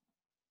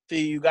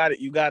 See, you got to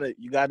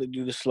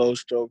do the slow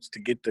strokes to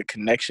get the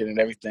connection and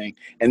everything,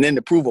 and then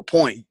to prove a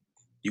point,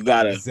 You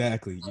gotta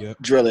Exactly. Yep.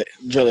 drill it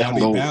Gotta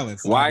be home.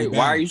 balanced. Why Gotta be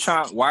are you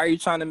balanced. why are you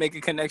trying to make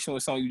a connection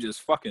with someone you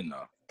just fucking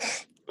know?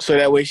 So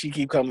that way she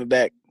keep coming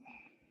back.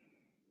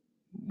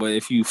 But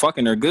if you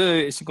fucking her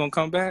good, is she gonna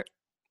come back?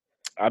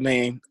 I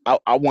mean, I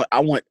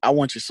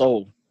want your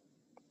soul.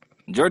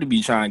 Jordy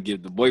be trying to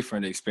give the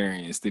boyfriend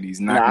experience to these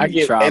Nah, I knocking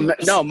give, and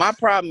trials. no, my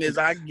problem is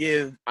I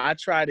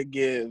try to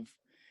give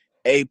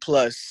A+.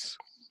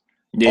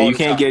 Yeah, all you the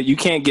can't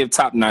time. give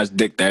top notch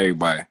dick to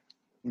everybody.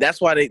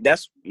 That's why let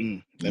me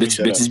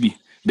shut up.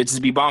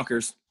 Bitches be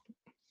bonkers.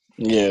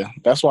 Yeah,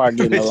 that's why I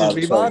get in a lot Bitches of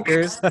be trouble.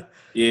 bonkers.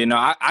 Yeah, no,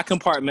 I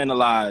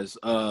compartmentalize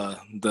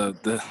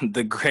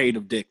the grade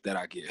of dick that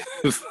I give.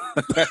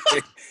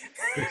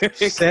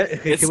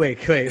 Wait.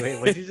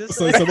 What you just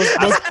So, say? so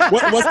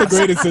what's the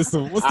grading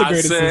system? What's the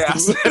grading I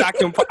system? said I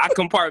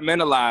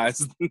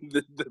compartmentalize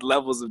the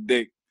levels of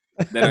dick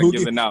that are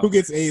given out. Who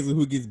gets A's and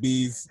who gets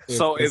B's?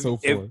 So and so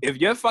forth. if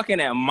you're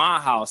fucking at my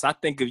house, I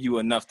think of you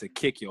enough to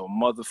kick your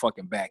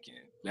motherfucking back in.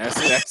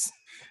 That's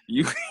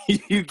you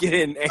get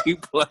an A+ dick.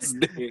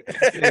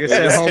 Nigga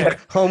said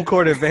home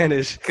court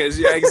advantage. Cause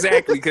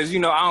exactly. Cause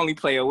I only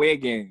play away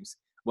games.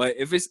 But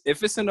if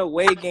it's an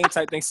away game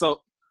type thing,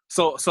 so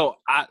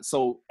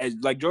as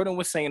like Jordan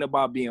was saying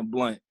about being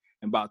blunt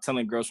and about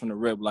telling girls from the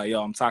rip, like,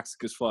 yo, I'm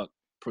toxic as fuck.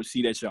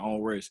 Proceed at your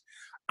own risk.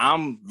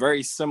 I'm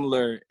very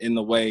similar in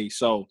the way.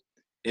 So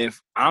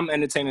if I'm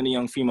entertaining a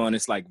young female and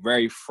it's like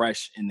very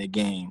fresh in the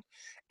game,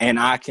 and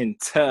I can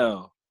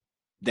tell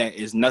that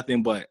is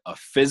nothing but a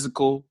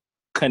physical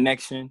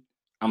connection,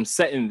 I'm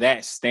setting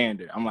that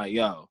standard. I'm like,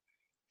 yo,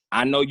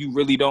 I know you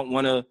really don't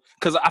want to,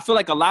 because I feel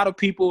like a lot of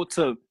people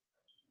to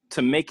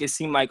make it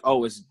seem like,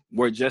 oh,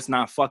 we're just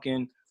not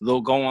fucking, they'll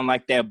go on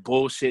like that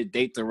bullshit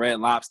date to Red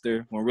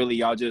Lobster when really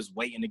y'all just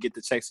waiting to get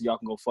the check so y'all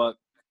can go fuck.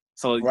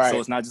 So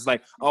it's not just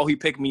like, oh, he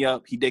picked me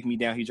up, he dicked me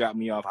down, he dropped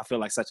me off. I feel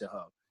like such a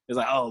hub. It's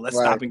like, oh, let's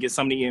stop and get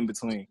something in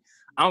between.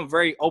 I'm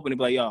very open to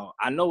be like, yo,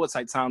 I know what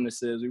type of time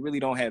this is. We really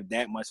don't have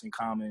that much in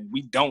common.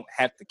 We don't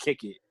have to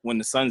kick it when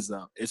the sun's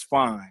up. It's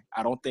fine.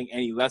 I don't think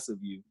any less of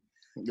you.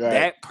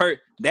 Right.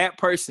 That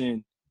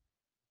person,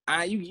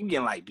 you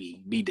getting like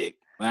B dick.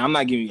 Like, I'm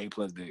not giving you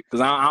A+ dick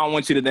because I don't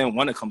want you to then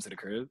want to come to the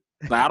crib.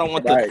 Like I don't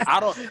want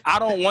I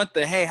don't want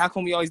the hey, how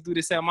come we always do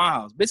this at my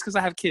house, bitch? Because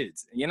I have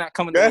kids and you're not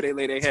coming to where they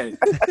lay their head.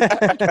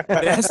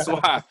 That's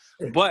why.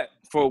 But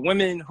for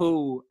women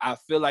who I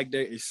feel like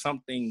there is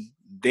something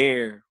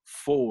there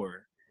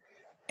for,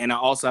 and I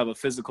also have a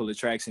physical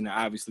attraction that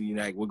obviously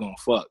like we're gonna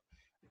fuck,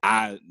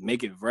 I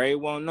make it very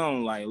well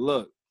known. Like,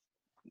 look,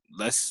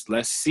 let's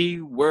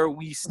see where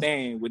we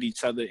stand with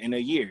each other in a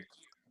year.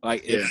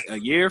 Like if a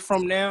year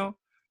from now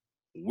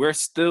we're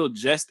still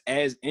just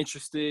as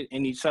interested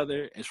in each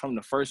other as from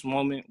the first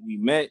moment we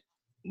met,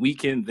 we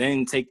can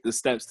then take the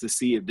steps to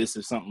see if this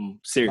is something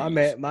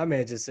serious. My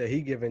man just said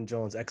he giving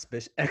Jones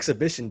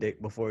exhibition dick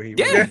before he.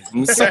 Yeah,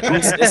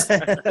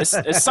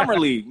 it's summer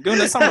league. Doing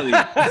the summer league,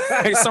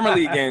 summer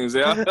league games.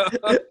 Yeah,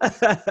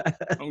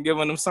 I'm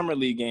giving them summer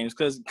league games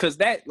because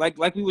that like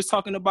we was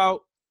talking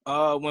about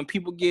when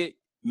people get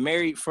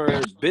married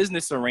for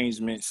business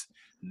arrangements.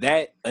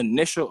 That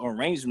initial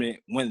arrangement,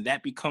 when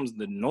that becomes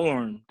the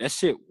norm, that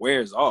shit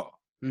wears off.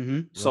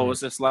 Mm-hmm. So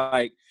it's just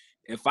like,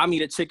 if I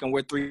meet a chick and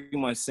we're 3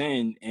 months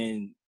in,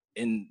 and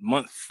in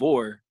month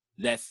 4,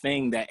 that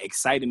thing that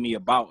excited me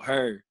about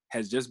her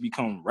has just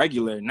become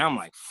regular. Now I'm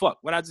like, fuck,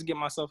 what I just get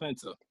myself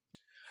into?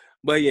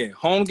 But yeah,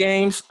 home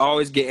games,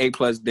 always get A+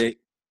 dick.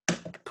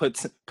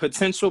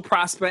 Potential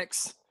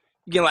prospects,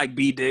 you get like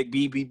B dick,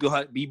 B+.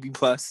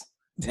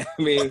 I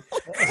mean,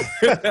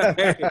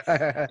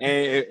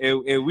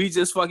 and we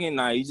just fucking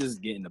you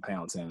just get in the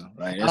pound town,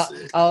 right? That's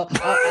it. I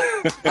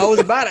was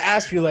about to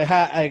ask you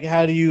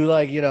how do you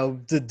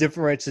to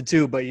differentiate the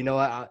two, but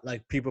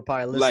like people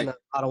probably listening. Like,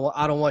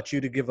 I don't want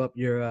you to give up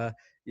your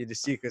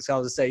secrets. I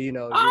was to say I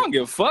don't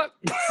give a fuck.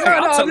 No,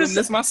 I'll tell I'm them just-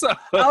 this myself.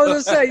 I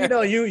was gonna say,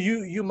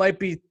 you might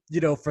be,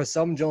 for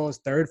some Jones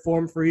third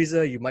form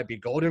Frieza, you might be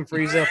golden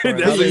Frieza. For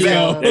That's another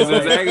exactly.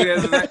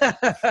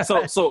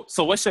 Jones. So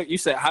what's you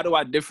said? How do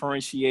I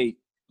differentiate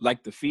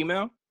like the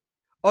female?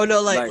 Oh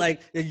no, like-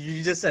 like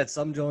you just said,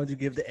 some Jones you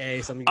give the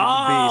A, some you give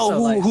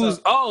the B.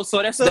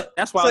 So that's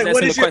why I was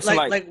what asking is the your question.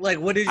 like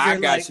what is your I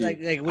got you.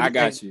 what I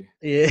got you.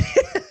 Yeah.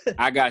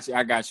 I got you.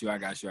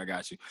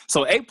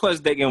 So A+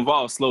 dick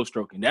involves slow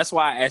stroking. That's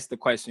why I asked the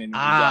question.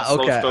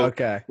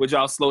 Okay. Would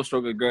y'all slow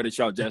stroke a girl that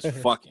y'all just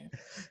fucking?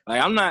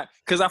 Like I'm not,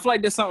 because I feel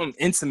like there's something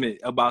intimate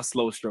about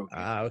slow stroking.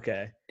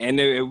 Okay. And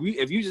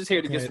if you just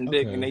here to get some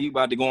dick and then you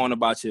about to go on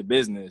about your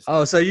business.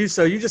 Oh, so you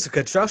just a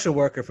construction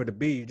worker for the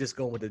B. You just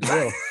going with the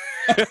drill.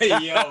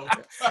 Yo,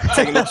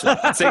 taking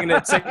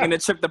the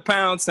trip to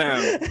Pound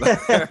Town.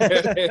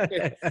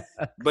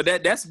 but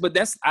that's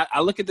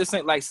I look at this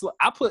thing like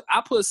I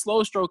put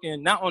slow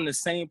stroking not on the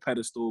same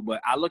pedestal,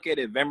 but I look at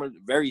it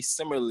very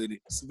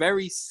similarly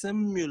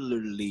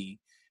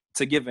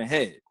to giving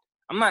head.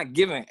 I'm not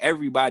giving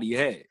everybody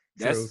head.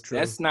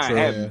 That's not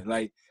happening. Yeah.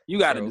 Like you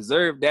gotta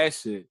deserve that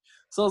shit.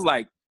 So it's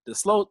like the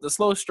slow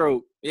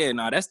stroke. Yeah,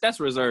 no, that's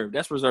reserved.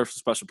 That's reserved for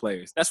special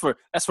players. That's for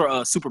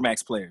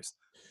Supermax players.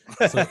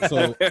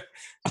 So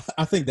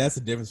I think that's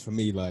the difference for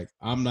me. Like,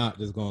 I'm not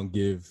just gonna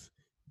give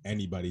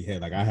anybody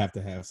head. Like, I have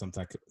to have some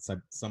type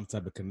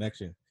of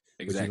connection.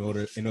 Exactly.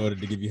 But in order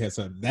to give you head,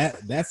 so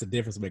that's the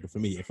difference maker for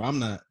me. If I'm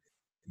not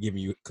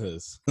giving you,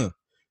 cause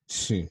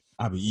shit,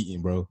 I'll be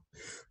eating, bro.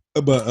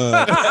 But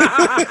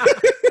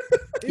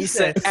he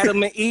said,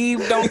 Adam and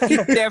Eve don't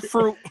eat that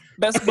fruit.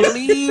 Best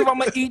believe I'm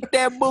gonna eat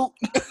that boot.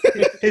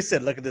 He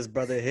said, "Look at this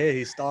brother here.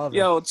 He's starving."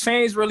 Yo,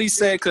 Change really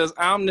said, "Cause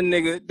I'm the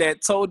nigga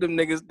that told them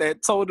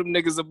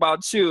niggas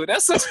about you."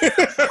 That's what do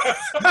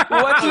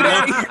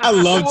that? I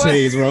love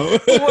Change, bro.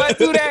 What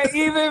do that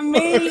even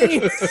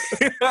mean?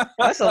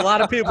 That's a lot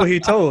of people he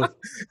told.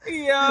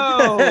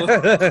 Yo,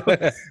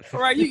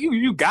 right?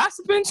 You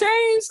gossiping,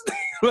 Change?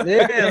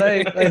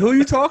 Yeah, like who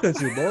you talking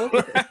to, boy?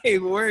 Right,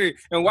 word.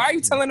 And why are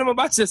you telling them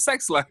about your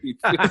sex life? He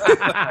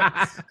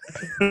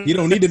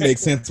don't need to make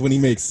sense when he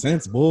makes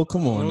sense, boy.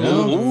 Come on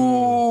now.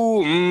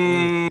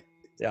 Ooh,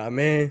 Yeah,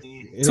 man.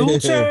 2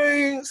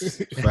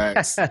 Chainz.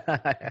 Facts.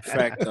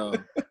 Fact though.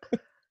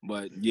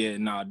 But yeah,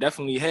 no,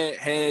 definitely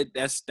head.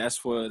 That's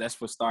for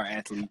star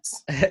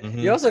athletes.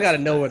 You also got to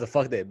know where the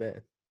fuck they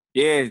been.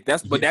 Yeah,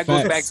 that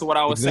goes back to what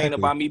I was saying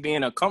Exactly. about me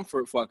being a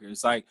comfort fucker.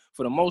 It's like,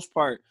 for the most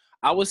part,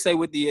 I would say,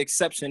 with the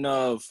exception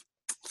of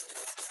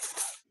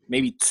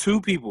maybe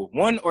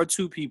 1 or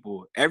 2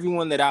 people,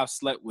 everyone that I've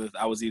slept with,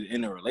 I was either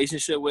in a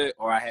relationship with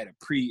or I had a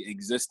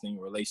pre-existing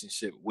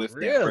relationship with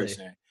that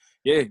person.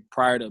 Yeah,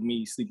 prior to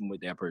me sleeping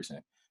with that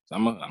person. So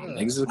I'm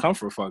niggas is a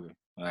comfort fucker.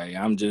 Like,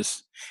 I'm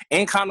just,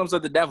 and condoms are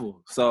the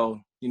devil. So,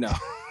 you know.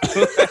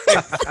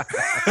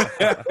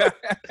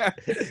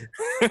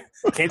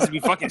 Can't just be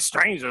fucking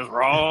strangers,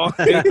 raw.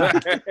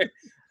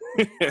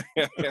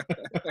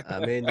 I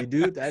mean, you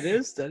do. That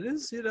is,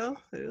 you know,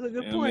 it's a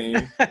good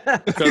point.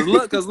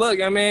 Cause look,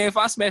 I mean, if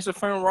I smash a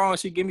friend wrong,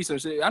 she give me some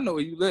shit, I know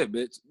where you live,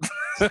 bitch.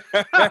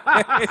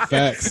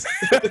 Facts.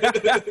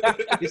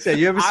 He said,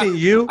 "You ever seen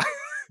you?"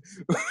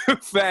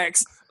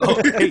 Facts. Oh,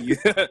 hey,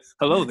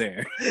 hello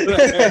there.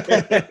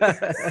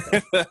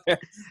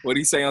 What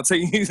he say on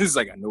tape? He's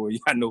like, I know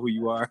who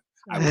you are.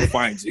 I will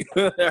find you.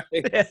 I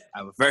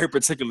have a very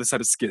particular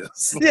set of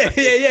skills. Yeah.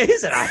 He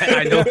said,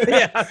 "I know."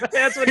 Yeah,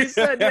 that's what he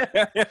said.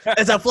 Yeah.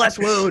 It's a flesh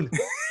wound.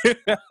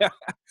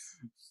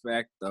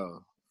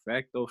 Facto.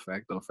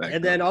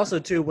 And then also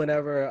too,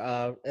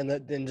 whenever and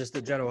then just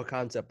the general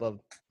concept of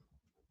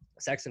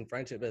sex and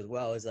friendship as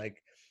well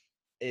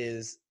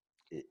is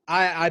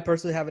I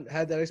personally haven't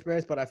had that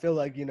experience, but I feel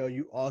like, you know,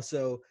 you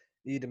also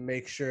need to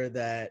make sure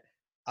that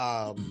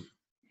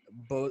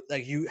both,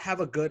 like, you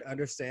have a good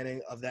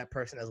understanding of that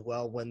person as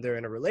well when they're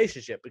in a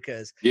relationship,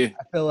 because I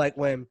feel like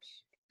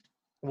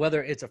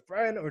whether it's a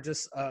friend or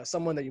just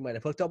someone that you might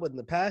have hooked up with in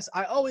the past,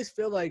 I always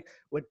feel like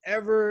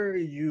whenever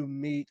you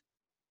meet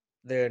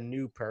their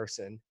new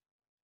person,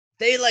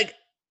 they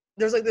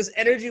there's like this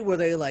energy where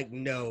they like,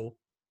 no,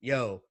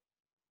 yo,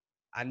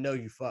 I know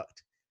you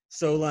fucked.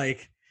 So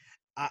like,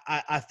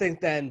 I think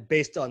then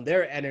based on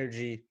their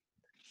energy,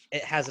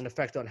 it has an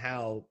effect on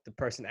how the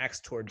person acts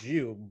towards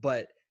you.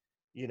 But,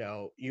 you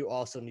know, you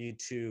also need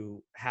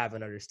to have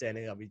an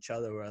understanding of each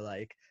other where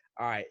like,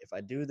 all right, if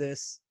I do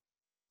this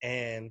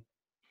and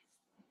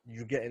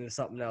you get into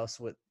something else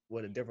with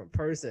a different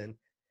person,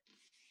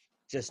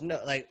 just know,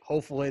 like,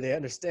 hopefully they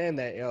understand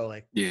that, yo,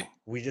 like,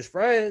 we just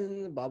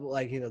friends, blah, blah,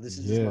 like, you know, this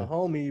is just my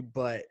homie.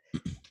 But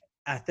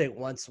I think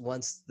once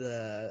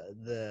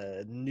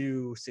the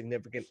new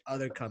significant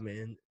other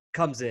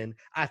comes in,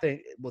 I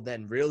think it will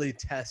then really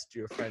test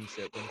your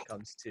friendship when it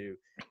comes to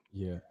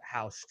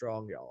how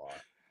strong y'all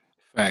are.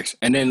 Facts.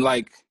 And then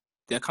like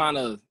you kind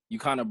of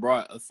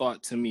brought a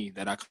thought to me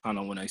that I kind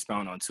of want to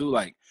expound on too.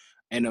 Like,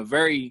 in a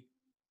very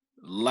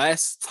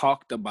less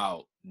talked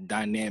about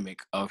dynamic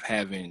of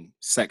having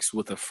sex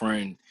with a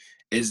friend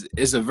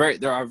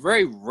there are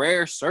very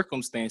rare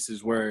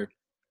circumstances where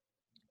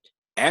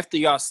after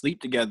y'all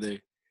sleep together,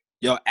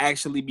 y'all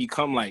actually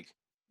become like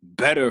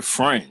better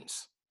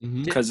friends.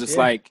 Because it's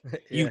like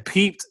you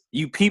peeped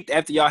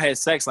after y'all had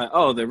sex, like,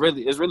 oh,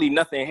 there's really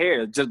nothing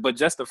here,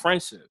 just a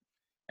friendship.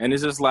 And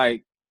it's just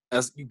like,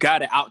 you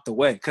got it out the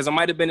way. Because it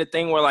might have been a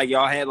thing where like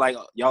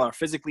y'all are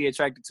physically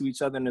attracted to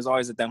each other, and there's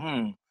always at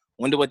that,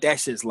 wonder what that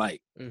shit's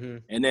like.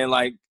 And then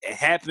like it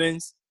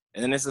happens,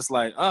 and then it's just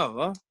like, oh,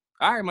 well,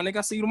 all right, my nigga,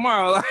 I'll see you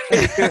tomorrow.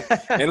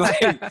 And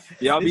like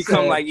y'all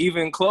become like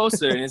even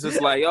closer. And it's just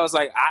like, yo, it's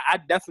like I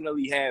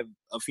definitely have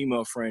a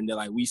female friend that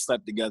like we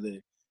slept together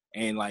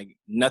and like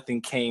nothing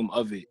came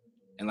of it.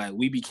 And like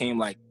we became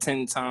like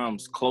 10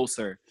 times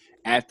closer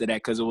after that,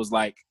 because it was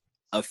like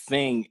a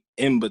thing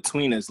in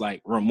between us,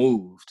 like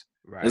removed.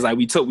 Right. It's like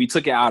we took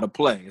it out of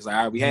play. It's like,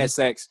 all right, we had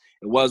sex.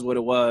 It was what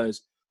it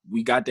was.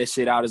 We got that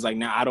shit out. It's like,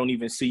 now I don't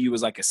even see you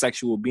as like a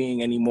sexual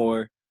being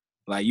anymore.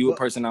 Like, you a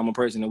person, I'm a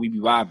person, and we be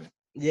vibing.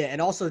 Yeah,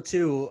 and also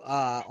too,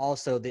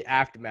 also the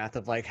aftermath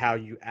of like how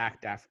you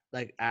act after,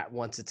 like, at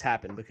once it's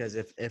happened. Because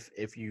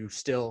if you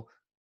still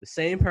the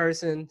same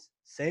person,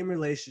 same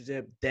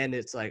relationship, then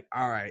it's like,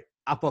 all right,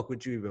 I fuck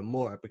with you even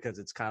more because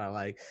it's kind of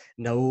like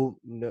no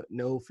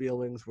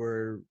feelings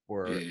were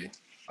Yeah.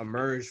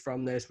 emerged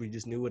from this. We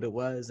just knew what it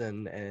was,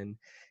 and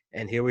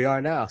here we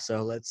are now.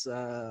 So let's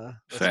go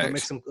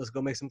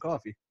make some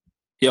coffee.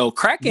 Yo,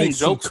 cracking Make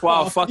some jokes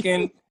while coffee.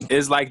 fucking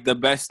is like the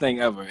best thing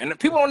ever, and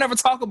people don't ever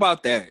talk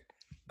about that.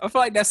 I feel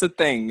like that's a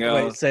thing, yo.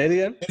 Wait, say it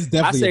again. It's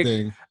definitely say- a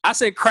thing. I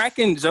said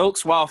cracking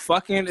jokes while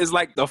fucking is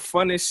like the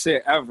funnest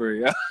shit ever,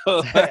 yo.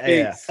 Like,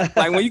 Yeah.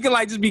 like when you can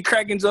like just be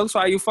cracking jokes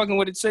while you fucking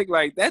with a chick,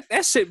 like that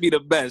shit be the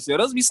best, yo.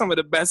 Those be some of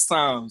the best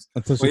times.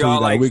 Until she We told all you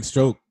got like- a weak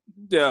stroke.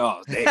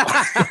 Yo, damn.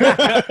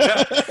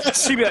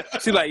 she be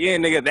like, yeah,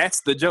 nigga,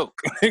 that's the joke.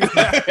 He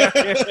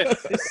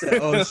said,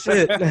 oh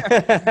shit.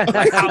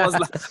 Like,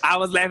 I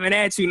was laughing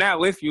at you, not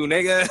with you,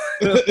 nigga.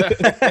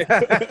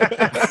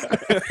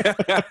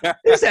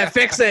 He said,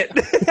 fix it.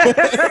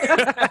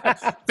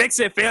 Fix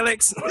it,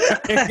 Felix.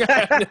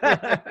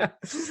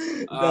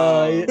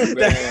 No,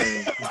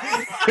 man.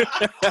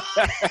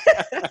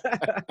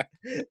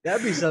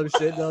 that'd be some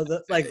shit though.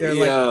 Like they're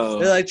Yo.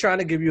 like trying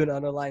to give you an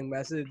underlying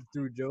message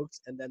through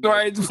jokes, and then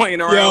Right,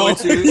 playing around Yo.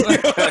 with you.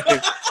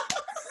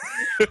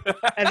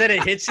 and then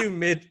it hits you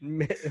mid You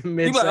be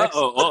sex. like,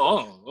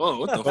 oh,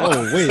 what the fuck?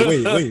 Oh,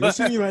 wait. What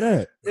you mean by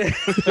that?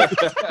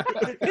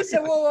 He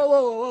said,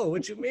 whoa,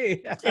 what you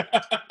mean?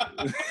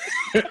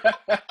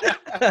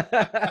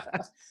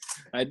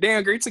 Like,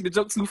 damn, girl, you took the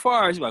joke too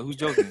far. She's like, who's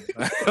joking?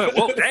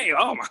 Whoa, damn,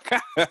 oh my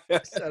god.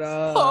 Said,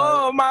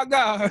 Oh my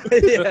god.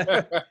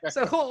 yeah.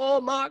 So,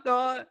 oh my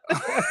god.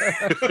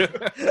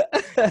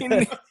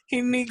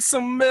 He needs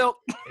some milk.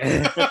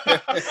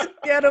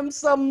 Get him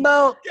some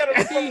milk.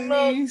 He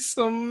needs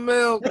some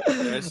milk.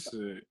 That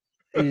shit.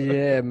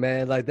 Yeah,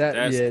 man, like that.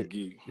 That's yeah. the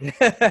geek.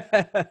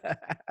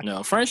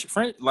 No, friend,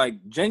 like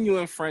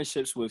genuine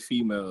friendships with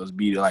females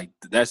be like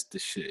that's the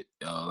shit,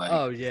 yo. Like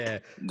Oh yeah,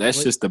 that's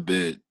when- just the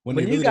bit. When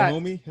When they you really got- the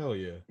homie? Hell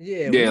yeah.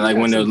 yeah. Yeah, you like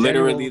got when they're some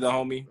literally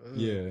general- the homie.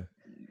 Yeah.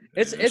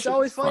 It's That shit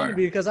always funny fire.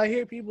 because I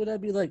hear people that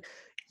be like,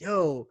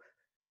 "Yo,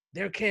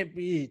 there can't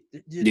be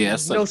Yeah,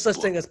 there's it's no like- such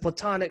thing as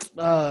platonic." It's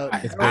I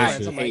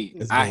girlfriends." I'm like, hate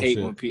It's I hate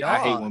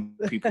bullshit. when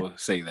people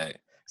say that.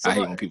 some I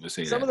hate of- when people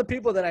say Some that. of the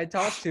people that I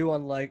talk to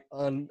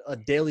on a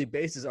daily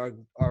basis are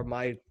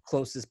my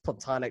closest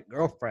platonic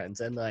girlfriends,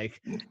 and like,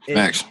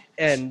 Facts.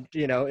 and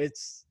you know,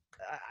 it's.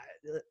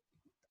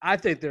 I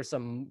think there's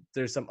some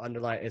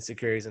underlying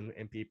insecurities in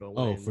people.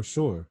 Oh, when for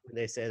sure.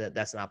 they say that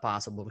that's not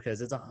possible because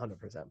it's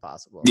 100%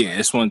 possible. Yeah,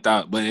 it's one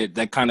thought, but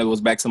that kind of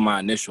goes back to my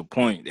initial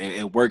point.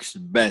 It works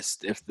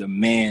best if the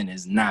man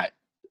is not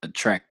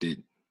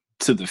attracted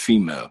to the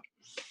female,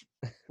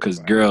 because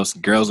girls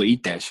will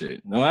eat that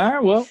shit. All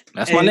right, well,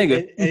 that's my And-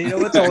 nigga. And you know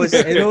what's always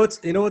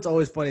what's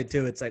always funny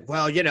too. It's like,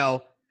 well, you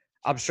know,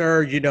 I'm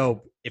sure you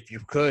know if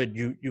you could,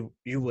 you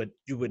would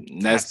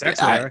have That's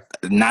sex with her.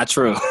 not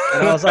true.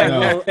 And I was like,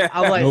 No. well,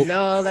 I'm like, Nope.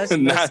 no, that's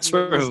Not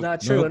true. That's not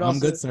true. Nope, And I'm also,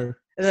 good, sir.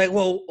 and like,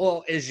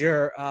 well, is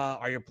your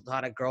are your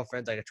platonic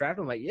girlfriends like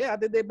attractive? I'm like, yeah, I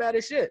think they bad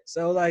as shit.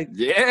 So like,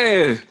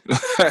 Yeah.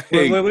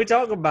 when we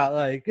talk about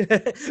like,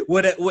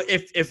 what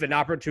if an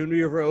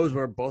opportunity arose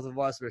where both of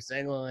us were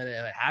single and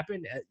it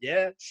happened?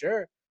 Yeah,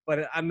 sure.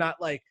 But I'm not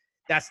like.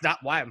 That's not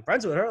why I'm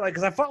friends with her. Like,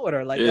 cause I fought with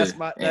her. Like, Yeah.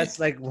 that's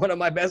like one of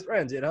my best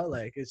friends. You know,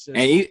 like it's just.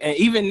 And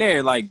even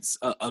there, like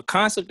a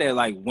concept that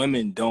like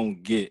women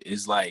don't get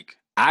is like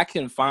I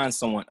can find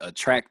someone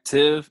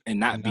attractive and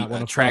not And be not wanna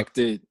fuck.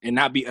 attracted and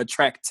not be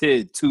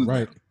attracted to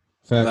Right. them.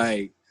 Facts.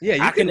 Like Yeah,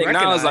 you I can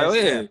acknowledge like, oh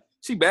recognize- yeah,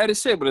 she bad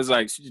as shit, but it's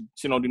like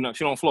she don't do nothing.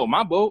 She don't float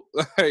my boat.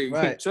 Like,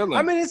 right. chilling.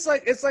 I mean, it's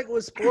like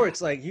with sports.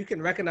 Like you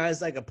can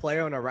recognize like a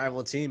player on a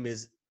rival team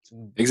is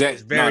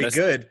Exactly. very No, that's-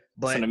 good, It's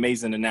but an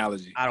amazing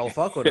analogy. I don't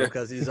fuck with him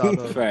because he's on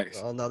Facts.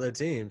 another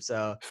team.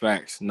 So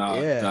Facts. No,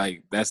 Yeah.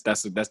 like that's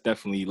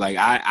definitely like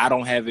I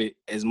don't have it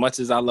as much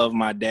as I love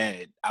my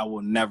dad. I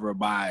will never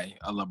buy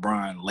a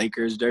LeBron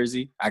Lakers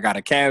jersey. I got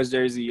a Cavs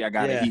jersey. I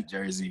got Yeah. a Heat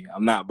jersey.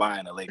 I'm not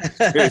buying a Lakers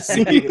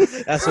jersey.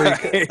 that's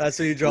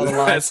where you draw the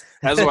line.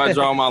 That's where I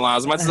draw my line.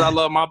 As much as I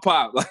love my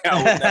pop, like I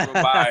would never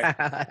buy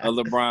a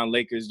LeBron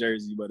Lakers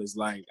jersey, but it's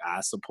like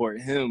I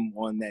support him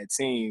on that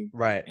team.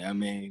 Right. You know what I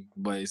mean,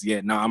 but it's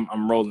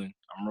I'm rolling.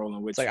 I'm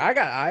rolling with It's like you. I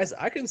got eyes.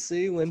 I can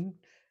see when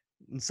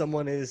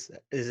someone is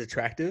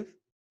attractive.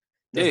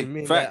 Yeah, Doesn't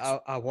mean facts.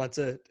 that I want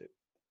to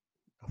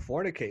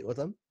fornicate with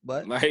them,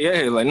 but Like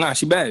yeah, like nah,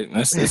 she bad.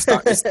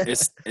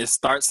 It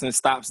starts and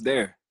stops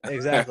there.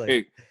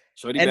 exactly.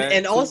 Shorty And bad,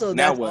 and cool. also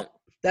now that's what?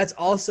 that's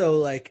also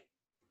like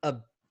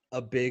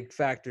a big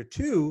factor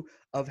too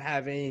of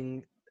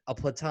having a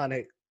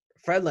platonic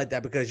friend like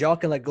that because y'all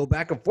can like go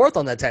back and forth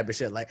on that type of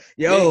shit. Like,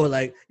 yo,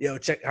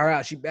 check her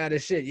out. She bad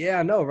as shit. Yeah,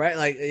 I know, right?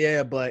 Like,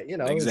 yeah, but you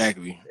know,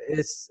 Exactly.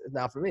 it's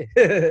not for me.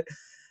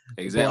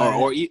 Exactly.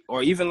 But-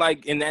 Or even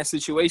like in that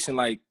situation,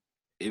 like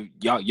if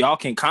y'all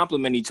can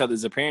compliment each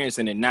other's appearance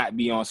and it not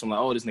be on some like,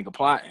 oh, this nigga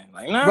plotting.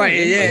 Like, nah,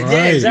 Right? Yeah,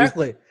 Right.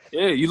 exactly.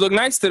 yeah, you look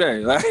nice today.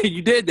 Like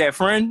you did that,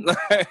 friend.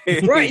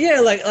 Right? Yeah,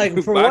 like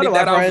for one Body of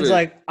my that friends, outfit.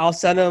 like I'll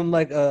send him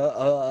like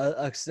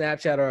a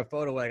Snapchat or a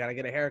photo. Like I gotta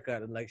get a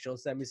haircut, and like she'll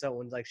send me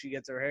something like she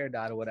gets her hair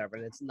dyed or whatever.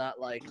 And it's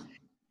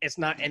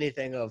not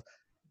anything of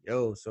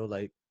yo, so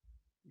like,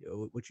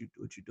 yo, what you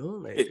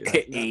doing? Like,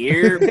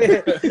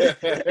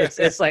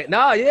 it's like,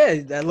 nah,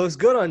 yeah, that looks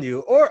good on you.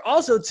 Or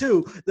also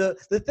too,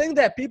 the thing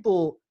that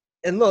people,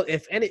 and look,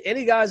 if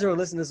any guys are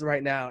listening to this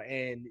right now,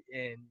 and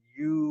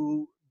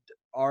you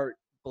are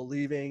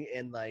believing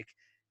in like,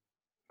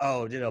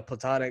 oh,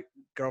 platonic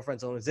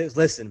girlfriends only exist.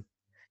 Listen,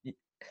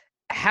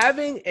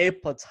 having a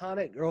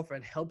platonic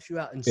girlfriend helps you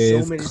out in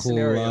so many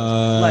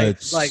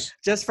scenarios. Like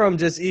just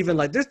even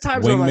like there's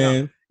times where I'm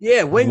like,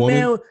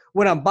 wingman.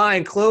 When I'm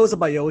buying clothes, I'm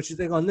like, yo, what you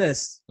think on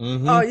this?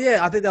 Mm-hmm. Oh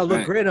yeah, I think that'll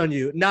look great on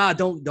you. Nah,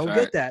 don't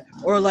get that.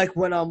 Or like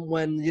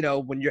when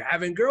you're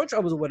having girl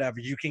troubles or whatever,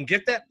 you can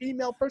get that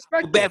female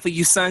perspective. Bad for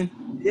you, son.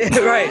 Yeah,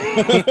 right.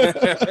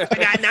 I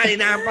got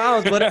 99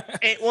 problems, but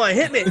ain't one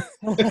hit me.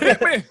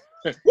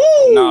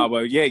 Woo! Nah,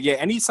 but yeah.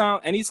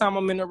 Anytime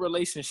I'm in a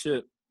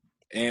relationship,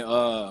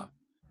 and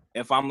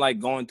if I'm like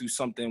going through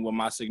something with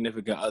my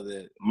significant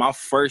other, my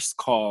first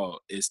call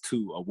is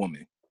to a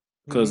woman,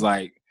 cause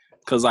like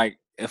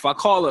if I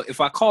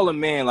call a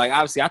man, like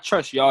obviously I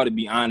trust y'all to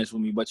be honest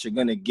with me, but you're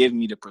gonna give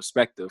me the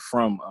perspective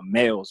from a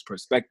male's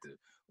perspective,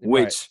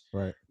 which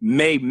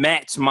may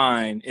match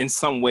mine in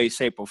some way,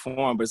 shape, or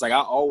form. But it's like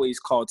I always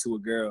call to a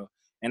girl,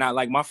 and I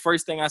like my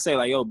first thing I say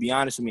like, yo, be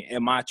honest with me,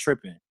 am I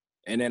tripping?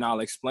 And then I'll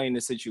explain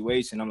the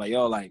situation. I'm like,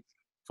 yo, like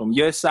from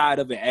your side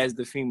of it as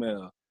the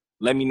female,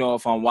 let me know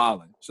if I'm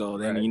wilding. So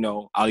then,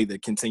 I'll either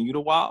continue to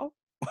wild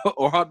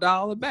or I'll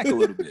dial it back a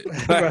little bit.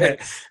 Right.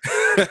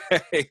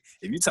 If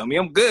you tell me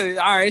I'm good,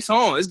 all right, so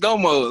on, let's go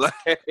mode.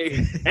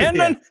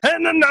 And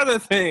another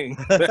thing.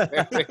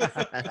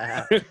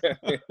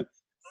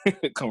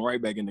 Come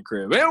right back in the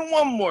crib. And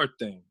one more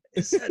thing.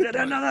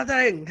 Another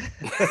thing.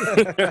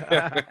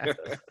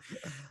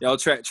 Yo,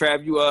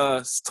 Trav, you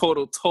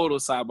total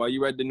sidebar.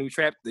 You read the new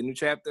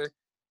chapter?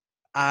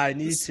 I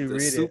need to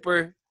read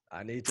it.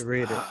 I need to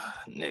read it.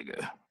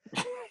 Nigga.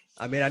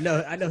 I mean, I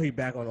know he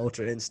back on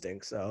Ultra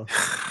Instinct, so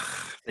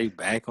they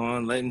back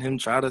on letting him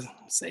try to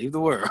save the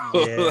world.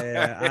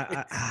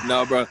 Yeah.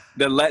 No, bro.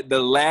 The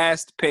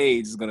last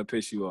page is gonna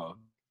piss you off.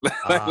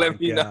 Let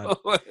me know.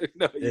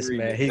 This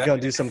man, he's gonna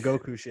do some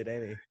Goku shit,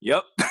 ain't he?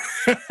 Yep.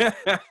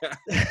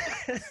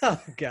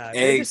 Oh God.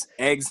 Eggs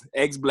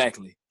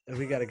Blackley.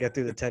 We got to get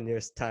through the 10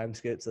 years time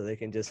skip so they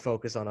can just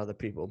focus on other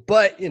people.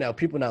 But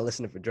people not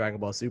listening for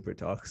Dragon Ball Super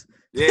talks.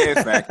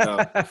 Yeah, fact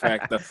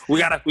though. We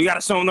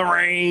gotta show them the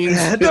range.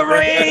 The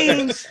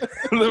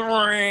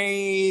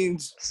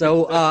range.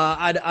 So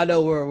I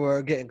know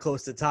we're getting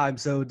close to time.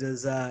 So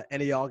does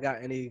any of y'all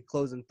got any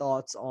closing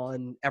thoughts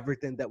on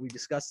everything that we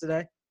discussed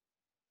today?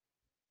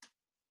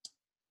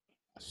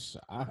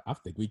 I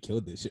think we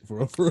killed this shit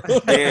for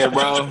real. Yeah,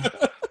 bro.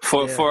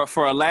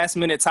 For a last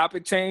minute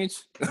topic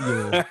change.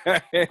 Yeah,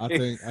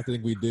 I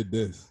think we did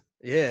this.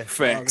 Yeah,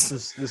 facts.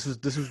 This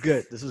was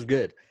good. This was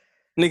good.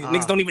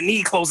 Niggas don't even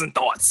need closing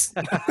thoughts.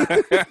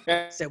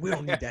 Said we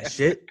don't need that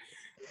shit.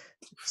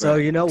 So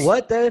you know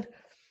what? Then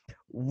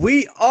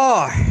we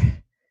are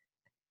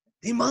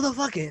the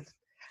motherfucking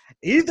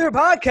Ether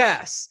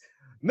Podcast,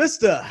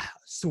 Mr.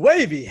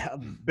 Swavy,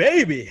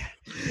 baby.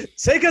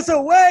 Take us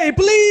away,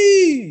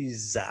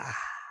 please.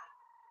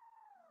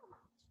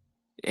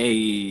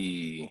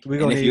 Hey,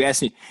 if you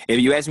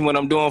ask me what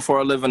I'm doing for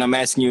a living, I'm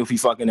asking you if you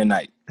fucking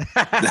tonight.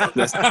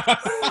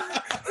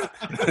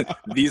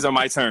 These are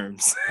my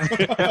terms.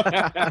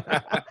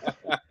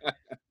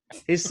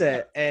 He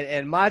said,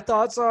 and my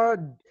thoughts are,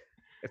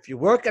 if you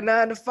work a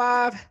 9 to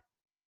 5,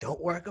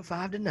 don't work a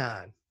 5 to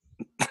 9.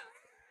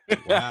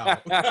 Wow.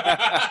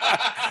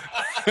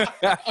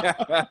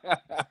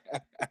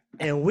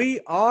 And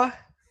we are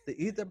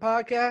the Ether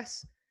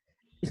Podcast,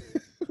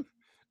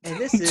 and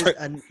this is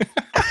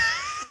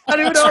I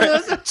don't even know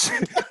this.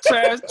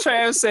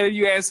 Trav said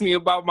you asked me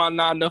about my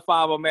 9 to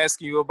 5. I'm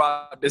asking you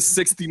about the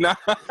 69.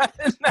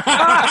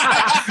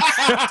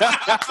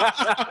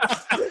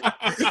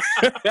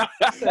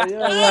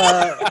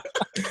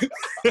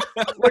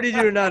 What do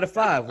you do 9 to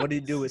 5? What do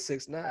you do with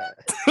 6'9"?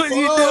 What do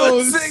you do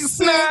with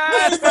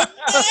 6'9"?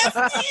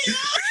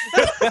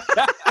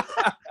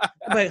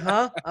 Wait,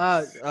 huh?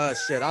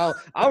 Shit. I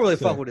don't really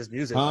fuck with his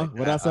music. Huh? Like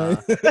what I say?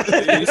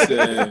 You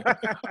said,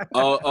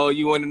 oh,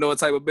 you want to know what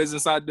type of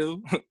business I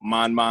do?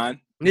 Mine.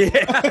 Yeah.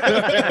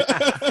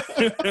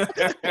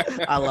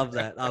 I love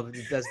that.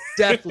 That's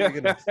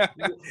definitely gonna.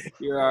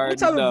 What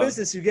type of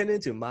business you getting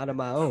into? Mine of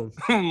my own.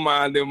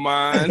 Mine. They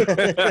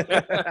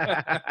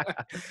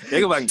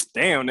go like,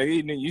 damn,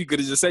 nigga, you could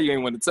have just said you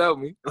ain't want to tell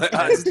me. Like,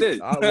 I just did.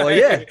 Well,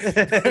 yeah.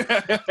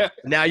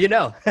 Now you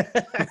know.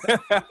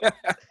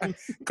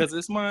 Because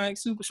it's my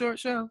super short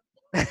show.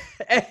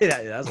 Hey,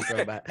 that's a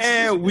throwback.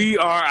 And we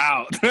are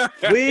out.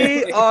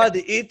 We are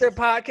the Ether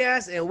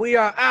Podcast, and we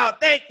are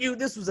out. Thank you.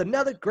 This was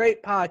another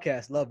great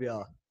podcast. Love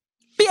y'all.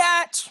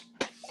 Biatch.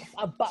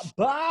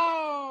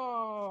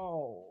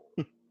 Bow.